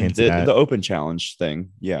 Yeah, they did the open challenge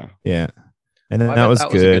thing. Yeah. And then that was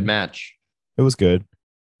good. Was a good match. It was good.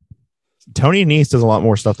 Tony Nese does a lot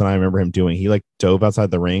more stuff than I remember him doing. He like dove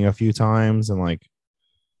outside the ring a few times, and like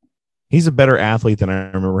he's a better athlete than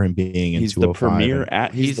I remember him being in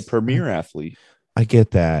 205. He's the premier athlete. I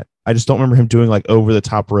get that. I just don't remember him doing like over the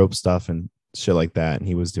top rope stuff and shit like that. And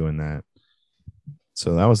he was doing that.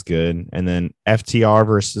 So that was good. And then FTR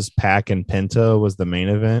versus Pac and Penta was the main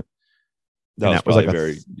event. That was like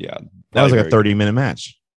a 30-minute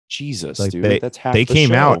match. Jesus, like dude. That's half they the came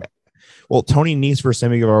show. out. Well, Tony Nese versus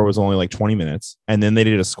Sammy Guevara was only like 20 minutes. And then they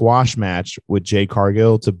did a squash match with Jade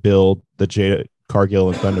Cargill to build the Jade Cargill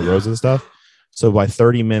and Thunder Rosa stuff. So by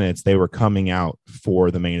 30 minutes, they were coming out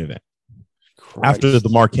for the main event. Christ. After the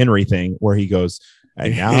Mark Henry thing where he goes,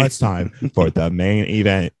 and now it's time for the main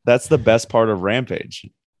event. That's the best part of Rampage.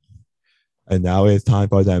 And now it's time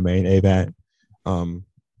for the main event. And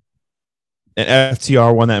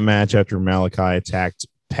FTR won that match after Malachi attacked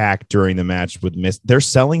Pac during the match with Miss. They're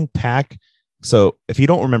selling Pac. So if you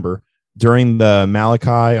don't remember, during the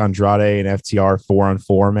Malachi, Andrade, and FTR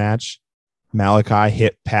 4-on-4 match, Malachi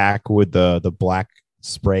hit Pac with the black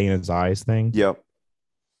spray in his eyes thing. Yep.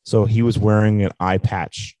 So he was wearing an eye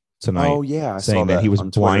patch tonight. Oh yeah, saying that he was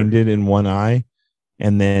blinded in one eye,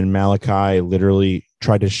 and then Malachi literally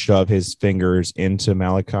tried to shove his fingers into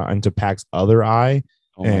Pac's other eye.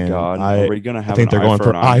 Oh my god! Are we gonna have? I think they're going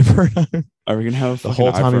for eye for an eye. Are we gonna have the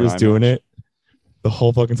whole time he was doing it? The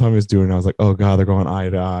whole fucking time he was doing it, I was like, "Oh god, they're going eye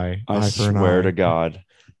to eye." I swear to God.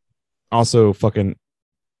 Also, fucking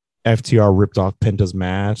FTR ripped off Penta's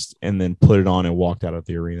mask and then put it on and walked out of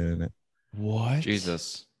the arena in it. What?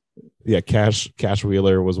 Jesus. Yeah, Cash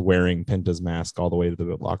Wheeler was wearing Penta's mask all the way to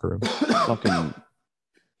the locker room. Fucking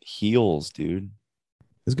heels, dude.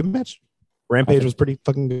 It was a good match. Rampage was pretty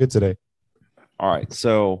fucking good today. All right,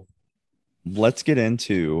 so let's get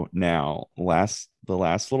into now the last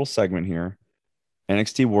little segment here.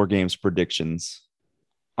 NXT War Games predictions.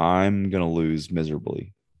 I'm gonna lose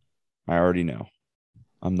miserably. I already know.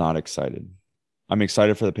 I'm not excited. I'm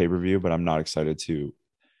excited for the pay-per-view, but I'm not excited to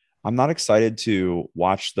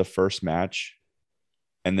watch the first match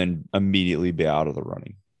and then immediately be out of the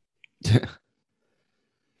running.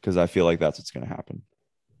 Because I feel like that's what's going to happen.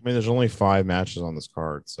 I mean, there's only 5 matches on this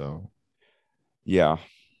card, so yeah,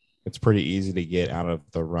 it's pretty easy to get out of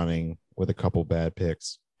the running with a couple bad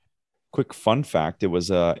picks. Quick fun fact: it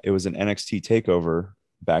was an NXT takeover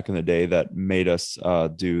back in the day that made us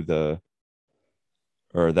that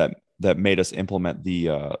made us implement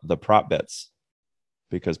the prop bets.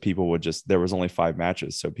 Because people would there was only 5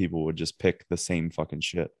 matches, so people would just pick the same fucking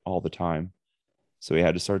shit all the time. So we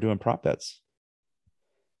had to start doing prop bets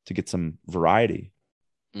to get some variety.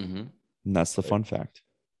 Mm-hmm. And that's the fun fact.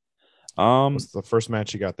 What's the first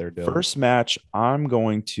match you got there, Dylan? First match, I'm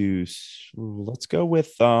going to let's go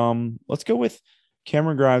with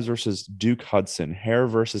Cameron Grimes versus Duke Hudson, hair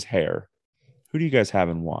versus hair. Who do you guys have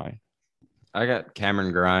and why? I got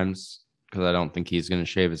Cameron Grimes because I don't think he's going to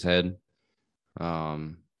shave his head.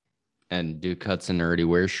 And Duke Hudson already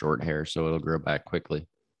wears short hair, so it'll grow back quickly.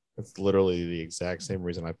 That's literally the exact same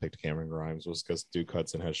reason I picked Cameron Grimes, was because Duke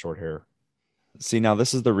Hudson has short hair. See, now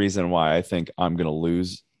this is the reason why I think I'm going to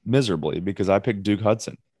lose miserably, because I picked Duke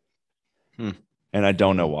Hudson. And I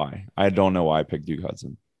don't know why. I don't know why I picked Duke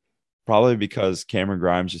Hudson. Probably because Cameron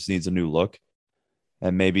Grimes just needs a new look.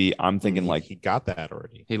 And maybe I'm thinking like he got that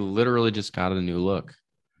already. He literally just got a new look.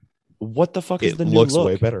 What the fuck is the new look? It looks look?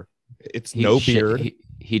 way better. It's no beard.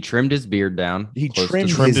 He trimmed his beard down. He trimmed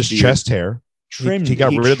his chest hair. He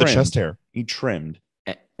got rid of the chest hair. He trimmed.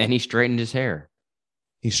 And he straightened his hair.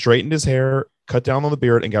 He straightened his hair, cut down on the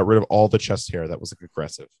beard, and got rid of all the chest hair that was like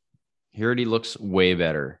aggressive. He already looks way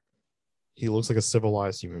better. He looks like a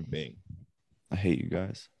civilized human being. I hate you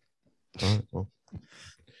guys. Well.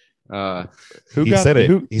 He said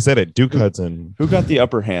it. Duke Hudson. Who got the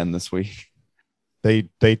upper hand this week?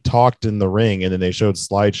 They talked in the ring, and then they showed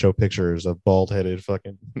slideshow pictures of bald-headed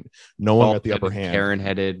fucking. No one got the upper hand.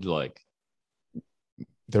 Karen-headed, like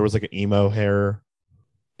there was like an emo hair.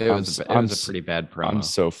 It was a pretty bad promo. I'm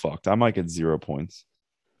so fucked. I might get 0 points.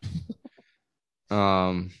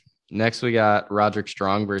 Next we got Roderick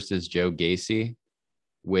Strong versus Joe Gacy.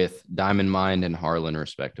 with Diamond Mine and Harlan,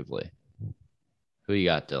 respectively. Who you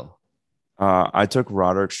got, Dill? I took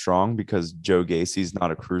Roderick Strong because Joe Gacy's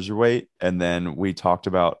not a cruiserweight. And then we talked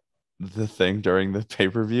about the thing during the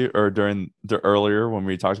pay-per-view or during the earlier when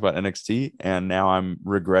we talked about NXT. And now I'm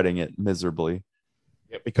regretting it miserably.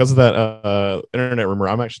 Yeah, because of that internet rumor,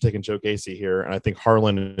 I'm actually taking Joe Gacy here. And I think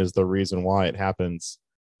Harlan is the reason why it happens.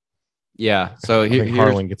 Yeah. So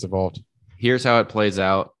Harlan gets involved. Here's how it plays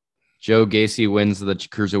out. Joe Gacy wins the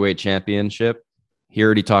Cruiserweight Championship. He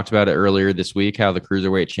already talked about it earlier this week, how the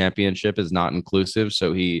Cruiserweight Championship is not inclusive.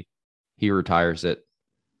 So he retires it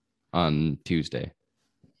on Tuesday.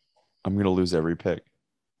 I'm going to lose every pick.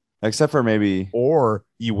 Except for maybe... Or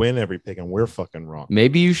you win every pick and we're fucking wrong.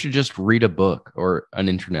 Maybe you should just read a book or an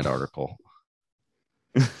internet article.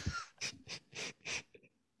 I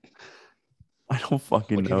don't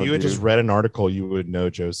fucking know. If you had just read an article, you would know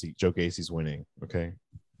Joe Gacy's winning. Okay.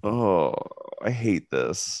 Oh, I hate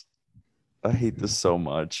this. I hate this so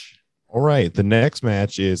much. All right. The next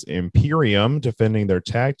match is Imperium defending their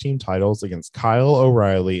tag team titles against Kyle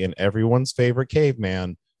O'Reilly and everyone's favorite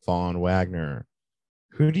caveman, Von Wagner.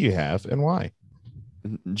 Who do you have and why?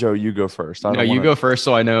 Joe, you go first. You go first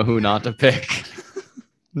so I know who not to pick.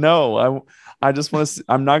 No, I just want to.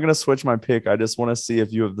 I'm not going to switch my pick. I just want to see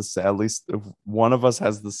if you have at least if one of us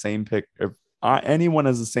has the same pick. If anyone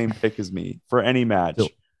has the same pick as me for any match.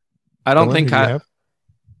 I don't think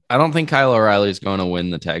Kyle O'Reilly is going to win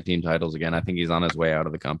the tag team titles again. I think he's on his way out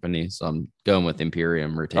of the company. So I'm going with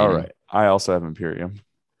Imperium retaining. All right. I also have Imperium.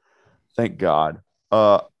 Thank God.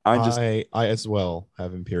 I as well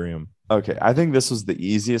have Imperium. Okay. I think this was the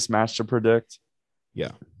easiest match to predict.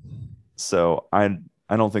 Yeah. So I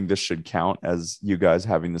don't think this should count as you guys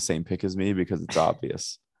having the same pick as me because it's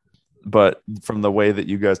obvious. But from the way that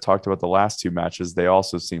you guys talked about the last two matches, they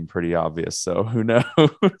also seem pretty obvious. So who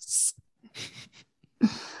knows?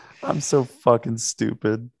 I'm so fucking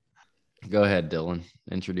stupid. Go ahead, Dylan.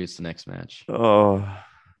 Introduce the next match. Oh,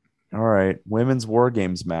 all right. Women's War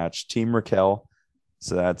Games match. Team Raquel.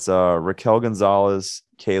 So that's Raquel Gonzalez,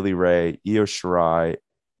 Kaylee Ray, Io Shirai,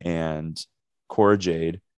 and Cora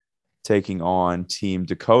Jade taking on Team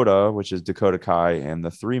Dakota, which is Dakota Kai, and the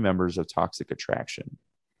 3 members of Toxic Attraction.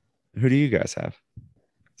 Who do you guys have?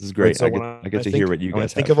 This is great. Right, so I get to hear what you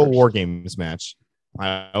guys think have of first. A War Games match.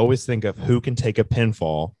 I always think of who can take a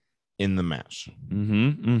pinfall in the match.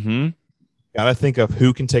 Gotta think of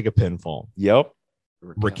who can take a pinfall. Yep.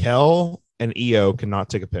 Raquel and Io cannot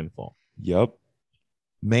take a pinfall. Yep.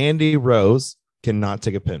 Mandy Rose cannot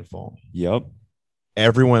take a pinfall. Yep.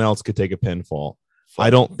 Everyone else could take a pinfall. I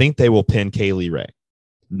don't think they will pin Kaylee Ray.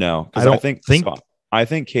 No, I think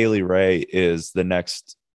Kaylee Ray is the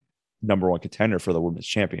next #1 contender for the women's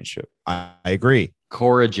championship. I agree.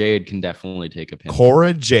 Cora Jade can definitely take a pin.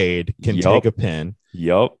 Cora Jade can take a pin.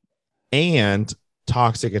 Yep. And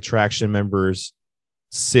Toxic Attraction members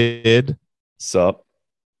Sid. Sup.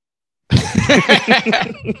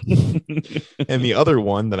 And the other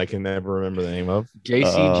one that I can never remember the name of.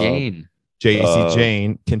 JC Jane. JC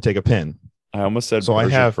Jane can take a pin. I almost said so. I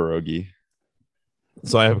have pierogi.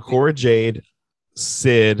 So I have Cora Jade,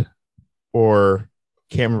 Sid, or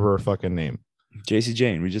can't remember her fucking name. JC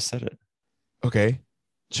Jane. We just said it. Okay.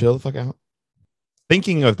 Chill the fuck out.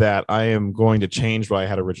 Thinking of that, I am going to change what I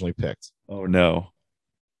had originally picked. Oh, no.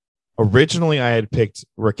 Originally, I had picked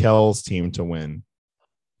Raquel's team to win,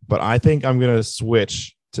 but I think I'm going to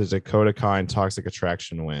switch to Dakota Kai and Toxic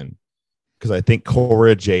Attraction win because I think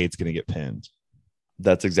Cora Jade's going to get pinned.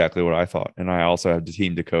 That's exactly what I thought. And I also have the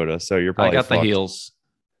Team Dakota. So you're probably I got the heels.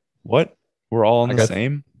 What? We're all on the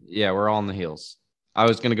same? Yeah, we're all on the heels. I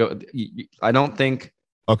was going to go. I don't think.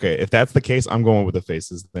 Okay, if that's the case, I'm going with the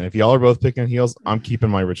faces. Then if y'all are both picking heels, I'm keeping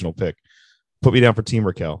my original pick. Put me down for Team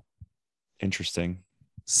Raquel. Interesting.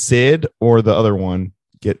 Sid or the other one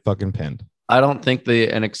get fucking pinned. I don't think the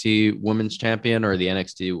NXT Women's Champion or the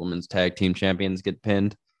NXT Women's Tag Team Champions get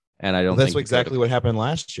pinned. And I don't think that's exactly what happened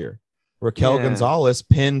last year. Raquel Gonzalez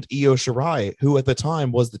pinned Io Shirai, who at the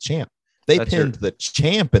time was the champ. They pinned the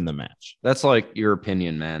champ in the match. That's like your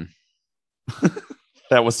opinion, man.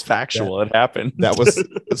 That was factual. It happened. That was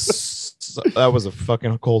a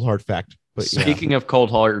fucking cold hard fact. But speaking of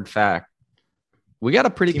cold hard fact, we got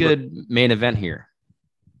a pretty good main event here.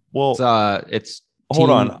 Well, it's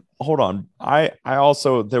hold on. I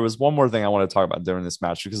also there was one more thing I want to talk about during this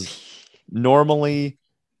match because normally,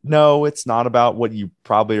 no, it's not about what you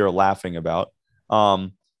probably are laughing about.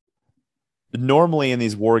 Normally in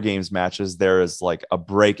these War Games matches, there is like a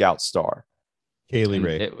breakout star. Kaylee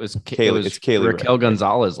Ray. It was Kaylee Raquel Ray.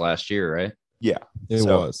 Gonzalez last year, right? Yeah, it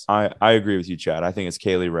was. I agree with you, Chad. I think it's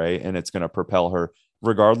Kaylee Ray, and it's going to propel her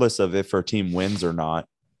regardless of if her team wins or not,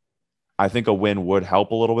 I think a win would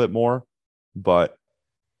help a little bit more. But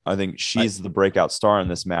I think she's the breakout star in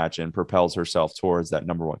this match and propels herself towards that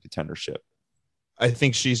number one contendership. I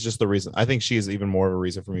think she's just the reason. I think she is even more of a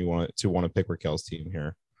reason for me want to pick Raquel's team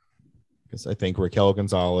here, because I think Raquel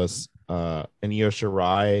Gonzalez and Io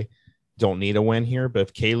Shirai don't need a win here. But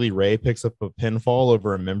if Kaylee Ray picks up a pinfall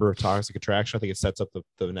over a member of Toxic Attraction, I think it sets up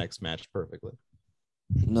the next match perfectly.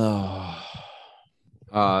 No.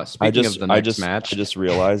 Speaking of the next match, I just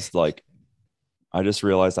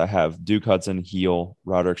realized I have Duke Hudson heel,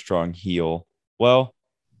 Roderick Strong heel. Well,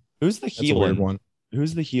 who's the heel in one?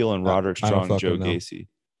 Who's the heel in Roderick Strong, Joe Gacy?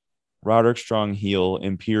 Roderick Strong heel,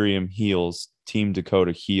 Imperium heels, Team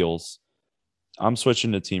Dakota heels. I'm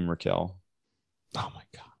switching to Team Raquel. Oh my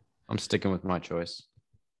God. I'm sticking with my choice.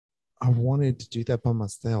 I wanted to do that by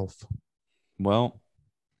myself. Well,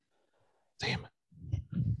 damn it.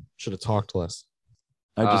 Should have talked less.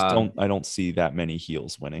 I don't see that many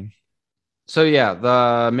heels winning. So yeah,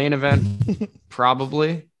 the main event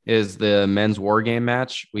probably is the men's war game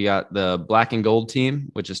match. We got the black and gold team,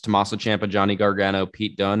 which is Tommaso Ciampa, Johnny Gargano,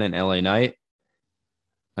 Pete Dunne, and LA Knight.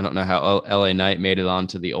 I don't know how LA Knight made it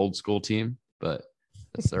onto the old school team, but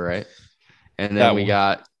that's all right. And then we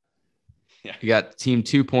got Team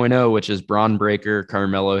 2.0, which is Braun Breaker,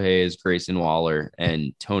 Carmelo Hayes, Grayson Waller,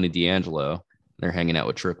 and Tony D'Angelo. They're hanging out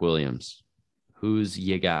with Trick Williams. Who's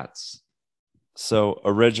you got? So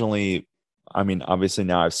originally, I mean, obviously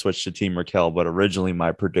now I've switched to Team Raquel, but originally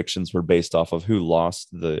my predictions were based off of who lost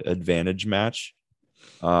the advantage match.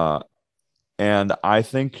 And I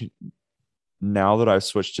think now that I've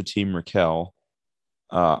switched to Team Raquel,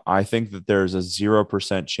 I think that there's a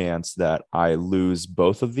 0% chance that I lose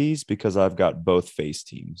both of these because I've got both face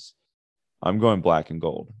teams. I'm going black and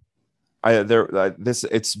gold.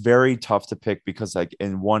 It's very tough to pick because, like,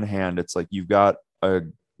 in one hand, it's like you've got a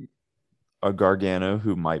Gargano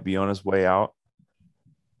who might be on his way out,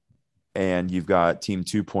 and you've got Team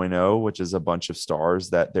 2.0, which is a bunch of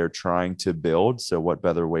stars that they're trying to build. So what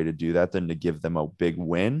better way to do that than to give them a big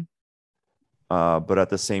win? But at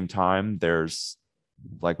the same time, there's,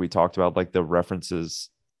 like we talked about, like the references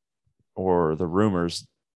or the rumors,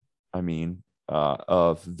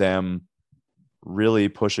 of them really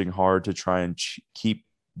pushing hard to try and keep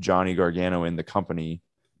Johnny Gargano in the company.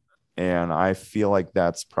 And I feel like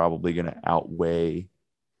that's probably going to outweigh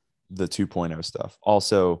the 2.0 stuff.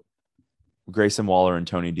 Also, Grayson Waller and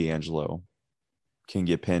Tony D'Angelo can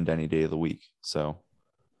get pinned any day of the week. So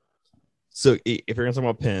if you're going to talk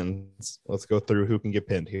about pins, let's go through who can get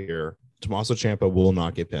pinned here. Tommaso Ciampa will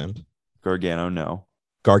not get pinned. Gargano, no.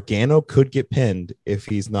 Gargano could get pinned if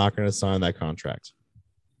he's not going to sign that contract.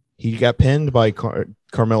 He got pinned by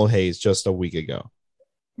Carmelo Hayes just a week ago.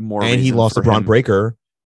 And he lost to Braun Breaker.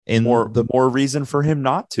 And more reason for him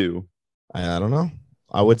not to. I don't know.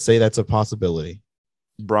 I would say that's a possibility.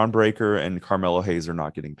 Braun Breaker and Carmelo Hayes are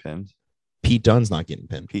not getting pinned. Pete Dunne's not getting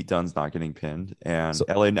pinned. And so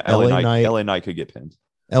LA Knight could get pinned.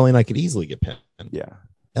 LA Knight could easily get pinned. Yeah.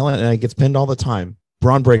 LA Knight gets pinned all the time.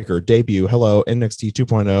 Braun Breaker, debut, hello, NXT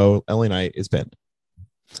 2.0, LA Knight is pinned.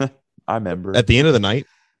 I remember. At the end of the night,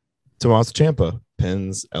 Tommaso Ciampa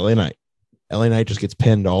pins LA Knight. LA Knight just gets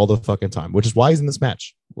pinned all the fucking time, which is why he's in this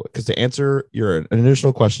match. Because to answer your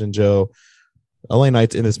initial question, Joe, LA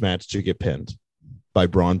Knight's in this match to get pinned by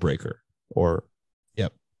Braun Breaker.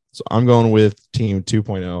 So I'm going with Team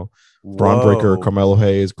 2.0. Braun Breaker, Carmelo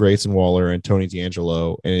Hayes, Grayson Waller, and Tony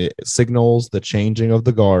D'Angelo. And it signals the changing of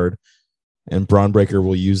the guard. And Braun Breaker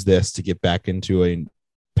will use this to get back into a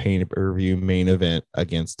pay-per-view main event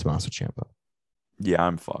against Tommaso Ciampa. Yeah,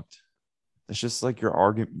 I'm fucked. It's just like your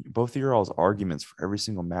argument. Both of your all's arguments for every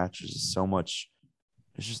single match is just so much.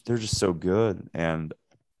 They're just so good. And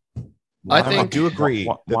I do agree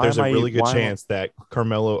that there's a really good chance that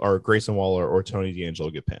Carmelo or Grayson Waller or Tony D'Angelo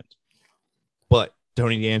get pinned. But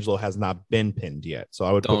Tony D'Angelo has not been pinned yet. So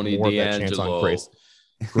I would put more of that chance on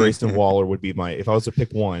Grayson Waller would be if I was to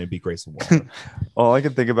pick one, it'd be Grayson Waller. All I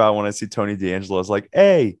can think about when I see Tony D'Angelo is like,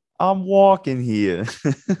 hey, I'm walking here.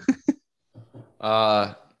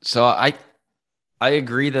 So I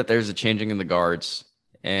agree that there's a changing in the guards,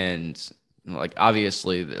 and like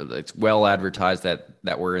obviously it's well advertised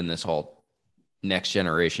that we're in this whole next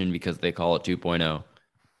generation because they call it 2.0.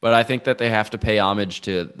 But I think that they have to pay homage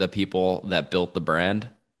to the people that built the brand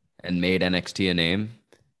and made NXT a name,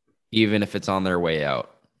 even if it's on their way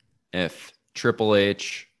out. If Triple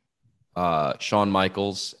H, Shawn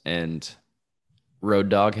Michaels, and Road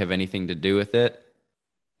Dogg have anything to do with it,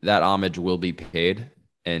 that homage will be paid,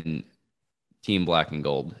 and Team Black and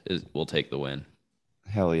Gold will take the win.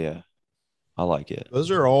 Hell yeah. I like it. Those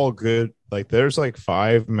are all good Like there's like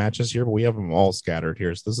 5 matches here, but we have them all scattered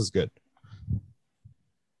here. So this is good.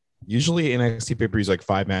 Usually in NXT pay-per-views like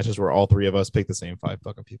 5 matches where all 3 of us pick the same 5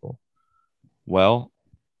 fucking people. Well,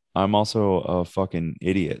 I'm also a fucking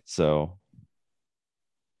idiot, so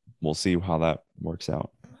we'll see how that works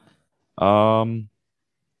out.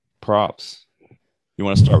 Props. You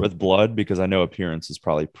want to start with blood because I know appearance is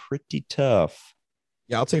probably pretty tough.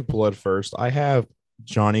 Yeah, I'll take blood first. I have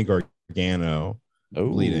Johnny Gargano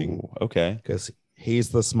bleeding. Okay. Because he's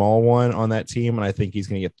the small one on that team, and I think he's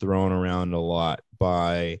going to get thrown around a lot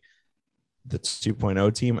by the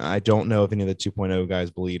 2.0 team. I don't know if any of the 2.0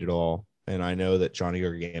 guys bleed at all, and I know that Johnny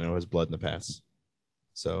Gargano has blood in the past.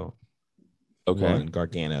 So, okay,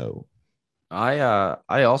 Gargano.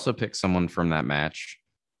 I also picked someone from that match,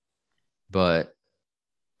 but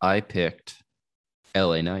I picked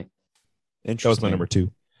LA Knight. That was my number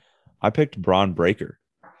 2. I picked Braun Breaker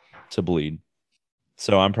to bleed.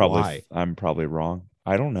 So I'm probably wrong.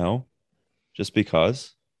 I don't know. Just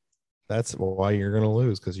because. That's why you're gonna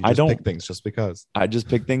lose, because you just pick things just because. I just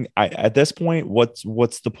pick things. At this point, what's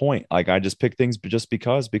the point? Like I just pick things just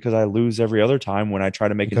because I lose every other time when I try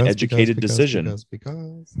to make an educated decision.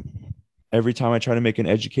 Because every time I try to make an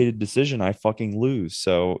educated decision, I fucking lose.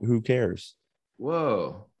 So who cares?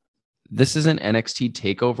 Whoa. This isn't NXT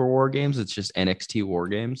TakeOver War Games. It's just NXT War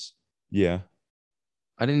Games. Yeah.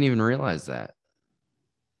 I didn't even realize that.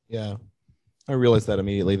 Yeah. I realized that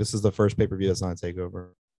immediately. This is the first pay-per-view that's not a takeover.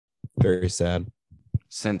 Very sad.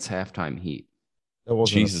 Since Halftime Heat.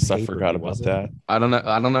 Jesus, I forgot about that. I don't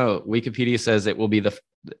know. Wikipedia says it will be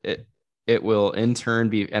it will in turn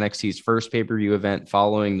be NXT's first pay-per-view event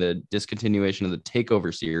following the discontinuation of the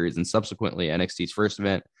TakeOver series and subsequently NXT's first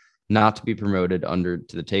event not to be promoted under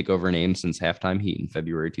to the TakeOver name since Halftime Heat in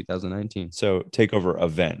February 2019. So TakeOver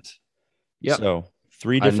event. Yeah. So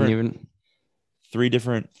three different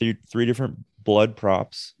blood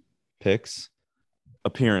props picks.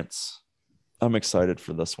 Appearance. I'm excited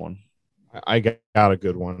for this one. I got a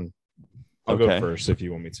good one. I'll go first if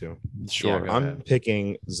you want me to. Sure. Yeah, I'm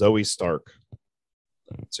picking Zoe Stark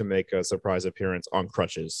to make a surprise appearance on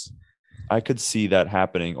crutches. I could see that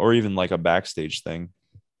happening, or even like a backstage thing.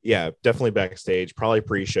 Yeah, definitely backstage, probably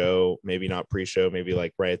pre-show, maybe not pre-show, maybe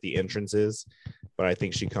like right at the entrances. But I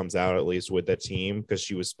think she comes out at least with that team because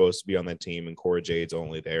she was supposed to be on that team and Cora Jade's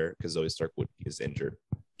only there because Zoe Stark is injured.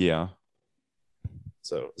 Yeah.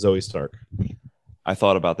 So Zoe Stark. I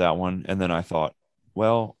thought about that one, and then I thought,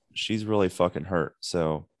 well, she's really fucking hurt.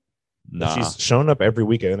 So nah. She's shown up every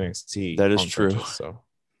week at NXT. That is true. Crutches, so.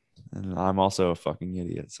 And I'm also a fucking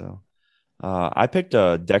idiot. So I picked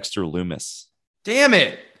Dexter Lumis. Damn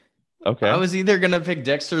it. Okay. I was either going to pick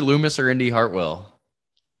Dexter Lumis or Indy Hartwell.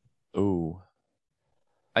 Ooh.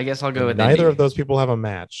 I guess I'll go with neither Indy. of those people have a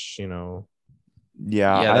match, you know.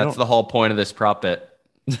 Yeah, that's the whole point of this prop bet.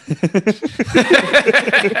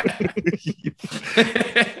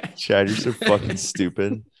 Chad, you're so fucking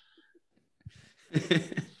stupid.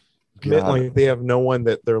 Like they have no one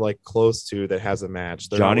that they're like close to that has a match.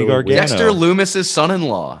 They're Johnny Gargano. Dexter Lumis'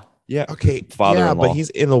 son-in-law. Yeah. Okay. Father-in-law. Yeah, but he's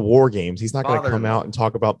in the War Games. He's not going to come out and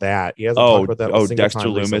talk about that. He hasn't talked about that. Dexter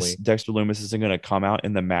Lumis. Dexter Lumis isn't going to come out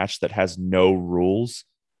in the match that has no rules.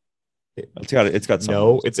 It's got some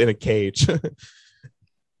rules. It's in a cage.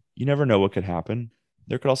 You never know what could happen.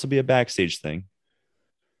 There could also be a backstage thing.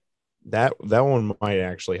 That one might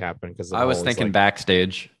actually happen because I was thinking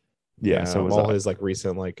backstage. Yeah, so it was all his like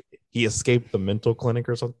recent he escaped the mental clinic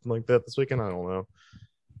or something like that this weekend. I don't know.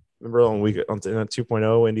 Remember on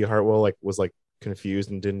 2.0, Indy Hartwell was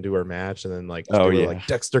confused and didn't do her match, and then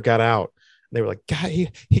Dexter got out. And they were like, God, he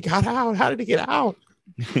got out. How did he get out?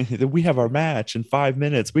 We have our match in 5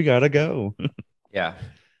 minutes. We gotta go. Yeah,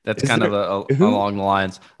 that's kind of along the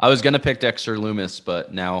lines. I was gonna pick Dexter Lumis,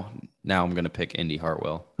 but now I'm gonna pick Indy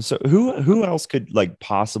Hartwell. So who else could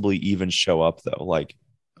possibly even show up though? Like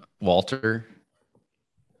Walter.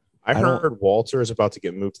 I heard Walter is about to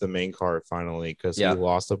get moved to the main card finally because he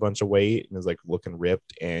lost a bunch of weight and is looking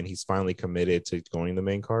ripped, and he's finally committed to going to the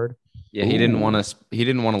main card. Yeah, he didn't want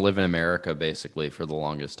to live in America basically for the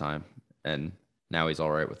longest time, and now he's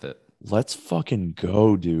all right with it. Let's fucking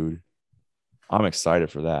go, dude. I'm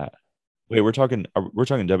excited for that. Wait, we're talking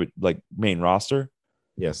main roster?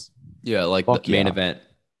 Yes. Yeah, the main event.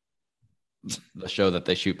 The show that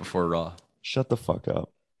they shoot before Raw. Shut the fuck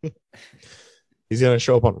up. He's gonna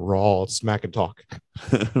show up on Raw, Smack and Talk.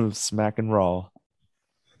 Smack and Raw.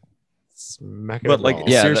 Smack and Raw.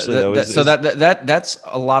 Yeah, seriously, so that's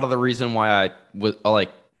a lot of the reason why I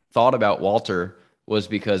thought about Walter was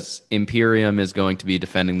because Imperium is going to be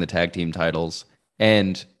defending the tag team titles,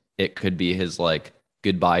 and it could be his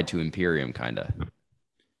goodbye to Imperium kind of.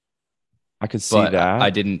 I could see that. I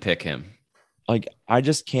didn't pick him. Like, I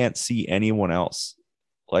just can't see anyone else.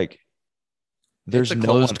 Like, there's it's a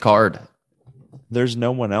closed card. There's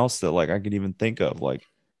no one else that like I could even think of. Like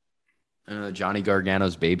Johnny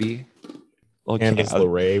Gargano's baby. Well, Candice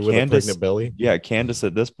LeRae with a pregnant belly. Yeah, Candice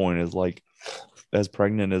at this point is like as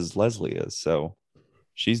pregnant as Leslie is, so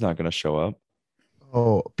she's not going to show up.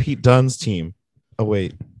 Oh, Pete Dunne's team. Oh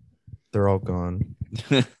wait, they're all gone.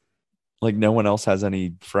 Like no one else has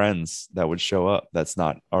any friends that would show up that's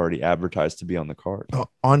not already advertised to be on the card. Oh,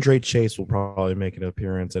 Andre Chase will probably make an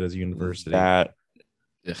appearance at his university.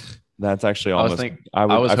 That's actually almost. I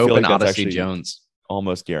was hoping like Odyssey Jones.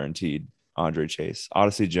 Almost guaranteed Andre Chase.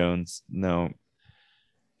 Odyssey Jones, no.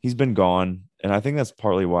 He's been gone, and I think that's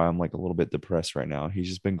partly why I'm like a little bit depressed right now. He's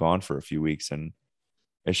just been gone for a few weeks, and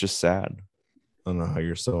it's just sad. I don't know how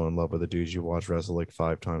you're so in love with the dudes you watch wrestle like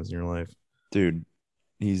 5 times in your life. Dude,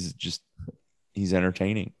 he's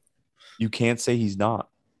entertaining. You can't say he's not,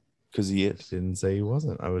 because he is. Didn't say he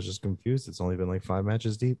wasn't. I was just confused. It's only been like 5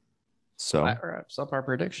 matches deep. So that wraps up our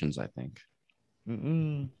predictions, I think.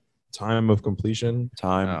 Time of completion.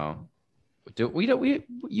 Time. Oh, you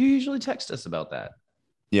usually text us about that.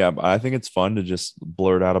 Yeah, but I think it's fun to just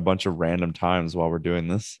blurt out a bunch of random times while we're doing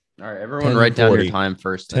this. All right, everyone, write down your time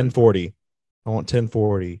first. 10:40. I want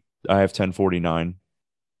 10:40. I have 10:49.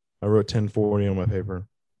 I wrote 10:40 on my paper.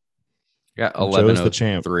 Got 11:03. Joe's the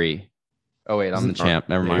champ. Oh wait, I'm the champ.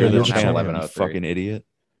 Never mind. You're I the don't have champ, 11:03. you fucking idiot.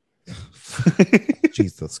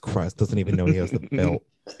 Jesus Christ! Doesn't even know he has the belt.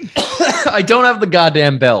 I don't have the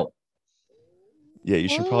goddamn belt. Yeah, you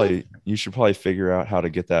should probably figure out how to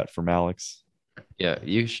get that from Alex. Yeah,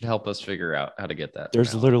 you should help us figure out how to get that.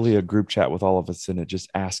 There's literally a group chat with all of us in it. Just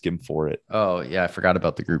ask him for it. Oh yeah, I forgot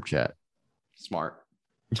about the group chat. Smart.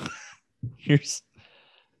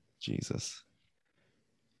 Jesus.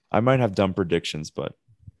 I might have dumb predictions, but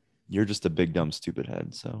you're just a big dumb stupid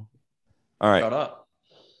head. So, all right. Shut up.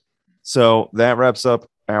 So that wraps up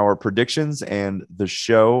our predictions and the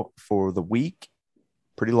show for the week.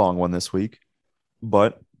 Pretty long one this week,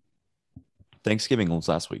 but Thanksgiving was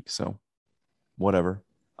last week, so whatever.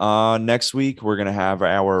 Next week, we're going to have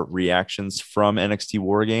our reactions from NXT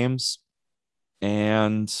War Games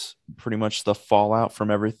and pretty much the fallout from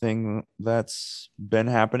everything that's been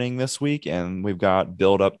happening this week. And we've got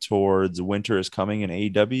build up towards winter is coming in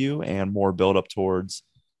AEW and more build up towards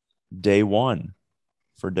day one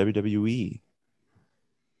for WWE.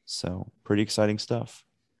 So pretty exciting stuff.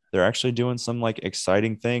 They're actually doing some like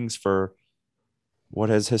exciting things for what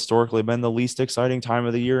has historically been the least exciting time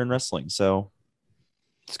of the year in wrestling. So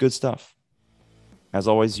it's good stuff. As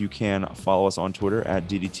always, you can follow us on Twitter at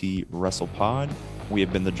DDT WrestlePod. We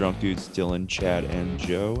have been the Drunk Dudes, Dylan, Chad, and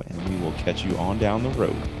Joe, and we will catch you on down the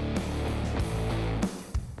road.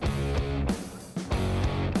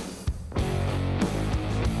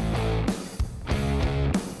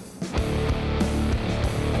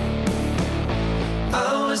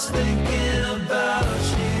 I was thinking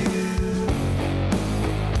about you.